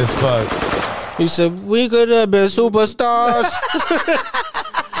be mad as fuck. He said, we could have been superstars,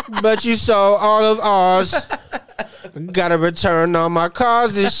 but you sold all of ours. Gotta return all my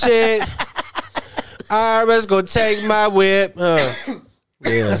cars and shit. IRS gonna take my whip. Yeah,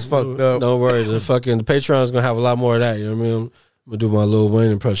 that's fucked up. Don't worry, the Patreon's gonna have a lot more of that. You know what I mean? I'm gonna do my Lil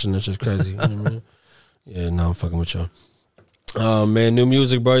Wayne impression. That's just crazy. You know what I mean? Yeah, no, I'm fucking with y'all. Oh man, new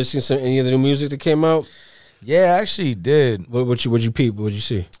music, bro. You seen any of the new music that came out? Yeah, I actually did. What'd you peep? What'd you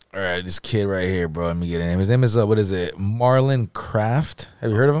see? All right, this kid right here, bro. Let me get a name. His name is what is it? Marlon Craft.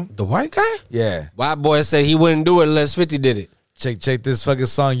 Have you heard of him? The white guy? Yeah. White boy said he wouldn't do it unless 50 did it. Check this fucking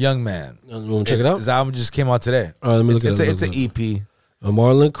song, Young Man. You want to check it out? His album just came out today. All right, let me look at it. It's an EP.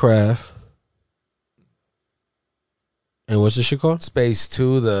 Marlon Craft. And what's this shit called? Space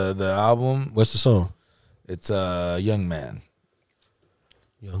 2, the album. What's the song? It's Young Man.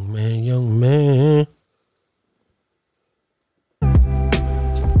 Young man, young man.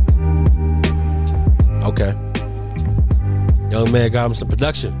 Okay. Young man got him some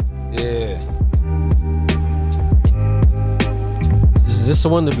production. Yeah. Is this the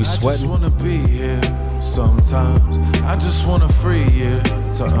one that be sweating? I just wanna be here sometimes. I just wanna free you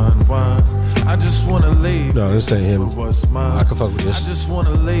to unwind. I just wanna leave. No, this ain't him. I can fuck with this. I just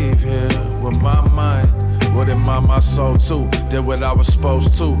wanna leave here with my mind. What in my soul too? Did what I was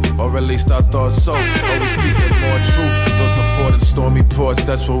supposed to, or at least I thought so. Always speaking more truth. Built a fort in stormy ports,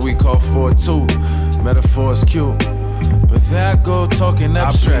 that's what we call Fort 2. Metaphors cute, but there I go talking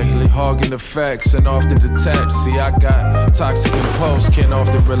abstractly, hogging the facts and often detached. See, I got toxic impulse, can't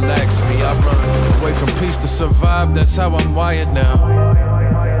often relax me. I run away from peace to survive, that's how I'm wired now.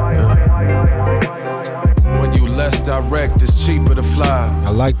 When you less direct, it's cheaper to fly.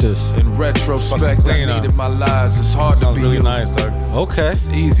 I like this. In retrospect, I needed my lies. It's hard to be really you. nice, dog. Okay. It's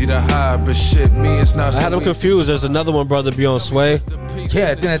easy to hide, but shit, me, it's not. I had them confused. There's another one, brother, be on Sway.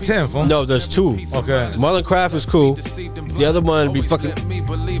 Yeah, I think that's him. Fool. No, there's two. Okay. Marlon Craft is cool. The other one be fucking. Nah,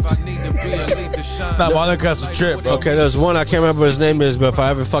 Marlon Craft's a trip, bro. Okay, there's one I can't remember what his name is, but if I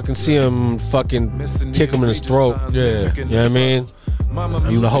ever fucking see him, fucking kick him in his throat. Yeah. You know what I mean? I'm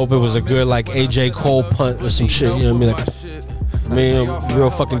gonna hope it was a good like AJ Cole punt or some shit. You know what I mean? Like, real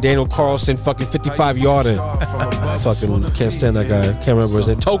fucking Daniel Carlson, fucking 55-yarder. Fucking can't stand that guy. Can't remember his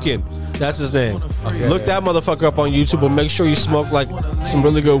name. Token. That's his name. Okay, look that motherfucker up on YouTube, but make sure you smoke like some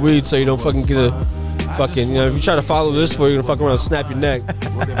really good weed so you don't fucking get a fucking. You know, if you try to follow this for, you're gonna fuck around and snap your neck.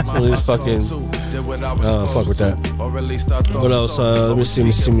 One of these fucking. Fuck with that. What else? Let me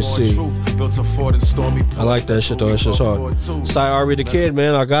see. I like that shit though. That shit's hard. Cy Ari the Kid,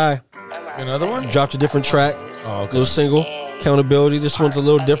 man, our guy. Another one? Dropped a different track. Oh, okay. Little single. Accountability. This one's a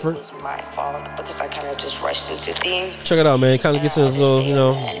little different. My fault because I kind of just rushed into things. Check it out, man. Kind of gets in his little, you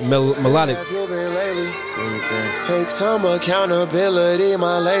know, melodic. Take some accountability,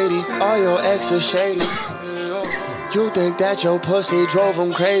 my lady. All your exes shady. You think that your pussy drove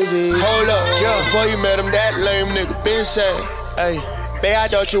him crazy? Hold up, yeah. Before you met him, that lame nigga been said. Hey, babe, I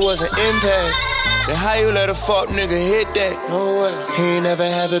thought you was an impact. Then how you let a fuck nigga hit that? No way. He ain't never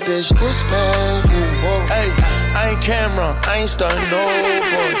have a bitch this bad. Hey, I ain't Cameron, I ain't starting no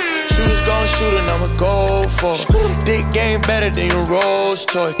boy. Shooters gon' shoot and I'ma go for it. Dick game better than your Rolls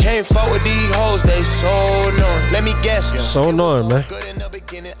toy. Can't fuck with these hoes, they so annoying. Let me guess. So annoying, man.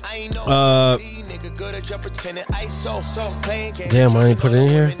 Damn, I ain't put it in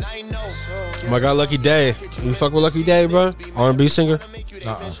here. My guy Lucky Day. You fuck with Lucky Day, bro? R&B singer?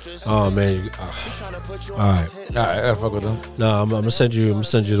 Oh man. Alright. I gotta fuck with him. No, I'm gonna send you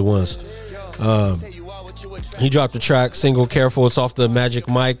the ones. He dropped a track, single Careful. It's off the Magic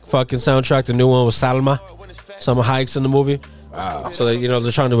Mike fucking soundtrack. The new one was Salma. Some hikes in the movie. Wow. So they, you know,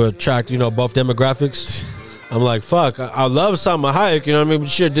 they're trying to attract, you know, both demographics. I'm like, fuck, I love Salma Hayek, you know what I mean?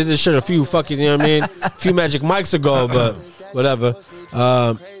 Shit, did this shit a few fucking, you know what I mean? A few Magic Mikes ago, but whatever.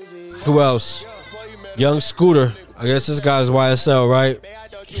 Who else? Young Scooter. I guess this guy's YSL, right?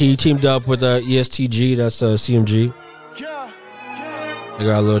 He teamed up with ESTG, that's CMG. They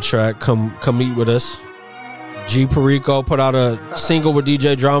got a little track, Come Meet With Us. G Perico put out a single with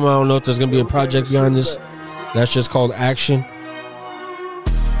DJ Drama. I don't know if there's gonna be a project behind this. That's just called Action.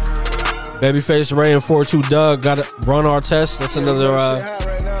 Babyface Ray and 42 Doug got Ron Artest. That's another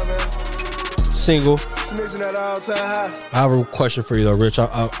single. I have a question for you though, Rich.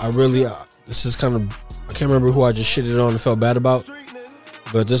 I really, this is kind of, I can't remember who I just shitted on and felt bad about,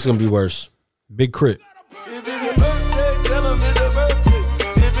 but this is gonna be worse. Big Crit.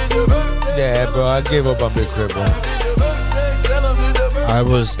 Yeah, bro, I gave up on Big Crit, bro. I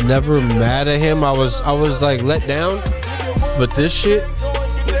was never mad at him. I was like let down, but this shit.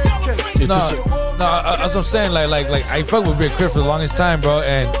 No, that's what I'm saying. Like I fuck with Big Crit for the longest time, bro,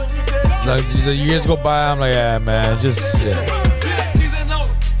 and like the years go by, I'm like, yeah, man, just yeah.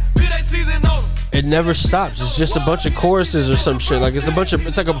 It never stops. It's just a bunch of choruses or some shit. Like it's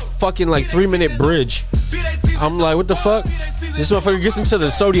like a fucking like 3-minute bridge. I'm like, what the fuck? This motherfucker gets into the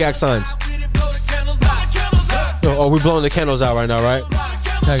zodiac signs. Oh, we're blowing the candles out right now, right?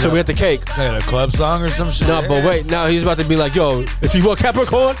 So we got the cake. Like a club song or some shit. No, but wait, now he's about to be like, yo, if you want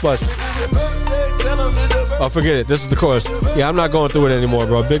Capricorn, but oh, forget it. This is the chorus. Yeah, I'm not going through it anymore,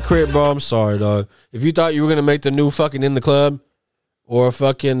 bro. Big Crit, bro. I'm sorry, dog. If you thought you were gonna make the new fucking In the Club or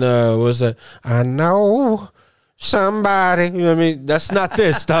fucking what was that? I know somebody. You know what I mean? That's not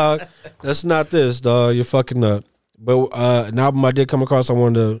this, dog. That's not this, dog. You're fucking up. But an album I did come across, I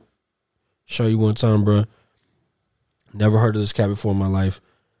wanted to show you one time, bro. Never heard of this cat before in my life.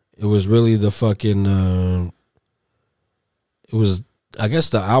 It was really the fucking, it was, I guess,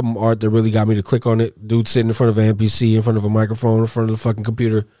 the album art that really got me to click on it. Dude sitting in front of an MPC, in front of a microphone, in front of the fucking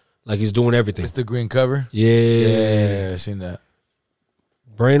computer, like he's doing everything. It's the green cover? Yeah. I seen that.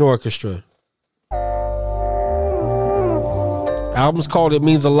 Brain Orchestra. Album's called It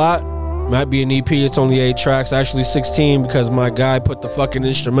Means a Lot. Might be an EP. It's only 8 tracks. Actually 16 because my guy put the fucking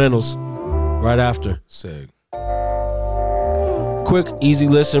instrumentals right after. Sick. Quick, easy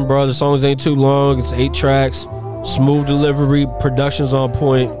listen, bro. The songs ain't too long. It's 8 tracks. Smooth delivery. Production's on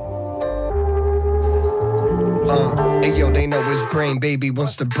point. Hey yo, they know it's Brain Baby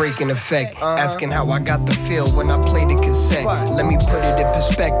wants to break in effect. Asking how I got the feel when I played the cassette. Let me put it in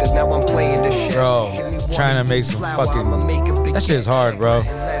perspective. Now I'm playing the shit. Bro, trying to make some fucking. That shit's hard, bro.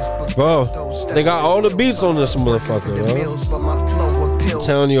 Bro, they got all the beats on this motherfucker, bro. pill. I'm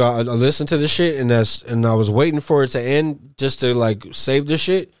telling you, I listened to the shit and I was waiting for it to end just to like save the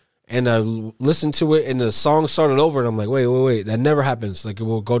shit. And I listened to it and the song started over and I'm like, wait, that never happens. Like it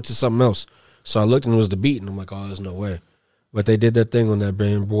will go to something else. So I looked and it was the beat and I'm like, oh, there's no way. But they did that thing on that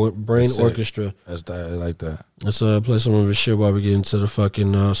brain orchestra. That's that. I like that. Let's play some of his shit while we get into the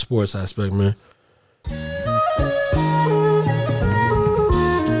fucking sports aspect, man.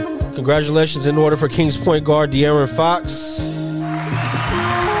 Congratulations in order for Kings point guard De'Aaron Fox.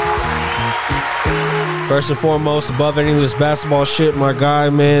 First and foremost, above any of this basketball shit, my guy,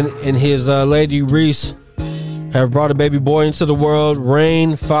 man, and his lady Reese have brought a baby boy into the world.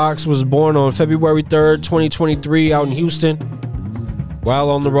 Rain Fox was born on February 3rd, 2023 out in Houston while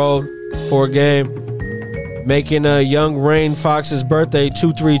on the road for a game, making young Rain Fox's birthday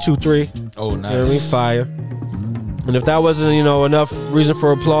 2323. Oh, nice. You know what I mean? Fire. And if that wasn't, enough reason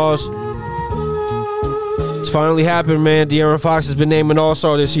for applause, it's finally happened, man. De'Aaron Fox has been named an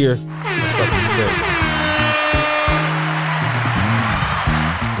All-Star this year. That's fucking sick.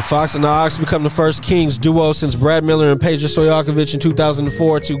 The Fox and the Ox become the first Kings duo since Brad Miller and Peja Stojakovic in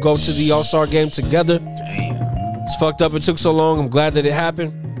 2004 to go to the All-Star game together. Damn. It's fucked up it took so long. I'm glad that it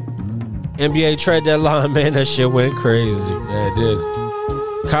happened. NBA trade deadline, man, that shit went crazy. Yeah, it did.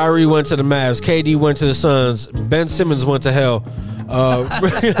 Kyrie went to the Mavs. KD went to the Suns. Ben Simmons went to hell.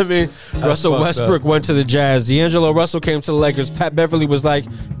 Russell Westbrook went to the Jazz. D'Angelo Russell came to the Lakers. Pat Beverly was like,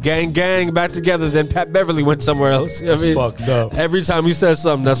 gang, back together. Then Pat Beverly went somewhere else. Fucked up. Every time he says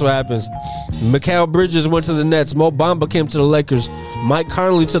something, that's what happens. Mikal Bridges went to the Nets. Mo Bamba came to the Lakers. Mike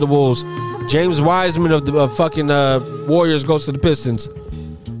Conley to the Wolves. James Wiseman of the fucking Warriors goes to the Pistons.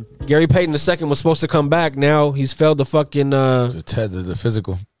 Gary Payton II was supposed to come back. Now he's failed the fucking the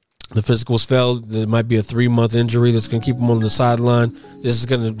physical. The physical's failed. There might be a 3-month injury that's going to keep him on the sideline. This is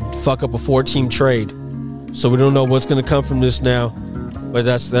going to fuck up a 4-team trade. So we don't know what's going to come from this now. But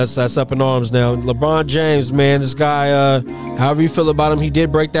that's up in arms now. LeBron James, man, this guy, however you feel about him, he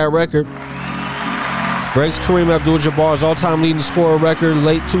did break that record. Breaks Kareem Abdul-Jabbar's all-time leading scorer record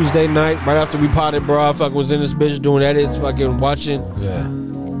late Tuesday night, right after we potted, bro. I fucking was in this bitch doing edits, fucking watching. Yeah,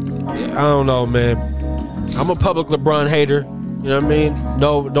 I don't know, man. I'm a public LeBron hater. You know what I mean?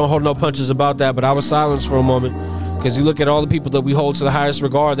 No, don't hold no punches about that, but I was silenced for a moment because you look at all the people that we hold to the highest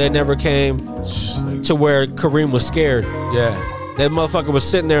regard, they never came to where Kareem was scared. Yeah. That motherfucker was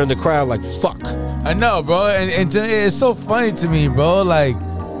sitting there in the crowd like, fuck. I know, bro. And it's so funny to me, bro. Like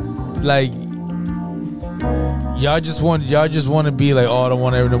y'all just want to be like, oh, I don't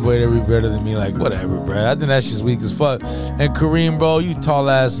want everybody to be better than me. Like, whatever, bro. I think that shit's weak as fuck. And Kareem, bro, you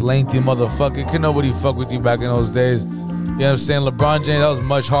tall ass, lengthy motherfucker. Can nobody fuck with you back in those days? You know what I'm saying? LeBron James, that was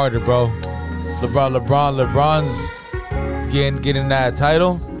much harder, bro. LeBron's getting that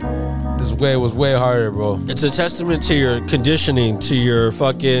title. This was way harder, bro. It's a testament to your conditioning, to your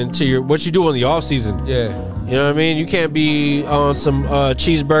what you do in the off season. Yeah. You know what I mean? You can't be on some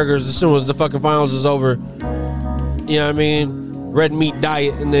cheeseburgers as soon as the fucking finals is over. You know what I mean? Red meat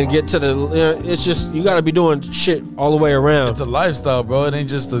diet, and then get to the. It's just you got to be doing shit all the way around. It's a lifestyle, bro. It ain't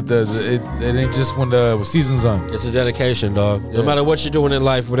just it ain't just when the season's on. It's a dedication, dog. No matter what you're doing in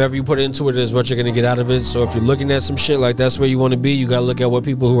life, whatever you put into it is what you're gonna get out of it. So if you're looking at some shit like that's where you want to be, you gotta look at what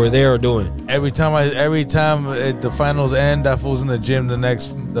people who are there are doing. Every time the finals end, I fool's in the gym. The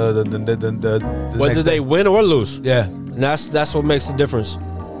whether they win or lose. Yeah, and that's what makes the difference.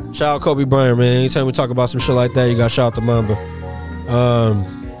 Shout out Kobe Bryant, man. Anytime we talk about some shit like that, you got to shout out to Mamba.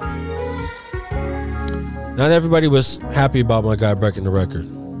 Not everybody was happy about my guy breaking the record.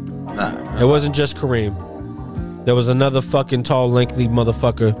 It wasn't just Kareem. There was another fucking tall, lengthy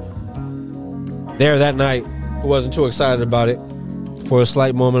motherfucker there that night who wasn't too excited about it. For a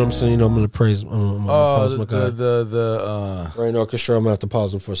slight moment, I'm saying, I'm going to praise. Pause my guy. The Brain Orchestra. I'm going to have to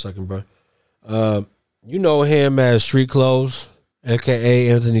pause him for a second, bro. You know him as Street Clothes,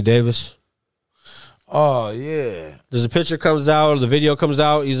 a.k.a. Anthony Davis. Oh, yeah. There's a picture comes out, or the video comes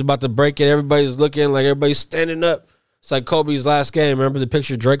out. He's about to break it. Everybody's looking like everybody's standing up. It's like Kobe's last game. Remember the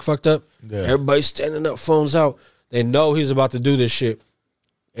picture Drake fucked up? Yeah. Everybody's standing up, phones out. They know he's about to do this shit.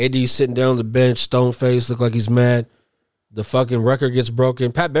 AD's sitting down on the bench, stone face, look like he's mad. The fucking record gets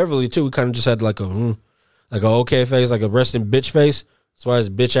broken. Pat Beverly, too, he kind of just had like a okay face, like a resting bitch face. That's why his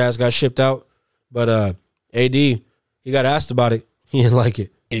bitch ass got shipped out. But AD, he got asked about it. He didn't like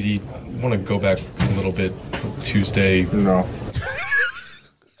it. AD, I want to go back a little bit. Tuesday. No.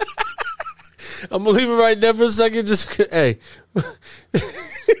 I'm going to leave it right there for a second. Just, hey.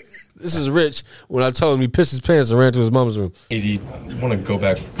 This is Rich when I told him he pissed his pants and ran to his mom's room. AD, I want to go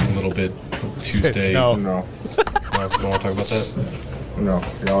back a little bit. Tuesday. No. You want to talk about that? No.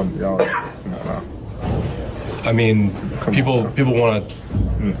 Y'all. No. I mean, people want to.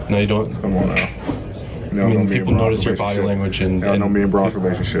 No, you don't. Come on now. I mean, people notice your body language and. I know me and Braun's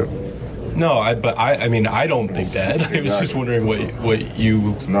relationship. No, I mean, I don't think that. Exactly. I was just wondering what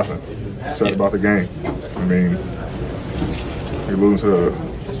you. It's nothing. It's about the game. I mean, you're losing to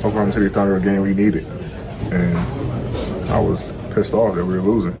Oklahoma City Thunder, a game we needed, and I was pissed off that we were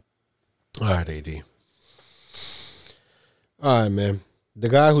losing. All right, AD. All right, man. The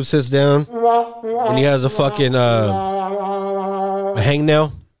guy who sits down and he has a fucking a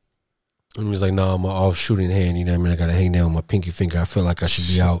hangnail, and he's like, "No, I'm an off shooting hand." You know what I mean? I got a hangnail on my pinky finger. I feel like I should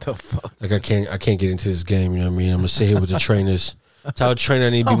be out. Like I can't get into this game. You know what I mean? I'm gonna sit here with the trainers. Tell the trainer I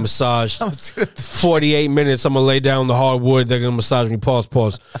need to be massaged. 48 minutes. I'm gonna lay down the hardwood. They're gonna massage me.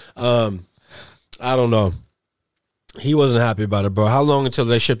 Pause. I don't know. He wasn't happy about it, bro. How long until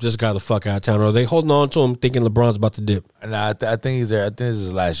they ship this guy the fuck out of town? Or are they holding on to him thinking LeBron's about to dip? Nah, I think he's there. I think this is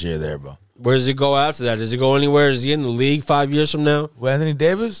his last year there, bro. Where does he go after that? Does he go anywhere? Is he in the league 5 years from now? With Anthony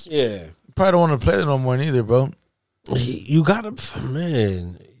Davis? Yeah. Probably don't want to play there no more neither, bro. You gotta,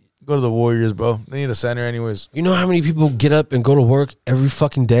 man. Go to the Warriors, bro. They need a center anyways. You know how many people get up and go to work every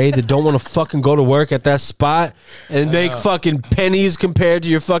fucking day that don't want to fucking go to work at that spot and make fucking pennies compared to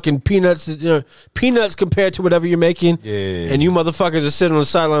your fucking peanuts, peanuts compared to whatever you're making? Yeah. And you motherfuckers are sitting on the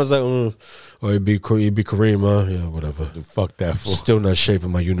sidelines like, oh, you'd be Kareem, huh? Yeah, whatever. Fuck that fool. Still not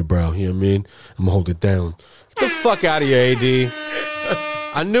shaving my unibrow, you know what I mean? I'm gonna hold it down. Get the fuck out of here, AD.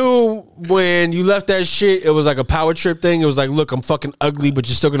 I knew when you left that shit, it was like a power trip thing. It was like, look, I'm fucking ugly, but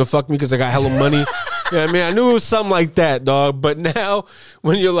you're still gonna fuck me because I got hella money. You know what I mean? I knew it was something like that, dog. But now,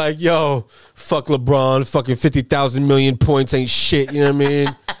 when you're like, yo, fuck LeBron, fucking 50,000 million points ain't shit, you know what I mean?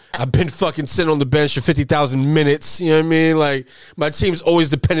 I've been fucking sitting on the bench for 50,000 minutes. You know what I mean? Like, my team's always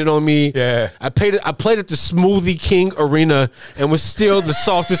dependent on me. Yeah. I played at the Smoothie King Arena and was still the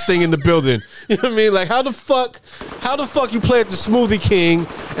softest thing in the building. You know what I mean? Like, how the fuck you play at the Smoothie King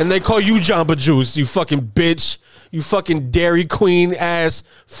and they call you Jamba Juice, you fucking bitch. You fucking Dairy Queen ass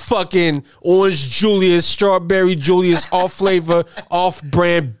fucking Orange Julius, Strawberry Julius, off flavor, off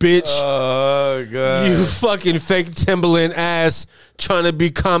brand bitch. Oh, God. You fucking fake Timberland ass trying to be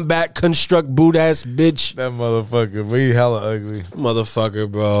combat construct boot ass bitch. That motherfucker, but he hella ugly. Motherfucker,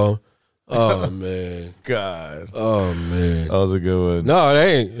 bro. Oh, man. God. Oh, man. That was a good one. No, it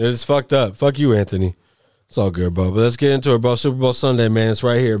ain't. It's fucked up. Fuck you, Anthony. It's all good, bro. But let's get into it, bro. Super Bowl Sunday, man. It's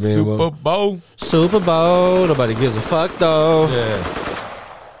right here, man. Super Bowl. Nobody gives a fuck, though. Yeah.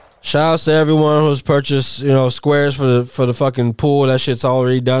 Shout out to everyone who's purchased, squares for the fucking pool. That shit's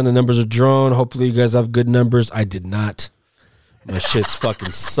already done. The numbers are drawn. Hopefully you guys have good numbers. I did not. My shits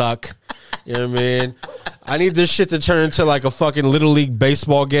fucking suck. You know what I mean? I need this shit to turn into like a fucking Little League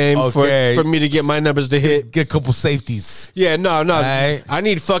baseball game for me to get my numbers to hit. Get a couple safeties. Yeah, no. Right. I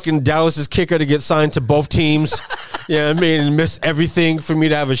need fucking Dallas's kicker to get signed to both teams. Yeah, I mean, and miss everything for me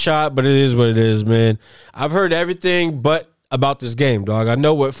to have a shot, but it is what it is, man. I've heard everything but about this game, dog. I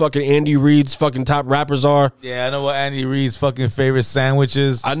know what fucking Andy Reid's fucking top rappers are. Yeah, I know what Andy Reid's fucking favorite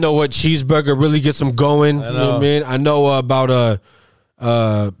sandwiches. I know what cheeseburger really gets them going. You know what I mean? I know about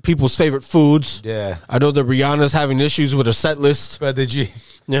people's favorite foods. Yeah. I know that Rihanna's having issues with her set list. But did you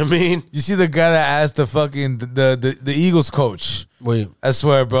know what I mean? You see the guy that asked the fucking the Eagles coach. Wait. I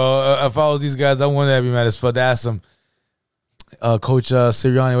swear, bro. If I was these guys, I wouldn't have be mad as fuck. They asked him, Coach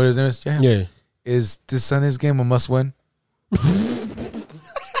Sirianni, what his name is? Yeah. Is this Sunday's game a must win?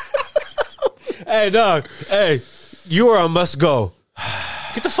 Hey, dog. Hey, you are a must go.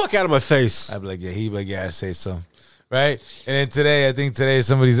 Get the fuck out of my face. I'd be like, yeah, he'd be like, yeah, I'd say so. Right? And then I think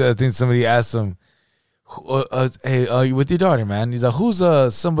somebody asked him, hey, you with your daughter, man? He's like, who's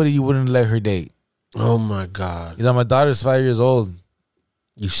somebody you wouldn't let her date? Oh my God. He's like, my daughter's 5 years old.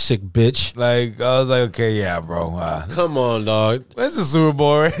 You sick bitch. Like, I was like, okay, yeah, bro. Come on, dog. That's the Super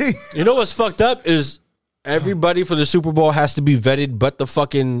Bowl already. You know what's fucked up is everybody for the Super Bowl has to be vetted but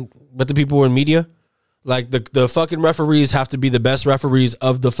the people who are in media. Like the fucking referees have to be the best referees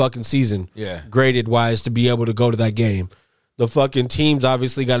of the fucking season. Yeah. Graded wise to be able to go to that game. The fucking teams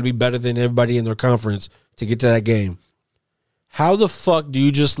obviously got to be better than everybody in their conference to get to that game. How the fuck do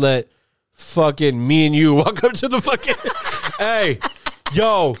you just let fucking me and you walk up to the fucking hey,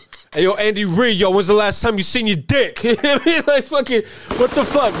 yo, Andy Reid, yo, when's the last time you seen your dick? I mean, like fucking what the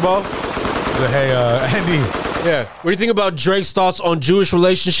fuck, bro? Hey, Andy. Yeah. What do you think about Drake's thoughts on Jewish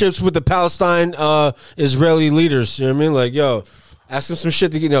relationships with the Palestine Israeli leaders? You know what I mean? Like, yo, ask him some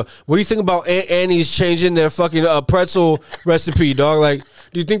shit to get, what do you think about Annie's changing their fucking pretzel recipe, dog? Like,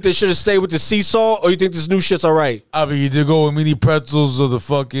 Do you think they should have stayed with the sea salt, or you think this new shit's all right? I mean, you did go with mini pretzels or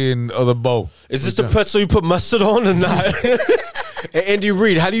the bow. Is this the pretzel you put mustard on or not? And Andy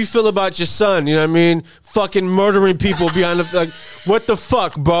Reid, how do you feel about your son? You know what I mean? Fucking murdering people behind the like. What the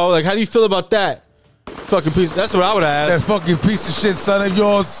fuck, bro? Like, how do you feel about that? Fucking piece. That's what I would ask. That fucking piece of shit son of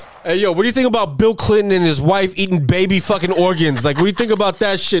yours. Hey, yo, what do you think about Bill Clinton and his wife eating baby fucking organs? Like, what do you think about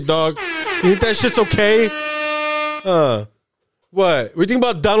that shit, dog? You think that shit's okay? What? What do you think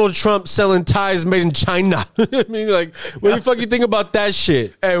about Donald Trump selling ties made in China? I mean, like, what do you fucking think about that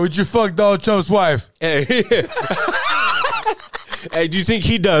shit? Hey, would you fuck Donald Trump's wife? Hey, hey, do you think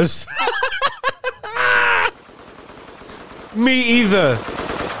he does? Me either.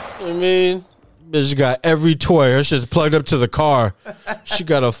 I mean, bitch got every toy. Her shit's plugged up to the car. She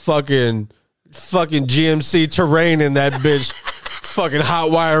got a fucking GMC Terrain in that bitch. Fucking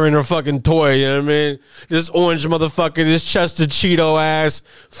hot wire in her fucking toy. You know what I mean? This orange motherfucker, this Chester Cheeto ass,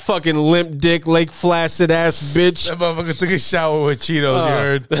 fucking limp dick, Lake Flaccid ass bitch. That motherfucker took a shower with Cheetos, you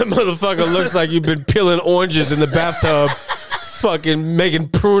heard? That motherfucker looks like you've been peeling oranges in the bathtub. Fucking making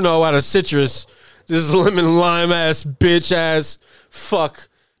Pruno out of citrus. This lemon lime ass bitch ass. Fuck.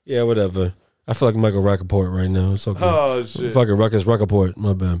 Yeah, whatever. I feel like Michael Rappaport right now. It's okay. Oh, shit. Fucking Ruckus Rappaport.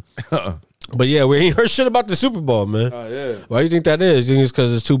 My bad. But yeah, we ain't heard shit about the Super Bowl, man. Oh, yeah. Why do you think that is? You think it's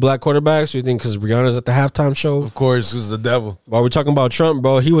because it's two black quarterbacks? Or you think because Rihanna's at the halftime show? Of course, it's the devil. While we're talking about Trump,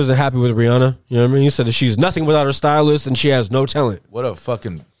 bro, he wasn't happy with Rihanna. You know what I mean? He said that she's nothing without her stylist and she has no talent. What a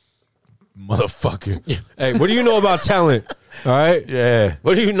fucking motherfucker. Hey, what do you know about talent? All right? Yeah.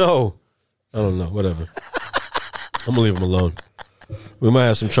 What do you know? I don't know. Whatever. I'm going to leave him alone. We might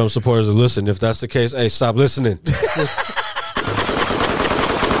have some Trump supporters that listen. If that's the case, hey, stop listening.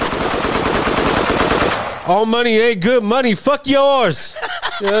 All money ain't good money. Fuck yours.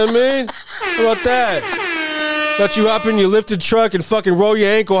 You know what I mean? How about that? Got you hopping your lifted truck and fucking roll your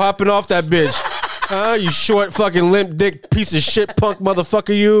ankle hopping off that bitch. Huh? You short fucking limp dick piece of shit punk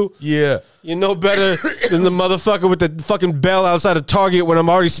motherfucker you. Yeah. You know better than the motherfucker with the fucking bell outside of Target when I'm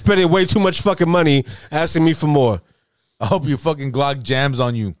already spending way too much fucking money asking me for more. I hope your fucking Glock jams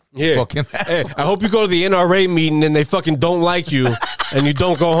on you. Yeah. Fucking hey, I hope you go to the NRA meeting and they fucking don't like you and you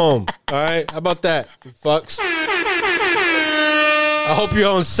don't go home. All right? How about that, you fucks? I hope you're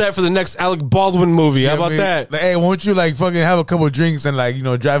on set for the next Alec Baldwin movie. How about that? Like, hey, won't you like fucking have a couple of drinks and like, you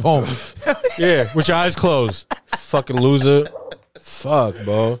know, drive home? Yeah, with your eyes closed. Fucking loser. Fuck,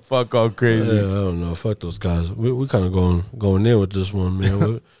 bro. Fuck all crazy. Yeah, I don't know. Fuck those guys. We kind of going in with this one,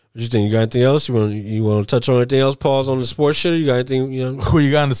 man. What you think? You got anything else? You want to touch on anything else? Pause on the sports shit? Or you got anything? You know? Who you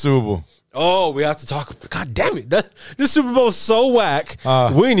got in the Super Bowl? Oh, we have to talk. God damn it! This Super Bowl is so whack.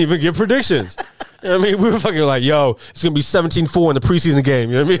 We didn't even give predictions. You know what I mean? We were fucking like, yo, it's going to be 17-4 in the preseason game.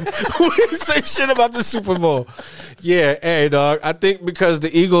 You know what I mean? We didn't say shit about the Super Bowl. Yeah, hey, dog. I think because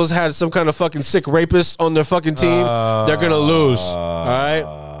the Eagles had some kind of fucking sick rapist on their fucking team, they're going to lose. All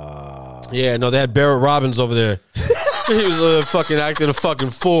right? Yeah, no, they had Barrett Robbins over there. He was fucking acting a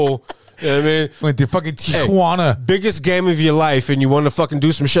fucking fool. You know what I mean? Went to fucking Tijuana. Hey, biggest game of your life, and you want to fucking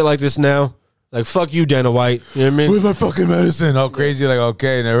do some shit like this now? Like, fuck you, Dana White. You know what I mean? Where's my fucking medicine? Oh, crazy. Like,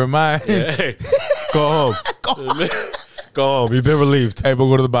 okay, never mind. Yeah, hey, go home. Go home. You've been relieved. Hey, but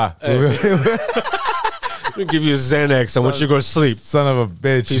go to the bar. Hey. Let me give you a Xanax. I want you to go to sleep. Son of a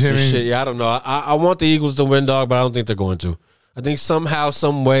bitch. Piece of shit. Yeah, I don't know. I want the Eagles to win, dog, but I don't think they're going to. I think somehow,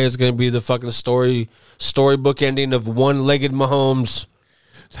 some way, it's going to be the fucking storybook ending of one-legged Mahomes.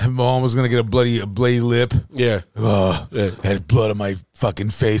 Mahomes was gonna get a bloody lip. Yeah. Had blood on my fucking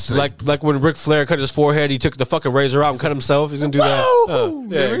face. Like when Ric Flair cut his forehead, he took the fucking razor out and cut himself. He's gonna do that.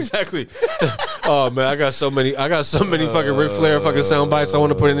 Yeah, exactly. Oh man, I got so many fucking Ric Flair fucking sound bites I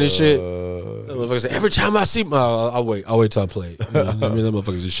want to put in this shit. Every time I see, I'll wait till I play it. I mean, that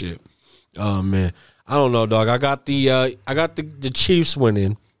motherfuckers is shit. Oh man, I don't know, dog. I got the Chiefs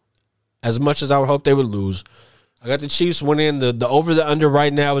winning. As much as I would hope they would lose. I got the Chiefs winning. The over the under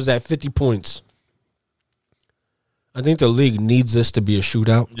right now is at 50 points. I think the league needs this to be a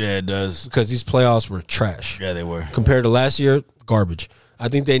shootout. Yeah, it does. Because these playoffs were trash. Yeah, they were. Compared to last year, garbage. I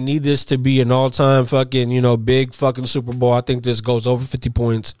think they need this to be an all-time fucking, big fucking Super Bowl. I think this goes over 50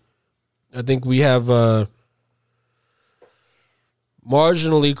 points. I think we have a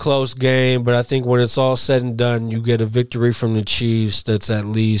marginally close game, but I think when it's all said and done, you get a victory from the Chiefs that's at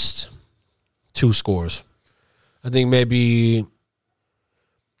least 2 scores. I think maybe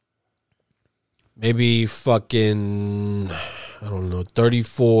fucking, I don't know,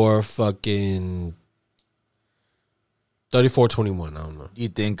 34-21. I don't know. Do you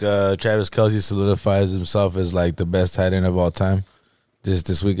think Travis Kelce solidifies himself as like the best tight end of all time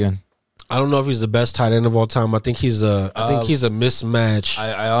this weekend? I don't know if he's the best tight end of all time. I think he's a mismatch.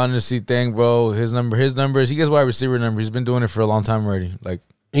 I honestly think, bro, his numbers. He gets wide receiver number. He's been doing it for a long time already. Like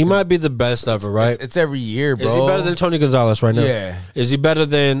he might be the best ever, right? It's every year, bro. Is he better than Tony Gonzalez right now? Yeah. Is he better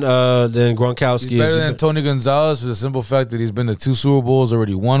than Gronkowski? He's better than Tony Gonzalez for the simple fact that he's been to 2 Super Bowls,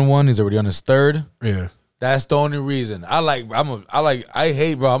 already won one. He's already on his 3rd. Yeah. That's the only reason. I hate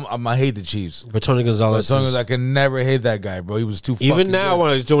the Chiefs. But Tony Gonzalez, I can never hate that guy, bro. He was too. Even now, good.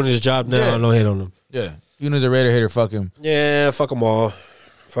 when he's doing his job now, I don't hate on him. Yeah, even as a Raider hater, fuck him. Yeah, fuck them all.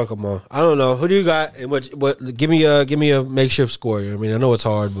 I don't know. Who do you got? And what? Give me a makeshift score. I mean, I know it's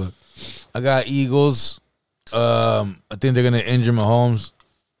hard, but I got Eagles. I think they're gonna injure Mahomes.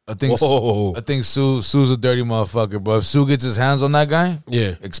 I think Sue's a dirty motherfucker, bro. If Sue gets his hands on that guy,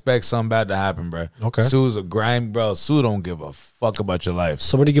 expect something bad to happen, bro. Okay. Sue's a grime, bro. Sue don't give a fuck about your life.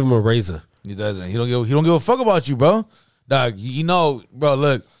 Somebody give him a razor. He doesn't. He don't give a fuck about you, bro. Dog, you know, bro.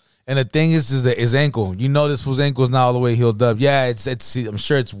 Look, and the thing is that his ankle. You know, this fool's ankle's not all the way healed up. Yeah, it's. I'm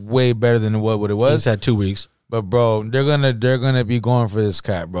sure it's way better than what it was. He's had 2 weeks. But bro, they're gonna be going for this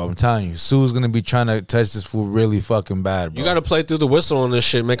cat, bro. I'm telling you, Sue's gonna be trying to touch this fool really fucking bad, bro. You got to play through the whistle on this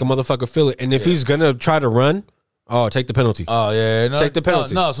shit, make a motherfucker feel it. And if he's gonna try to run, take the penalty. Oh yeah, take the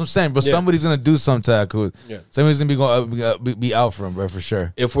penalty. No, so I'm saying, but somebody's gonna do something to that cool. Yeah. Somebody's gonna be out for him, bro, for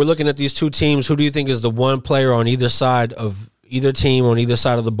sure. If we're looking at these two teams, who do you think is the one player on either side of either team on either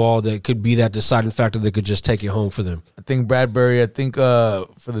side of the ball that could be that deciding factor that could just take it home for them? I think Bradbury. I think for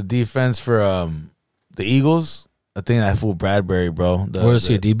the defense for the Eagles. I think that fool Bradbury, bro. Where is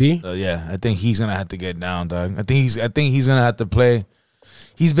he, a DB? Yeah, I think he's gonna have to get down, dog. I think he's gonna have to play.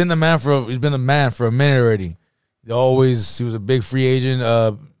 He's been the man for a minute already. He was a big free agent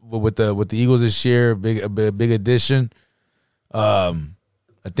with the Eagles this year, a big addition. I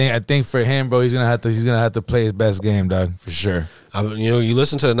think for him, bro, he's gonna have to play his best game, dog, for sure. You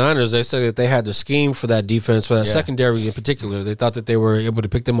listen to the Niners, they said that they had the scheme for that defense, for that secondary in particular. They thought that they were able to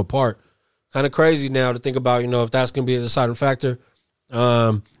pick them apart. Kind of crazy now to think about, if that's going to be a deciding factor.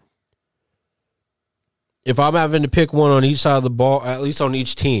 If I'm having to pick one on each side of the ball, at least on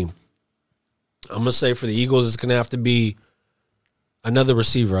each team, I'm going to say for the Eagles, it's going to have to be another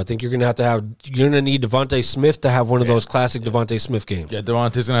receiver. I think you're going to need Devontae Smith to have one of those classic Devontae Smith games. Yeah,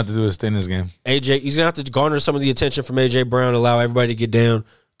 Devontae's going to have to do his thing this game. He's going to have to garner some of the attention from A.J. Brown, allow everybody to get down.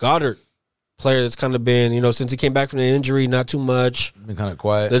 Goddard, player that's kind of been, since he came back from the injury, not too much. Been kind of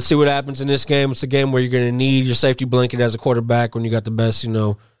quiet. Let's see what happens in this game. It's a game where you're going to need your safety blanket as a quarterback when you got the best,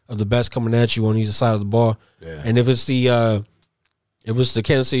 of the best coming at you on either side of the ball. Yeah. And if it's the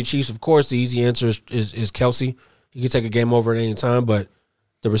Kansas City Chiefs, of course, the easy answer is Kelsey. He can take a game over at any time, but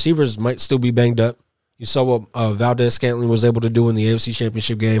the receivers might still be banged up. You saw what Valdez-Scantling was able to do in the AFC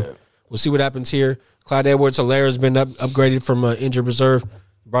Championship game. Yeah. We'll see what happens here. Clyde Edwards-Helaire has been upgraded from injured reserve.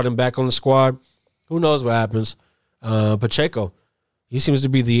 Brought him back on the squad. Who knows what happens? Pacheco, he seems to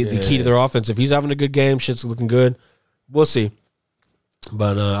be the key to their offense. If he's having a good game, shit's looking good. We'll see.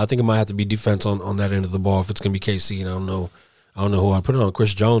 But I think it might have to be defense on that end of the ball if it's going to be KC. And I don't know who I put it on.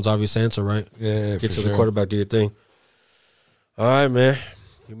 Chris Jones, obvious answer, right? Yeah, get to the quarterback, do your thing. All right, man.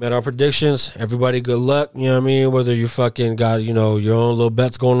 We met our predictions. Everybody, good luck. You know what I mean? Whether you fucking got, your own little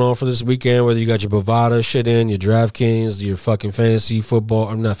bets going on for this weekend, whether you got your Bovada shit in, your DraftKings, your fucking fantasy football,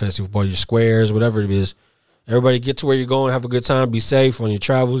 I'm not fantasy football, your squares, whatever it is. Everybody get to where you're going, have a good time, be safe on your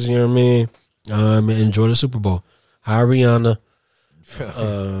travels, you know what I mean? Enjoy the Super Bowl. Hi, Rihanna.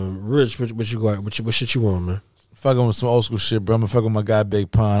 Rich, what you got? What shit you want, man? Fucking with some old school shit, bro. I'm fucking with my guy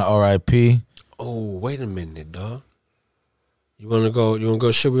Big Pun, R.I.P. Oh, wait a minute, dog. You want to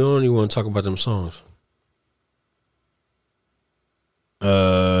go shit we on, or you want to talk about them songs?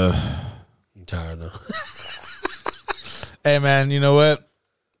 You tired now? Hey, man, you know what?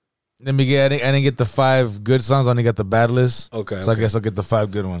 I didn't get the 5 good songs. I only got the bad list. Okay. So I guess I'll get the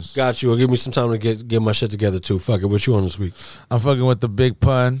 5 good ones. Got you. Well, give me some time to get my shit together, too. Fuck it. What you on this week? I'm fucking with the Big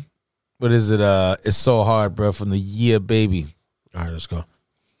Pun. What is it? It's So Hard, bro, from the Yeah Baby. All right, let's go.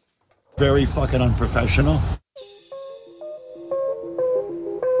 Very fucking unprofessional.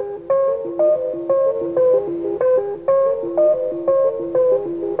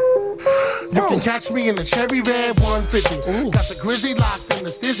 You can catch me in the cherry red 150. Got the grizzly locked in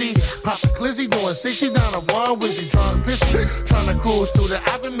the stizzy. Pop the glizzy doing 60 down a one wizzy. Drunk pissy. Trying to cruise through the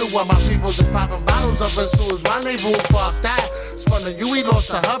avenue while my peoples is popping bottles up in Sue's rendezvous. Fuck that. Spun the UE, lost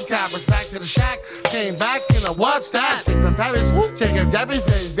the hubcap. Was back to the shack. Came back in a what's that? Straight from Paris. Chicken cabbage,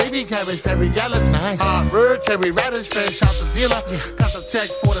 baby cabbage, Ferry Yellis. Bird, cherry radish, fresh out the dealer. Got the check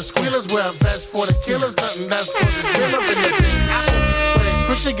for the squealers. Wear a vest for the killers. Nothing less for the still up in the big apple.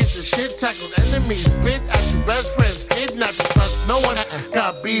 Quick to get the shit tackled. Enemies spit at your best friends. Kidnap. not to trust no one.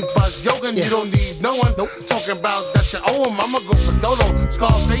 Got beef, buzz, yoga, you don't need no one. Talking about that you owe him, I'ma go for Dodo.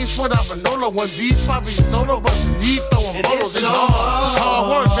 Scarface without Manolo, one deep, probably solo, but he throwing bottles. It's hard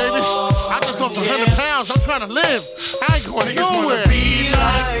work, baby. I just lost 100 pounds, I'm trying to live. I ain't going nowhere.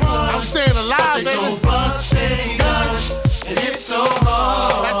 I'm staying alive, baby. And it's so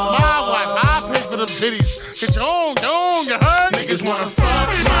hard. That's my wife, I pay for the titties. Get your own, you heard? Niggas wanna fuck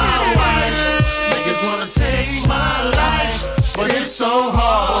my wife. Niggas wanna take my life. But it's so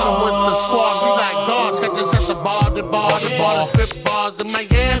hard. With the squad, we like guards. Catch us at the bar, the strip bars in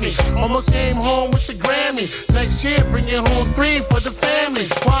Miami. Almost came home with the Grammy. Next year, bringing home 3 for the family.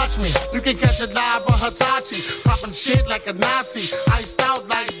 Watch me, you can catch it live on Hitachi. Popping shit like a Nazi. Iced out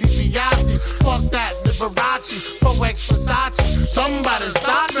like DiBiase. Fuck that, Liberace. 4X Versace. Somebody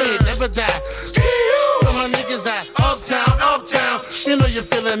stop me, never die. Where my niggas at? Uptown. You know you're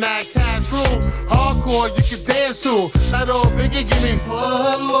feeling that cash rule. Hardcore, you can dance to. That old Biggie, give me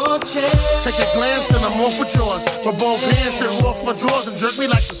one more chance. Take a glance and I'm off with yours. With both hands sit off my drawers and jerk me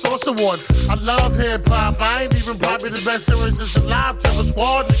like the Source Awards. I love hip hop. I ain't even probably the best lyricist alive. Trevor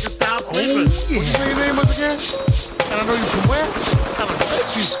Squad, niggas stop sleeping. What you say your name was again? And I know you from where? Out of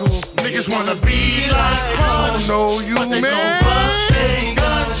elementary school. Niggas wanna be like I know you, but they man. gon' bust their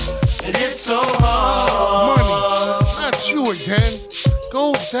guns, and it's so hard. Money, not you again.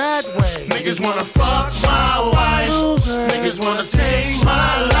 Go that way. Niggas wanna fuck my wife. Niggas wanna take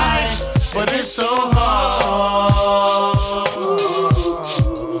my life, but it's so hard.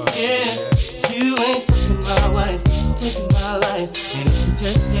 Yeah, you ain't fucking my wife, taking my life, and if you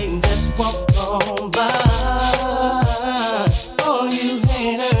just hate, just walk on by. All you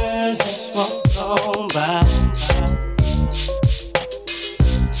haters, just walk on by.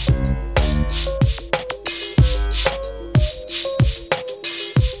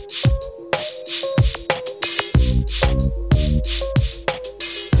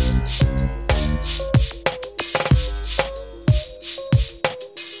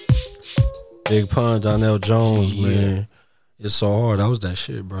 Big Pun, Donnell Jones, man. It's so hard. That was that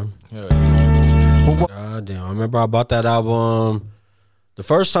shit, bro. God damn. I remember I bought that album. The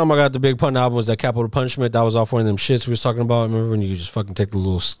first time I got the Big Pun album was that Capital Punishment. That was off one of them shits we was talking about. Remember when you could just fucking take the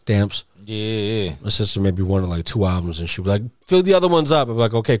little stamps? Yeah. My sister maybe wanted like 2 albums and she was like, fill the other ones up. I'd be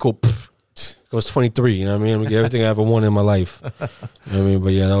like, okay, cool. It was 23, you know what I mean? I'm gonna get everything I ever wanted in my life. You know what I mean?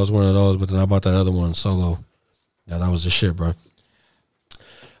 But yeah, that was one of those. But then I bought that other one solo. Yeah, that was the shit, bro.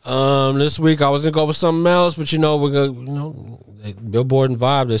 This week I was gonna go with something else, but we're gonna, Billboard and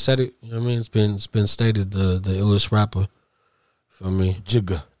Vibe, they said it. You know what I mean? It's been stated the illest rapper for me.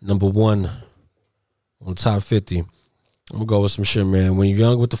 Jigga. Number 1 on top 50. I'm gonna go with some shit, man. When you're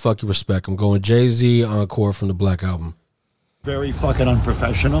young, what the fuck you respect? I'm going Jay-Z Encore from the Black Album. Very fucking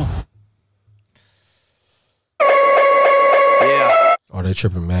unprofessional. Yeah. Oh, they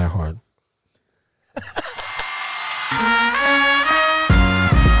tripping mad hard.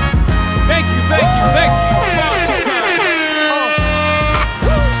 Thank you.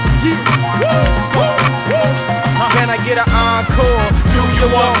 Can I get an encore? Do you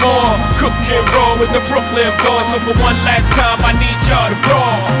want more? Cook and roll with the Brooklyn boys. So for one last time, I need y'all to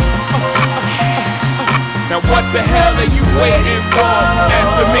roll. Now what the hell are you waiting for?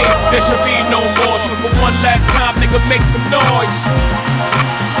 After me, there should be no more. So for one last time, nigga, make some noise.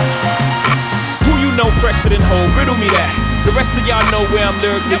 Who you know fresher than Hov? Riddle me that. The rest of y'all know where I'm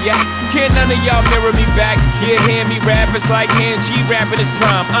lyrically at. Can't none of y'all mirror me back. Yeah, hear me rap, it's like hand G rapping his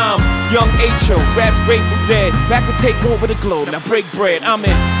prime. I'm Young H.O., raps Grateful Dead. Back to take over the globe, now break bread. I'm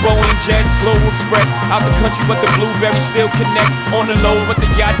in Boeing Jets, Global Express. Out the country, but the blueberries still connect. On the low, but the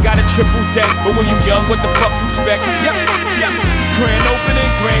yacht got a triple deck. But when you young, what the fuck you expect? Yep. Grand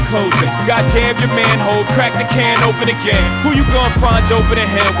opening, grand closing. Goddamn your manhole, crack the can open again. Who you gonna find open in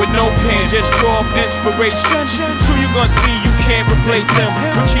him with no pen? Just draw up inspiration. Who you gonna see you can't replace him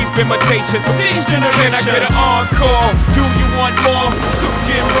with cheap imitations from these generations? Can I get an encore? Do you want more? Cook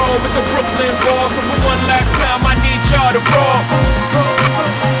and roll with the Brooklyn balls. So for one last time, I need y'all to roll.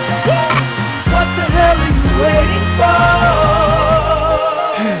 What the hell are you waiting for?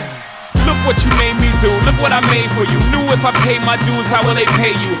 Look what you made me do, look what I made for you. Knew if I paid my dues, how will they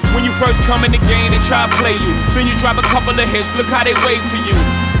pay you? When you first come in the game, they try to play you. Then you drop a couple of hits, look how they wave to you.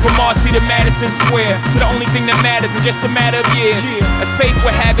 From Marcy to Madison Square, to the only thing that matters is just a matter of years. As fate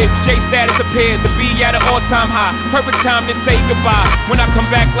would have it, J status appears to be at an all-time high. Perfect time to say goodbye. When I come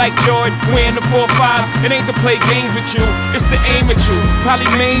back like Jordan, wearing the 4-5, it ain't to play games with you, it's to aim at you, probably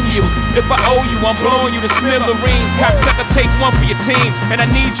maim you. If I owe you, I'm blowing you to smithereens. Cocksucker, take one for your team, and I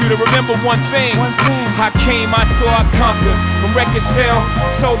need you to remember one thing. I came, I saw, I conquered. From When records sell,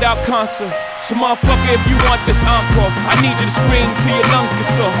 sold out concerts. So motherfucker, if you want this encore, I need you to scream till your lungs get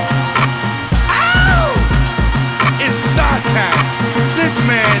sore. Ow! It's star time. This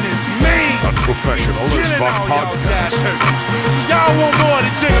man is mean. Unprofessional as Killing fuck all y'all podcast. jazz hurts. Y'all want more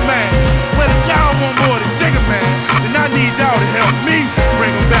than Jigga Man. Well, if y'all want more than Jigga Man, then I need y'all to help me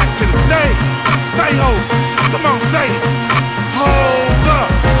bring him back to the stage. Say ho. Come on, say it. Hold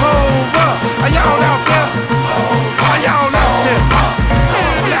up, hold up. Are y'all out there? Are y'all out there?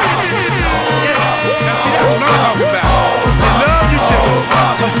 Hold out. Yeah. Now see, that's what I'm talking about. They love you, Jigga.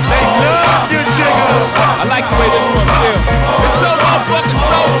 They love you, Jigga. I like the way this one feels. It's so motherfucking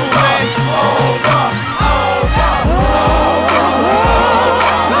soulful, man.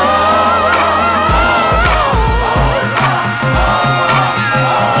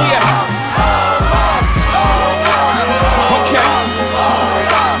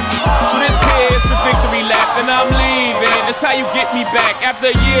 And I'm leaving, that's how you get me back. After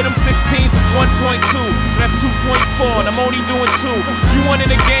a year, them 16s is 1.2, so that's 2.4, and I'm only doing 2. You want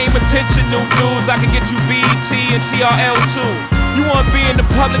in the game, attention, new dudes, I can get you BET and TRL too. You want to be in the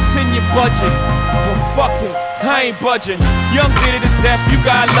public, send your budget. Well, fuck it, I ain't budging. Young did it to death, you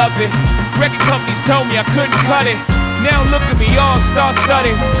gotta love it. Record companies told me I couldn't cut it. Now look at me, all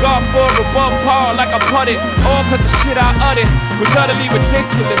star-studded. God for above par like I putted. All cause the shit I uttered was utterly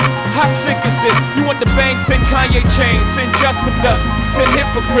ridiculous. How sick is this? You want the bank, send Kanye chains, send Justin Dust, send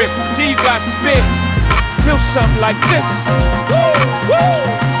Hypocrite. Then you got spit. Feel something like this. Woo, woo.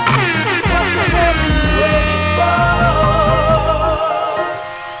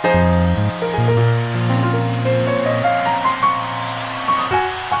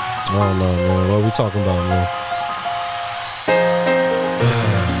 I don't know, man. What are we talking about, man?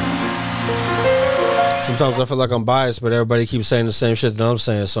 Sometimes I feel like I'm biased, but everybody keeps saying the same shit that I'm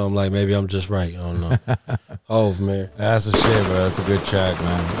saying, so I'm like, maybe I'm just right. I don't know. Oh, man. That's the shit, bro. That's a good track,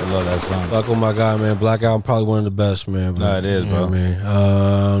 man. I love that song. Fuck with my guy, man. Black Album, probably one of the best, man. No, it is, bro.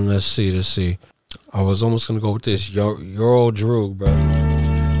 Man. Let's see. I was almost going to go with this. Your old Drew, bro.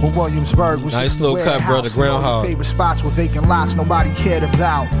 When Williamsburg was nice just little cut, brother. Groundhog. Favorite spots with vacant lots nobody cared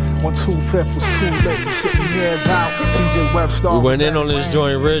about. 125th was too lit to sit and hear about. DJ Webstar. We went in on this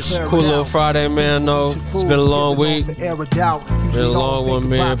joint, Rich. Cool little Friday, man. No, it's been a long week. Been a long one,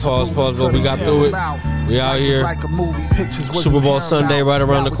 man. Pause, but we got through it. We out here. Super Bowl Sunday right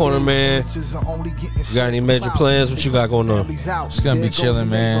around the corner, man. You got any major plans? What you got going on? It's gonna be chilling,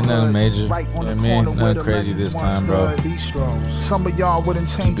 man. Nothing major. You know what I mean? Nothing crazy this time, bro. Some of y'all wouldn't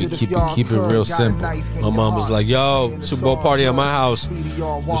change Keep it real simple. My mom was like, yo, Super Bowl party at my house. This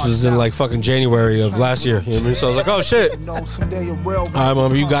was in like fucking January of last year. You know what I mean? So I was like, oh shit. All right,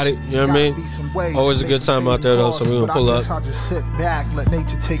 mom, you got it. You know what I mean? Always a good time out there though, so we're gonna pull up.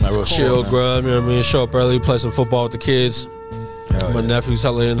 My real chill, grub, you know what I mean? Show up early, play some football with the kids. My nephew's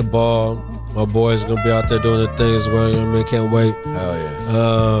out in the ball. My boys gonna be out there doing their thing as well. You know what I mean? Can't wait. Hell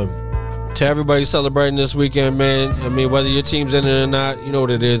yeah. To everybody celebrating this weekend, man. I mean, whether your team's in it or not, you know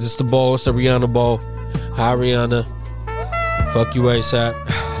what it is. It's the ball. It's the Rihanna ball. Hi, Rihanna. Fuck you, ASAP. You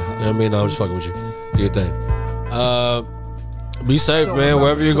know what I mean? No, I'm just fucking with you. Do your thing. Be safe, man.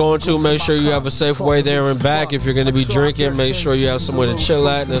 Wherever you're going to, make sure you have a safe way there and back. If you're going to be drinking, make sure you have somewhere to chill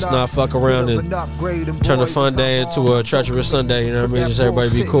at. Let's not fuck around and turn a fun day into a treacherous Sunday. You know what I mean? Just everybody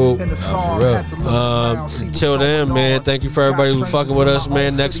be cool. For real. Until then, man, thank you for everybody who's fucking with us,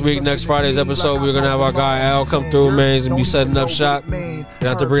 man. Next Friday's episode, we're going to have our guy Al come through, man. He's going to be setting up shop. You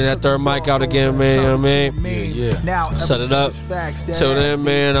have to bring that third mic out again, man. You know what I mean? Yeah. Set it up. Till then,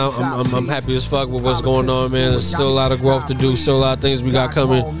 man, I'm happy as fuck with what's going on, man. There's still a lot of growth to do. Still a lot of things we got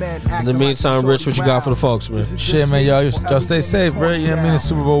coming. In the meantime, Rich, what you got for the folks, man? Shit, man, y'all stay safe, bro. You know what I mean? It's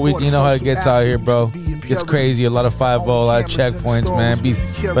Super Bowl week. You know how it gets out here, bro. It's crazy. A lot of 5-0, a lot of checkpoints, man.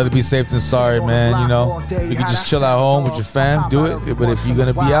 Rather be safe than sorry, man. You know, you can just chill at home with your fam. Do it. But if you're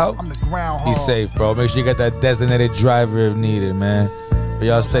gonna be out, be safe, bro. Make sure you got that designated driver if needed, man. But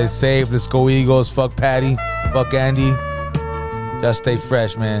y'all stay safe. Let's go Eagles. Fuck Patty. Fuck Andy. Y'all stay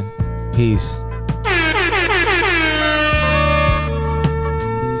fresh, man. Peace.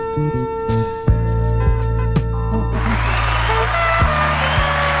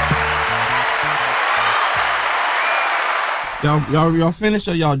 Y'all finished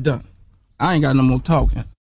or y'all done? I ain't got no more talking.